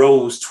Jalen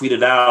Rose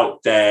tweeted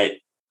out that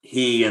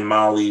he and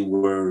Molly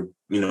were,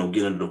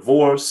 getting a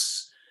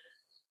divorce,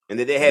 and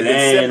that they had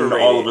been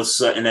separated, all of a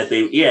sudden and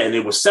they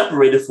were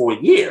separated for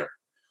a year.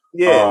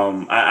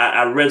 Yeah,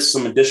 I read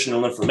some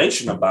additional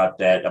information about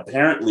that.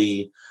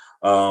 Apparently,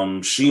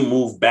 she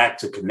moved back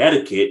to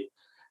Connecticut,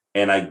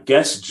 and I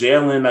guess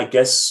Jalen,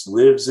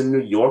 lives in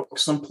New York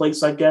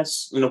someplace,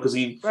 because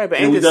he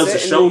does the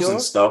shows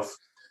and stuff.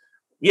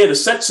 Yeah, the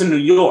set's in New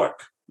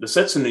York.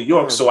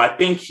 So I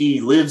think he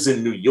lives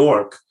in New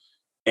York,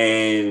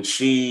 and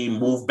she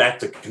moved back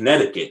to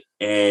Connecticut.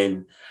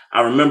 And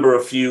I remember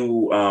a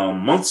few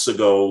months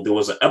ago, there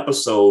was an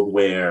episode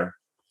where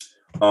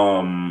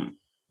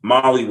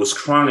Molly was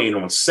crying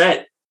on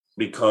set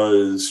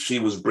because she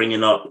was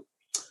bringing up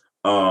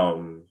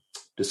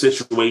the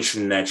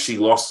situation that she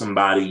lost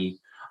somebody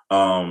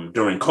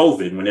during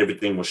COVID when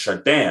everything was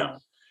shut down.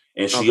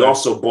 And she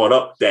also brought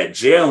up that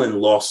Jalen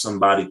lost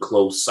somebody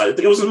close. I think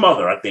it was his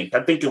mother, I think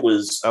it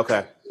was.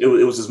 Okay. It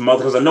was his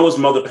mother, because I know his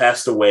mother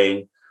passed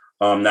away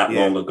not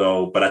long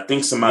ago, but I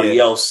think somebody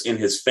else in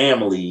his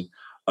family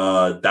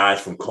died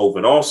from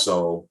COVID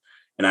also.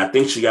 And I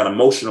think she got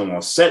emotional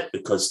on set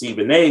because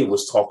Stephen A.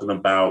 was talking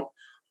about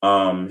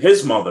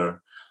his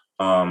mother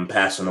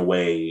passing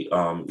away,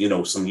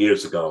 some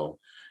years ago.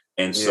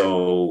 And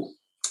so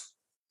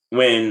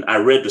when I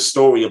read the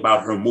story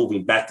about her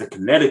moving back to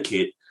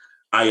Connecticut,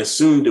 I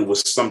assumed it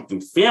was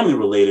something family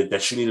related,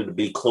 that she needed to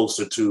be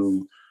closer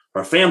to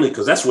her family,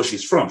 because that's where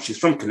she's from. She's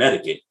from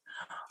Connecticut.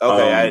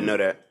 Okay, I didn't know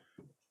that.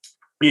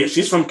 Yeah,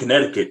 she's from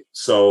Connecticut.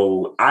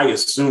 So I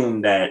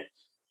assumed that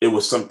it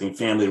was something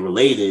family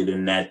related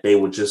and that they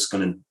were just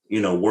going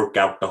to, work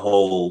out the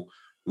whole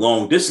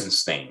long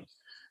distance thing.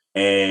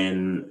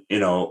 And,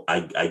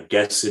 I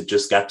guess it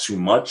just got too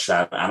much.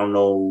 I don't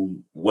know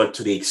what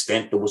to the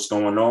extent that was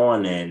going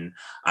on. And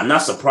I'm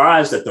not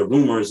surprised that the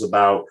rumors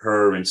about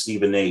her and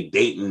Stephen A.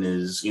 dating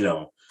is,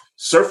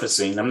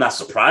 surfacing. I'm not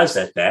surprised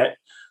at that.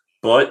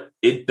 But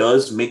it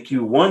does make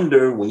you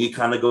wonder when you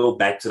kind of go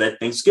back to that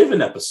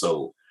Thanksgiving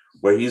episode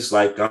where he's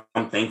like,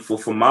 I'm thankful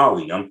for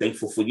Molly. I'm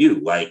thankful for you.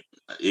 Like,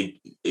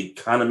 it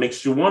kind of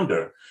makes you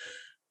wonder.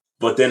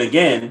 But then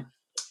again,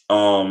 I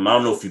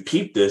don't know if you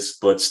peeped this,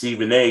 but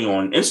Stephen A.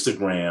 on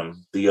Instagram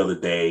the other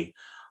day,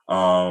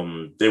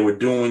 they were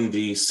doing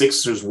the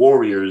Sixers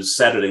Warriors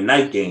Saturday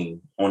night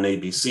game on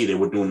ABC. They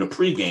were doing the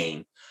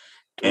pregame.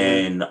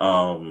 And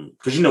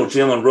because,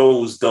 Jalen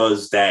Rose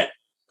does that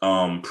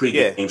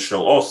pregame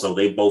show also.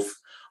 They both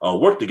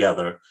work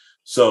together.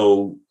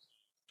 So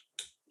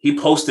he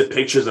posted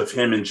pictures of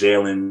him and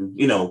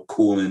Jalen,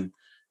 cooling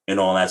and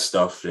all that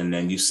stuff. And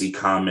then you see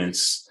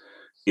comments,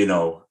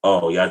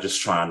 oh, y'all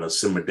just trying to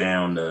simmer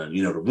down the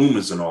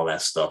rumors and all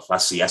that stuff. I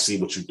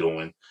see what you're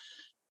doing.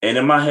 And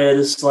in my head,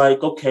 it's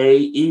like, okay,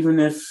 even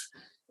if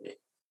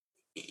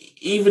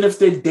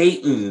they're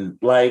dating,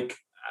 like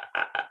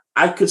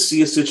I could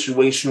see a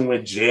situation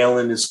where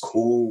Jalen is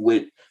cool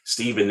with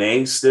Stephen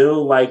A.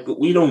 still. Like,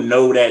 we don't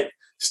know that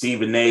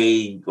Stephen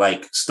A.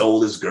 like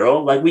stole his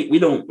girl. Like, we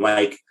don't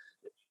like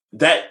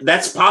that.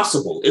 That's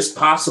possible. It's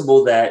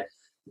possible that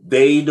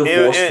they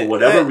divorced for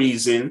whatever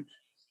reason,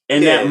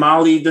 and that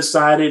Molly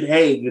decided,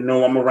 hey,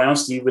 I'm around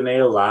Stephen A.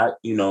 a lot.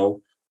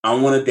 I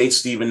want to date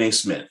Stephen A.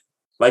 Smith.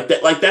 Like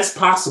that. Like, that's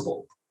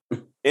possible.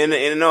 And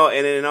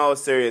in all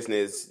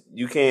seriousness,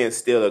 you can't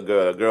steal a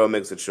girl. A girl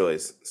makes a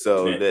choice.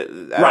 So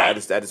I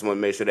just want to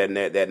make sure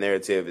that that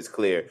narrative is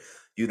clear.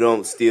 You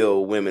don't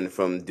steal women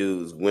from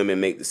dudes.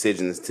 Women make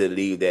decisions to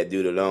leave that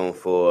dude alone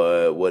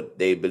for what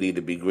they believe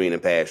to be greener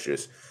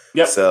pastures.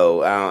 Yep.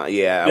 So I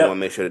want to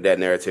make sure that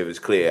narrative is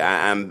clear.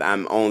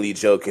 I'm only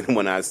joking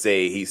when I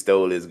say he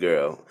stole his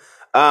girl.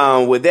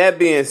 With that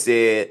being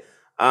said,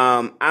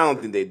 I don't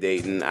think they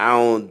dating. I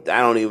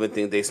don't even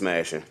think they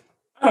smashing.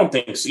 I don't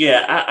think so.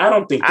 Yeah, I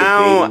don't think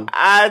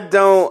I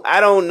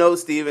don't know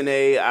Stephen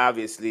A.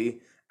 Obviously,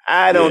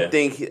 I don't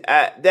think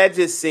that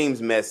just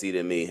seems messy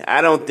to me.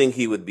 I don't think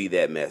he would be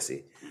that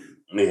messy.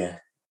 Yeah.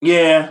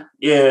 I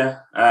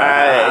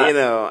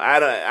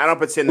don't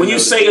pretend. When you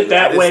say it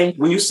that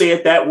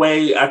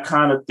way, I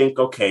kind of think,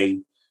 okay,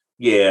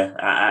 yeah.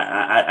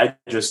 I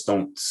just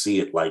don't see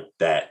it like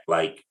that.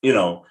 Like,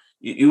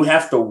 you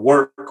have to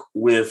work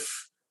with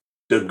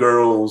the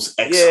girl's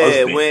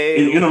ex-husband.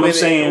 You know what I'm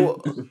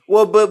saying?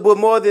 Well, but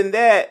more than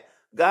that,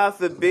 God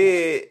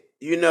forbid,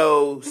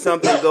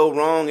 something go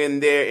wrong in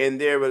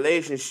their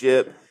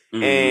relationship,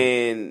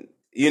 and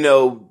you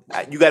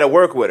got to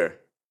work with her.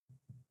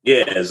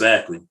 Yeah,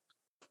 exactly.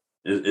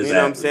 You know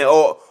what I'm saying?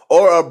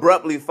 Or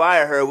abruptly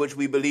fire her, which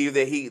we believe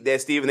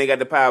that Stephen A. got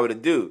the power to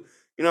do.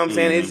 You know what I'm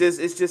saying?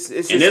 It's just.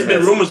 And there's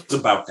been rumors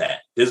about that.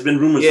 There's been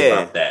rumors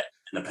about that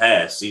in the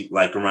past,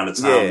 like around the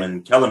time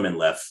when Kellerman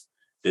left.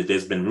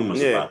 There's been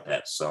rumors about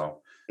that,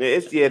 so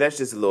that's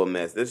just a little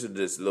mess. This is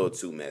just a little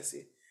too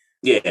messy.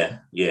 Yeah.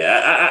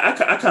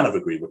 I kind of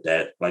agree with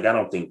that. Like, I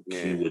don't think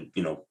he would,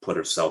 put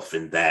herself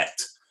in that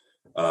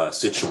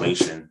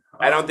situation.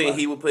 I don't think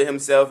he would put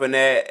himself in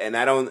that, and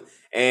I don't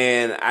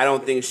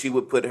think she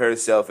would put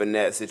herself in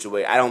that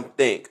situation. I don't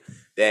think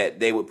that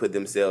they would put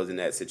themselves in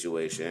that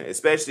situation,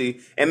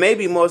 especially, and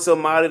maybe more so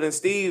Molly than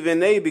Steve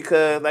and they,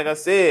 because, like I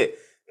said,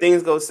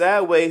 things go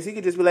sideways, he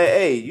could just be like,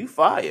 "Hey, you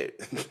fired."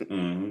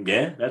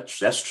 Yeah,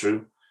 that's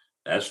true.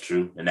 That's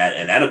true, and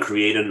that'll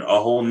create a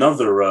whole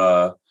nother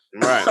right,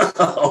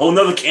 a whole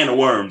nother can of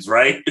worms,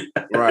 right?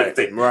 Right,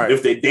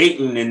 if they're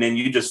dating and then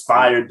you just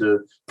fired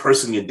the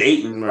person you're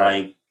dating,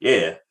 like,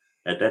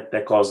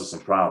 that causes some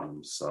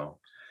problems. So,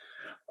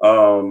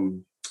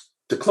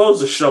 to close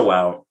the show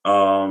out,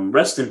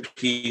 rest in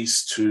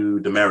peace to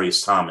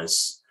Demaryius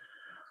Thomas,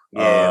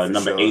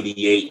 number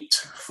 88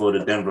 for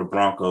the Denver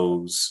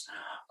Broncos.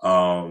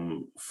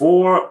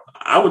 For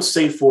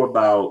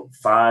about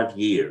 5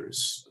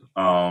 years,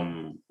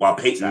 while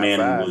Peyton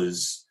Manning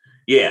was,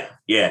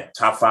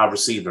 top 5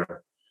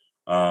 receiver.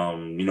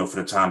 For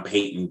the time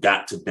Peyton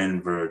got to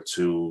Denver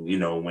to,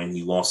 when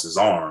he lost his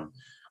arm,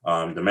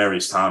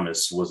 Demaryius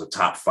Thomas was a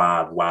top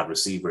 5 wide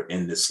receiver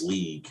in this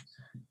league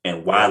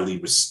and widely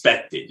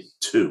respected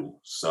too.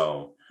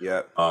 So,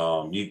 you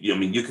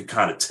could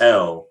kind of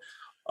tell,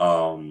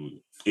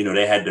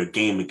 they had their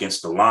game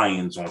against the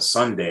Lions on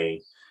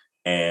Sunday.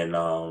 And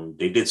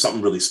they did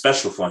something really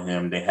special for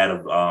him. They had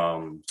a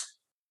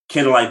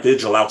candlelight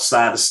vigil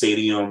outside the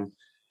stadium,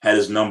 had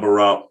his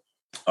number up,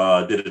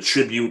 did a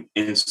tribute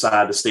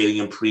inside the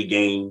stadium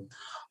pregame.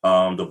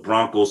 The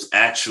Broncos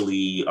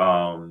actually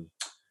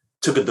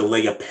took a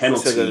delay of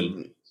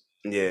penalty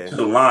to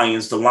the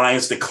Lions. The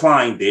Lions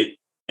declined it.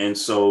 And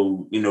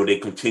so, they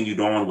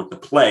continued on with the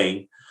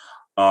play.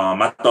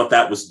 I thought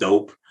that was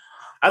dope.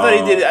 I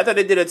thought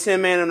they did a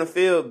 10-man on the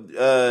field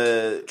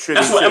tribute.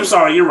 That's what I'm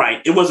sorry. You're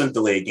right. It wasn't a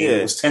delayed game.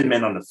 It was 10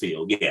 men on the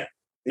field.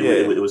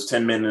 It was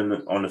 10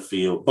 men on the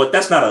field. But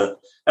that's not a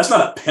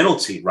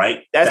penalty,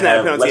 right? That's not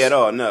a penalty at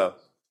all. No.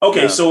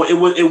 Okay, so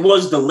it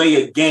was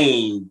delay a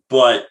game,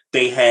 but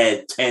they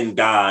had 10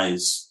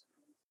 guys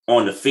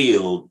on the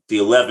field. The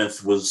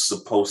 11th was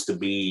supposed to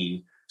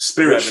be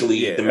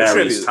spiritually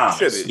Demaryius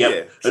Thomas.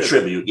 A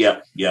tribute.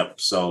 Yep.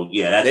 So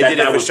they did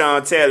it for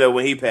Sean Taylor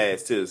when he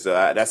passed too. So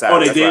that's how. Oh,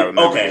 they did.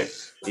 Okay.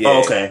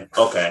 Yeah.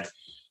 Okay.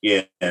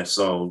 Yeah.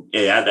 So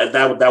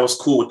that was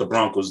cool what the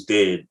Broncos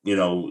did.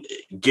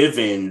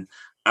 Given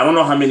I don't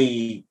know how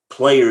many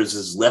players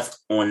is left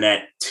on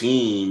that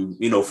team.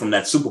 From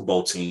that Super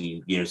Bowl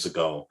team years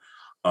ago.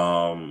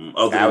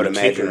 I would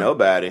imagine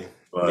nobody.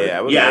 But,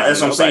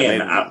 that's what I'm saying.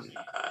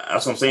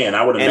 That's what I'm saying.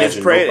 I would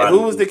imagine.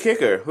 Who was the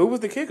kicker?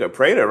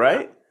 Prater,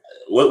 right?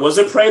 What was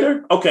it?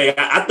 Prater? Okay,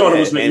 I thought it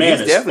was McManus.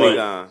 He's definitely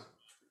gone.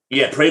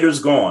 Yeah, Prater's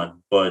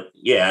gone. But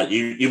yeah,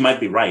 you might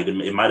be right.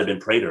 It might have been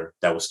Prater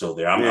that was still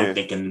there. I'm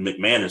thinking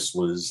McManus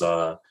was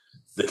the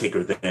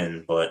kicker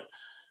then. But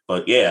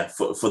yeah,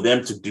 for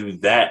them to do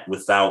that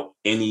without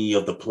any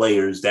of the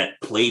players that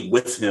played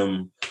with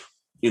him,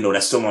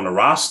 that's still on the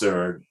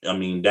roster. I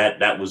mean,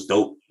 that was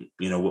dope.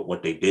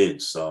 What they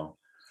did. So.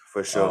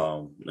 For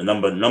sure. The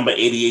number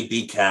 88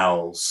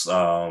 decals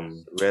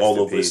all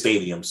over the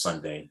stadium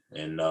Sunday.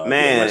 And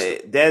man,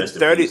 that's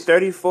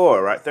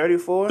 34, right?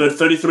 34?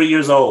 33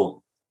 years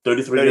old.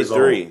 33 years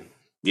old.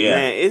 Yeah.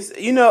 Man, it's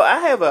I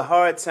have a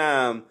hard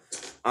time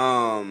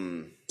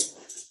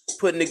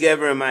putting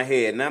together in my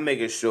head, and I'll make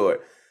it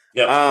short.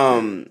 Yep.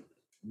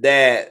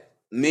 That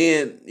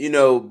Ben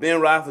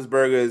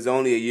Roethlisberger is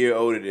only a year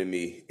older than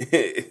me.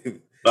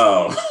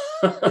 Oh.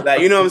 Like,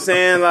 you know what I'm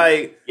saying?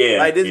 Like,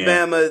 like this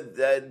yeah.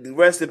 Bama,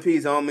 rest in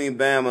peace, homie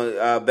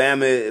Bama.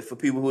 Bama, for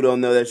people who don't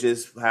know, that's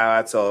just how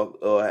I talk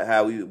or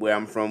where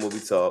I'm from, where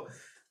we talk.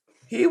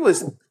 He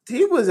was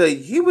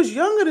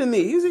younger than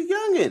me. He was a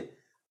youngin'.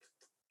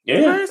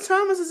 Yeah. Demaryius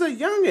Thomas is a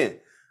youngin'.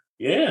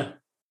 Yeah.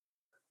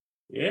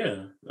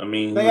 Yeah. I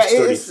mean, he was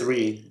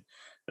 33.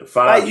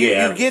 5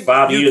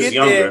 years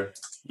younger.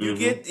 You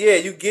get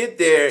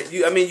there.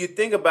 You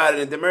think about it,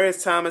 and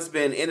Demaryius Thomas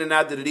been in and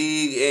out of the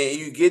league, and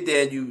you get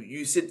there, and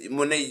you sit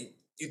when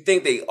you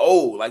think they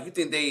old, like you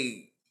think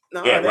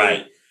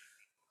right.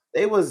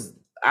 They was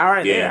our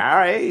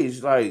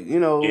age, like a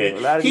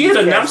lot of he had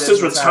announced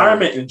his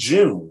retirement in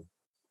June,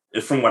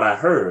 from what I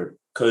heard.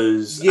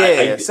 Because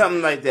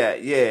something like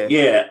that.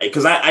 Yeah,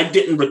 because I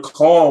didn't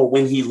recall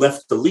when he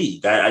left the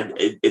league.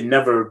 It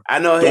never. I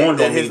know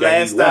his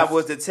last stop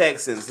was the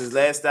Texans.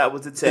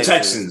 The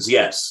Texans,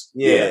 yes.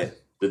 Yeah.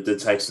 The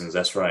Texans.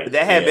 That's right. But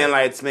that had been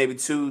like maybe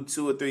two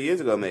or 3 years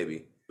ago,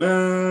 maybe.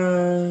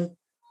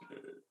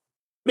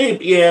 Maybe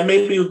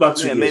it was about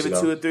 2 years ago. Maybe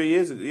 2 or 3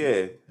 years ago.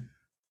 Yeah.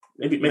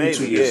 Maybe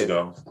 2 years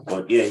ago.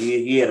 But yeah,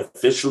 he had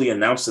officially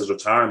announced his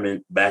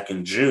retirement back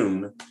in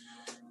June.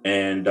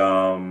 And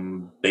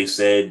they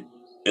said,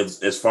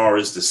 as far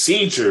as the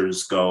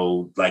seizures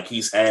go, like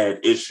he's had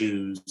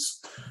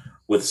issues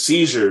with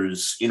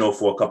seizures,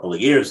 for a couple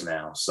of years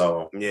now.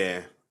 So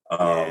it's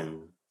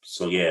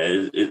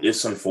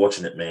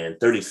unfortunate, man.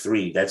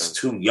 33, that's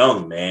too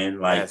young, man.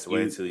 Like that's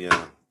way too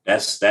young.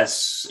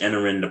 That's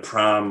entering the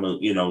prime.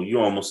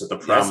 You're almost at the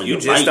prime of your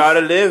life. You just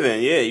started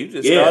living. Yeah, you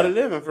just started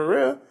living for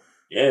real.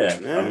 Yeah.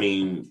 I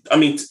mean,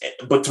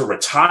 but to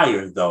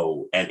retire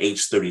though at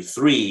age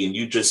 33, and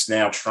you just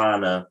now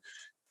trying to,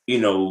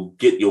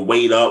 get your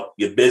weight up,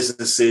 your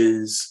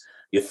businesses,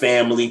 your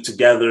family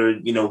together,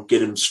 get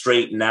them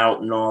straightened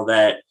out and all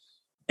that,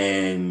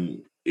 and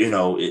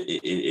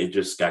it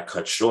just got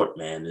cut short,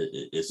 man.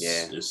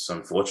 It's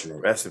unfortunate.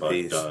 Rest in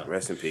peace.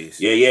 Rest in peace.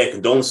 Yeah.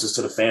 Condolences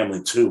to the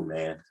family too,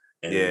 man.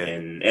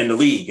 And the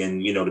league,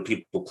 and the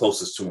people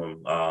closest to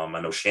him. I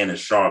know Shannon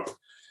Sharp.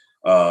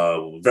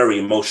 Very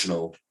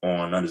emotional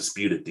on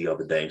Undisputed the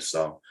other day.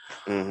 So,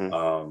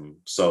 I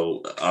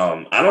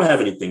don't have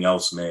anything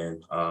else,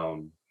 man.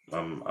 I'm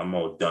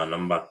all done.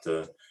 I'm about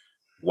to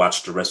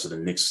watch the rest of the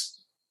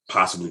Knicks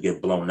possibly get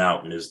blown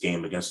out in this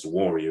game against the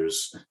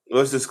Warriors.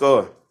 What's the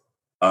score?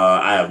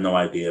 I have no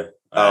idea.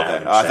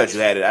 Okay. I thought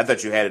you had it. I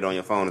thought you had it on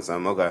your phone or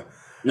something. Okay.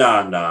 No.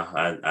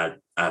 I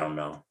don't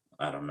know.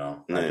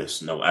 Yeah.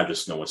 I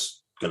just know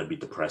it's gonna be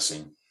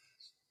depressing.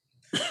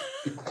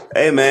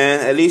 Hey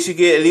man, at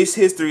least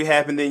history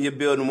happened in your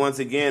building once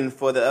again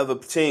for the other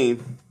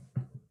team.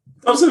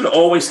 Doesn't it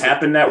always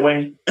happen that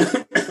way?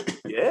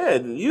 Yeah,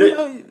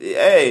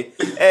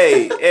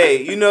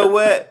 hey, you know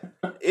what?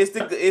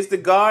 It's the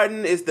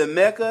Garden, it's the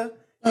Mecca,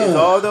 it's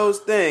all those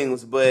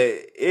things, but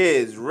it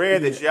is rare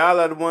that y'all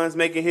are the ones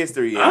making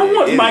history. I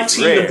want my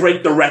team to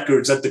break the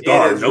records at the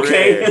Garden,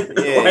 okay?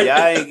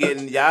 Yeah,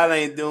 y'all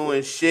ain't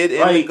doing shit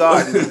in the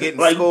Garden. You're getting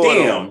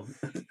scored on.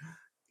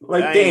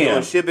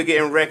 Damn. Shit be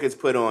getting records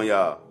put on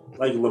y'all.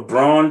 Like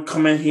LeBron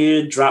come in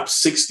here, drop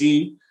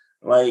 60.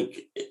 Come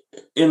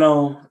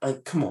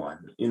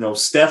on.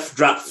 Steph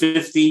dropped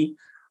 50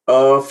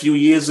 a few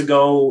years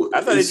ago. I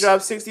thought he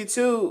dropped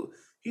 62.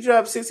 He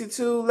dropped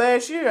 62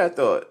 last year, I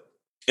thought.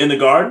 In the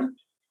Garden?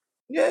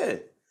 Yeah.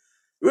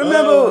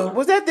 Remember,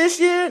 was that this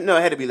year? No,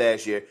 it had to be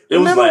last year. It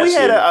was last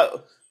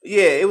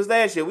year. It was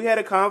last year. We had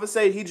a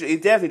conversation. He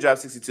definitely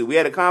dropped 62. We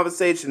had a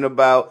conversation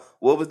about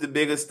what was the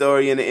biggest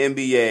story in the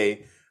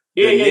NBA.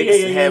 The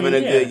Knicks having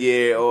a good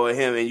year, or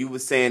him, and you were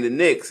saying the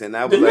Knicks, and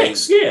I was the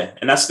Knicks,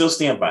 and I still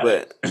stand by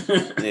it. All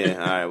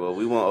right, well,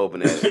 we won't open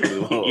that. Open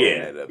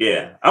that up.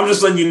 I'm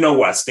just letting you know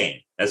where I stand.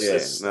 That's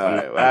just all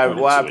right.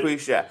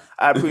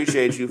 I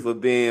appreciate you for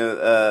being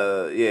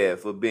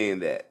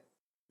that.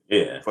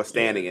 Yeah, for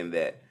standing in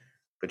that,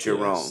 but you're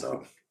wrong.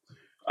 So.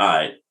 All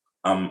right,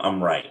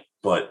 I'm right,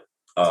 but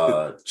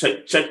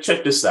check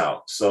this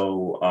out.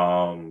 So,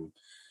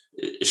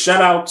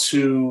 shout out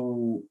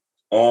to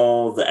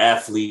all the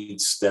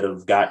athletes that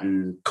have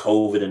gotten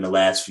COVID in the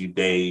last few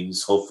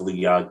days. Hopefully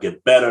y'all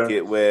get better.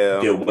 Get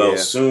well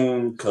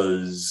soon,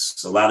 because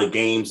a lot of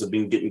games have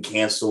been getting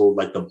canceled,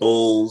 like the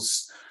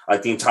Bulls.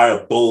 Like the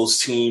entire Bulls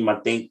team, I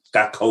think,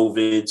 got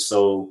COVID.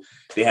 So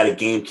they had a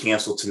game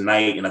canceled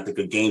tonight, and I think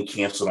a game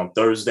canceled on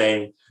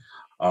Thursday.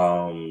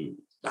 The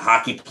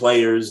hockey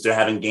players, they're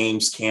having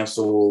games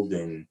canceled.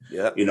 And,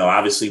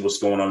 obviously what's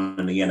going on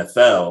in the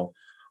NFL.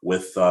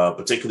 With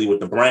particularly with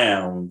the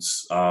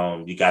Browns,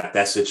 you got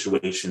that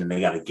situation, and they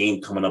got a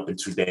game coming up in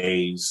 2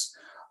 days.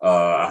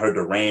 I heard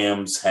the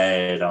Rams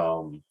had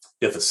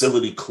their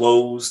facility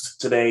closed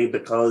today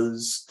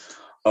because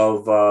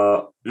of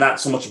not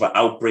so much of an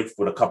outbreak,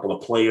 but a couple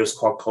of players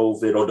caught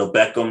COVID. Odell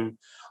Beckham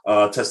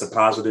tested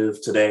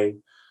positive today.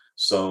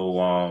 So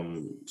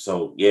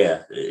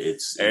yeah,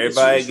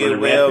 everybody it's get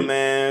well, rampant.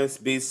 Man.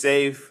 Be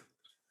safe.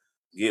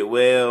 Get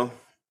well.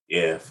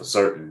 Yeah, for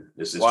certain.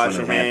 This is wash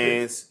your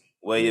hands.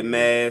 Wear your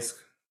mask.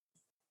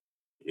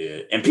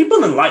 Yeah, and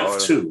people in life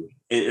too.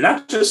 And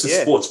not just in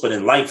sports, but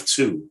in life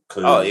too.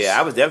 Oh yeah,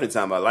 I was definitely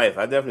talking about life.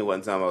 I definitely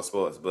wasn't talking about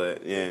sports,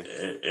 but yeah,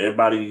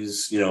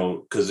 everybody's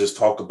because there's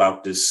talk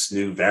about this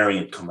new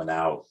variant coming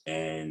out,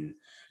 and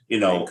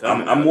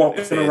I'm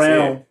walking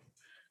around.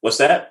 What's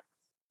that?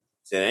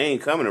 It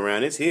ain't coming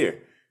around. It's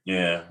here.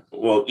 Yeah.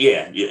 Well,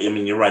 yeah. I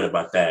mean, you're right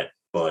about that.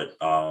 But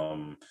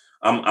I'm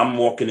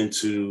walking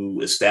into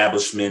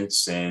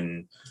establishments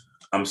and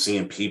I'm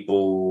seeing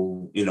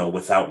people,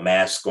 without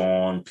mask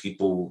on,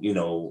 people,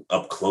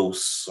 up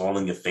close, all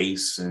in your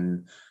face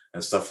and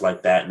stuff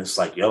like that. And it's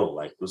like,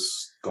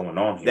 what's going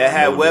on here? That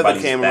had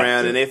weather came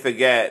around and they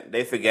forgot.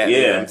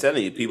 Yeah, I'm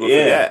telling you, people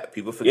forgot.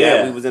 People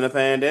forgot we was in a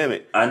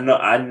pandemic. I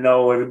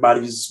know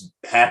everybody's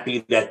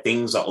happy that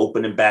things are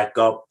opening back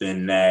up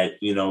and that,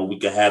 we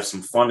can have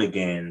some fun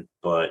again.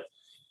 But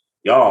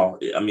y'all,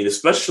 I mean,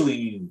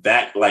 especially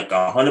back like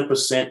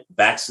 100%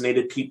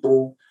 vaccinated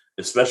people,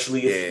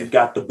 especially if you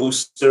got the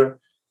booster,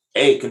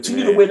 hey,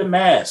 continue to wear the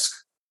mask.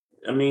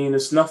 I mean,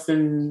 it's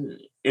nothing,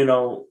 I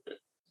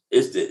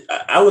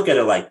look at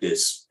it like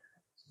this.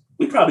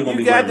 We probably going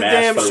to be wearing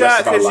masks for the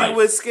rest of our life. You got the damn shot because you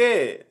was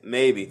scared,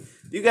 maybe.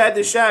 You got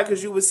the shot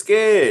because you was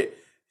scared.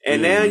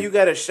 And now you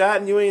got a shot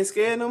and you ain't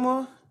scared no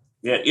more?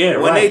 Yeah,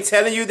 when they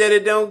telling you that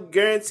it don't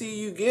guarantee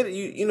you get it,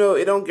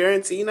 it don't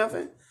guarantee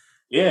nothing?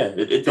 Yeah,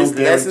 it don't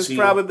guarantee. Lessens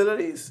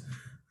probabilities.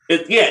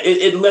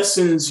 It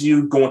lessens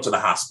you going to the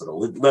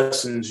hospital. It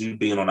lessens you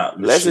being on that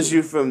machine. Lessens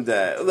you from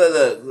that.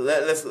 Look,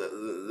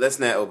 let's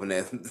not open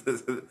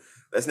that.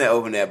 Let's not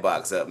open that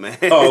box up, man.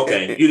 Oh,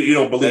 okay. You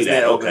don't believe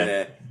that? Okay.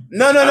 That.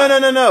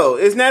 No.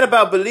 It's not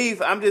about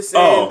belief. I'm just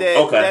saying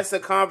that's a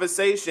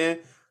conversation.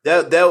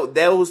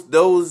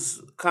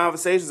 Those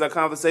conversations are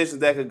conversations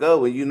that could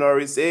go. And you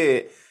already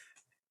said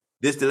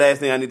this is the last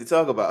thing I need to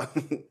talk about.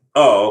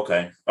 Oh,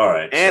 okay. All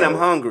right. And I'm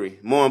hungry.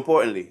 More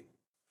importantly.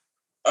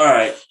 All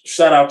right.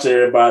 Shout out to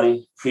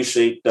everybody.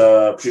 Appreciate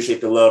the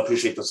love.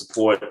 Appreciate the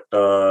support.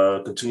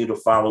 Continue to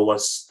follow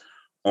us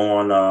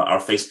on our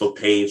Facebook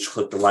page.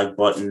 Click the like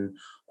button.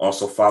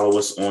 Also follow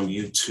us on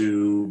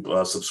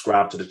YouTube.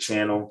 Subscribe to the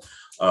channel.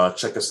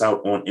 Check us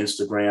out on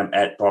Instagram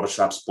at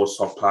Barbershop Sports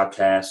Talk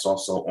Podcast.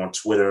 Also on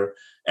Twitter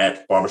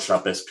at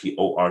Barbershop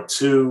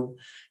SPOR2.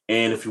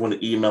 And if you want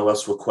to email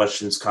us with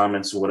questions,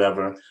 comments, or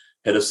whatever,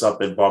 hit us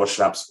up at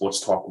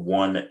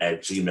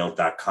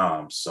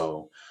barbershopsportstalk1@gmail.com.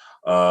 So,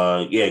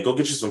 go get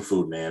you some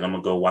food, man. I'm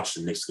going to go watch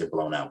the Knicks get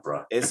blown out,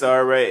 bro. It's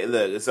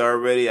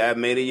already, I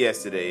made it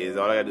yesterday. It's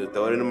all I got to do,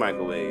 throw it in the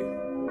microwave.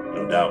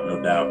 No doubt. All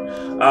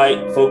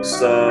right,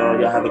 folks,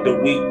 y'all have a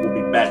good week. We'll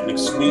be back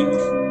next week.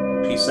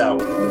 Peace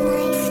out.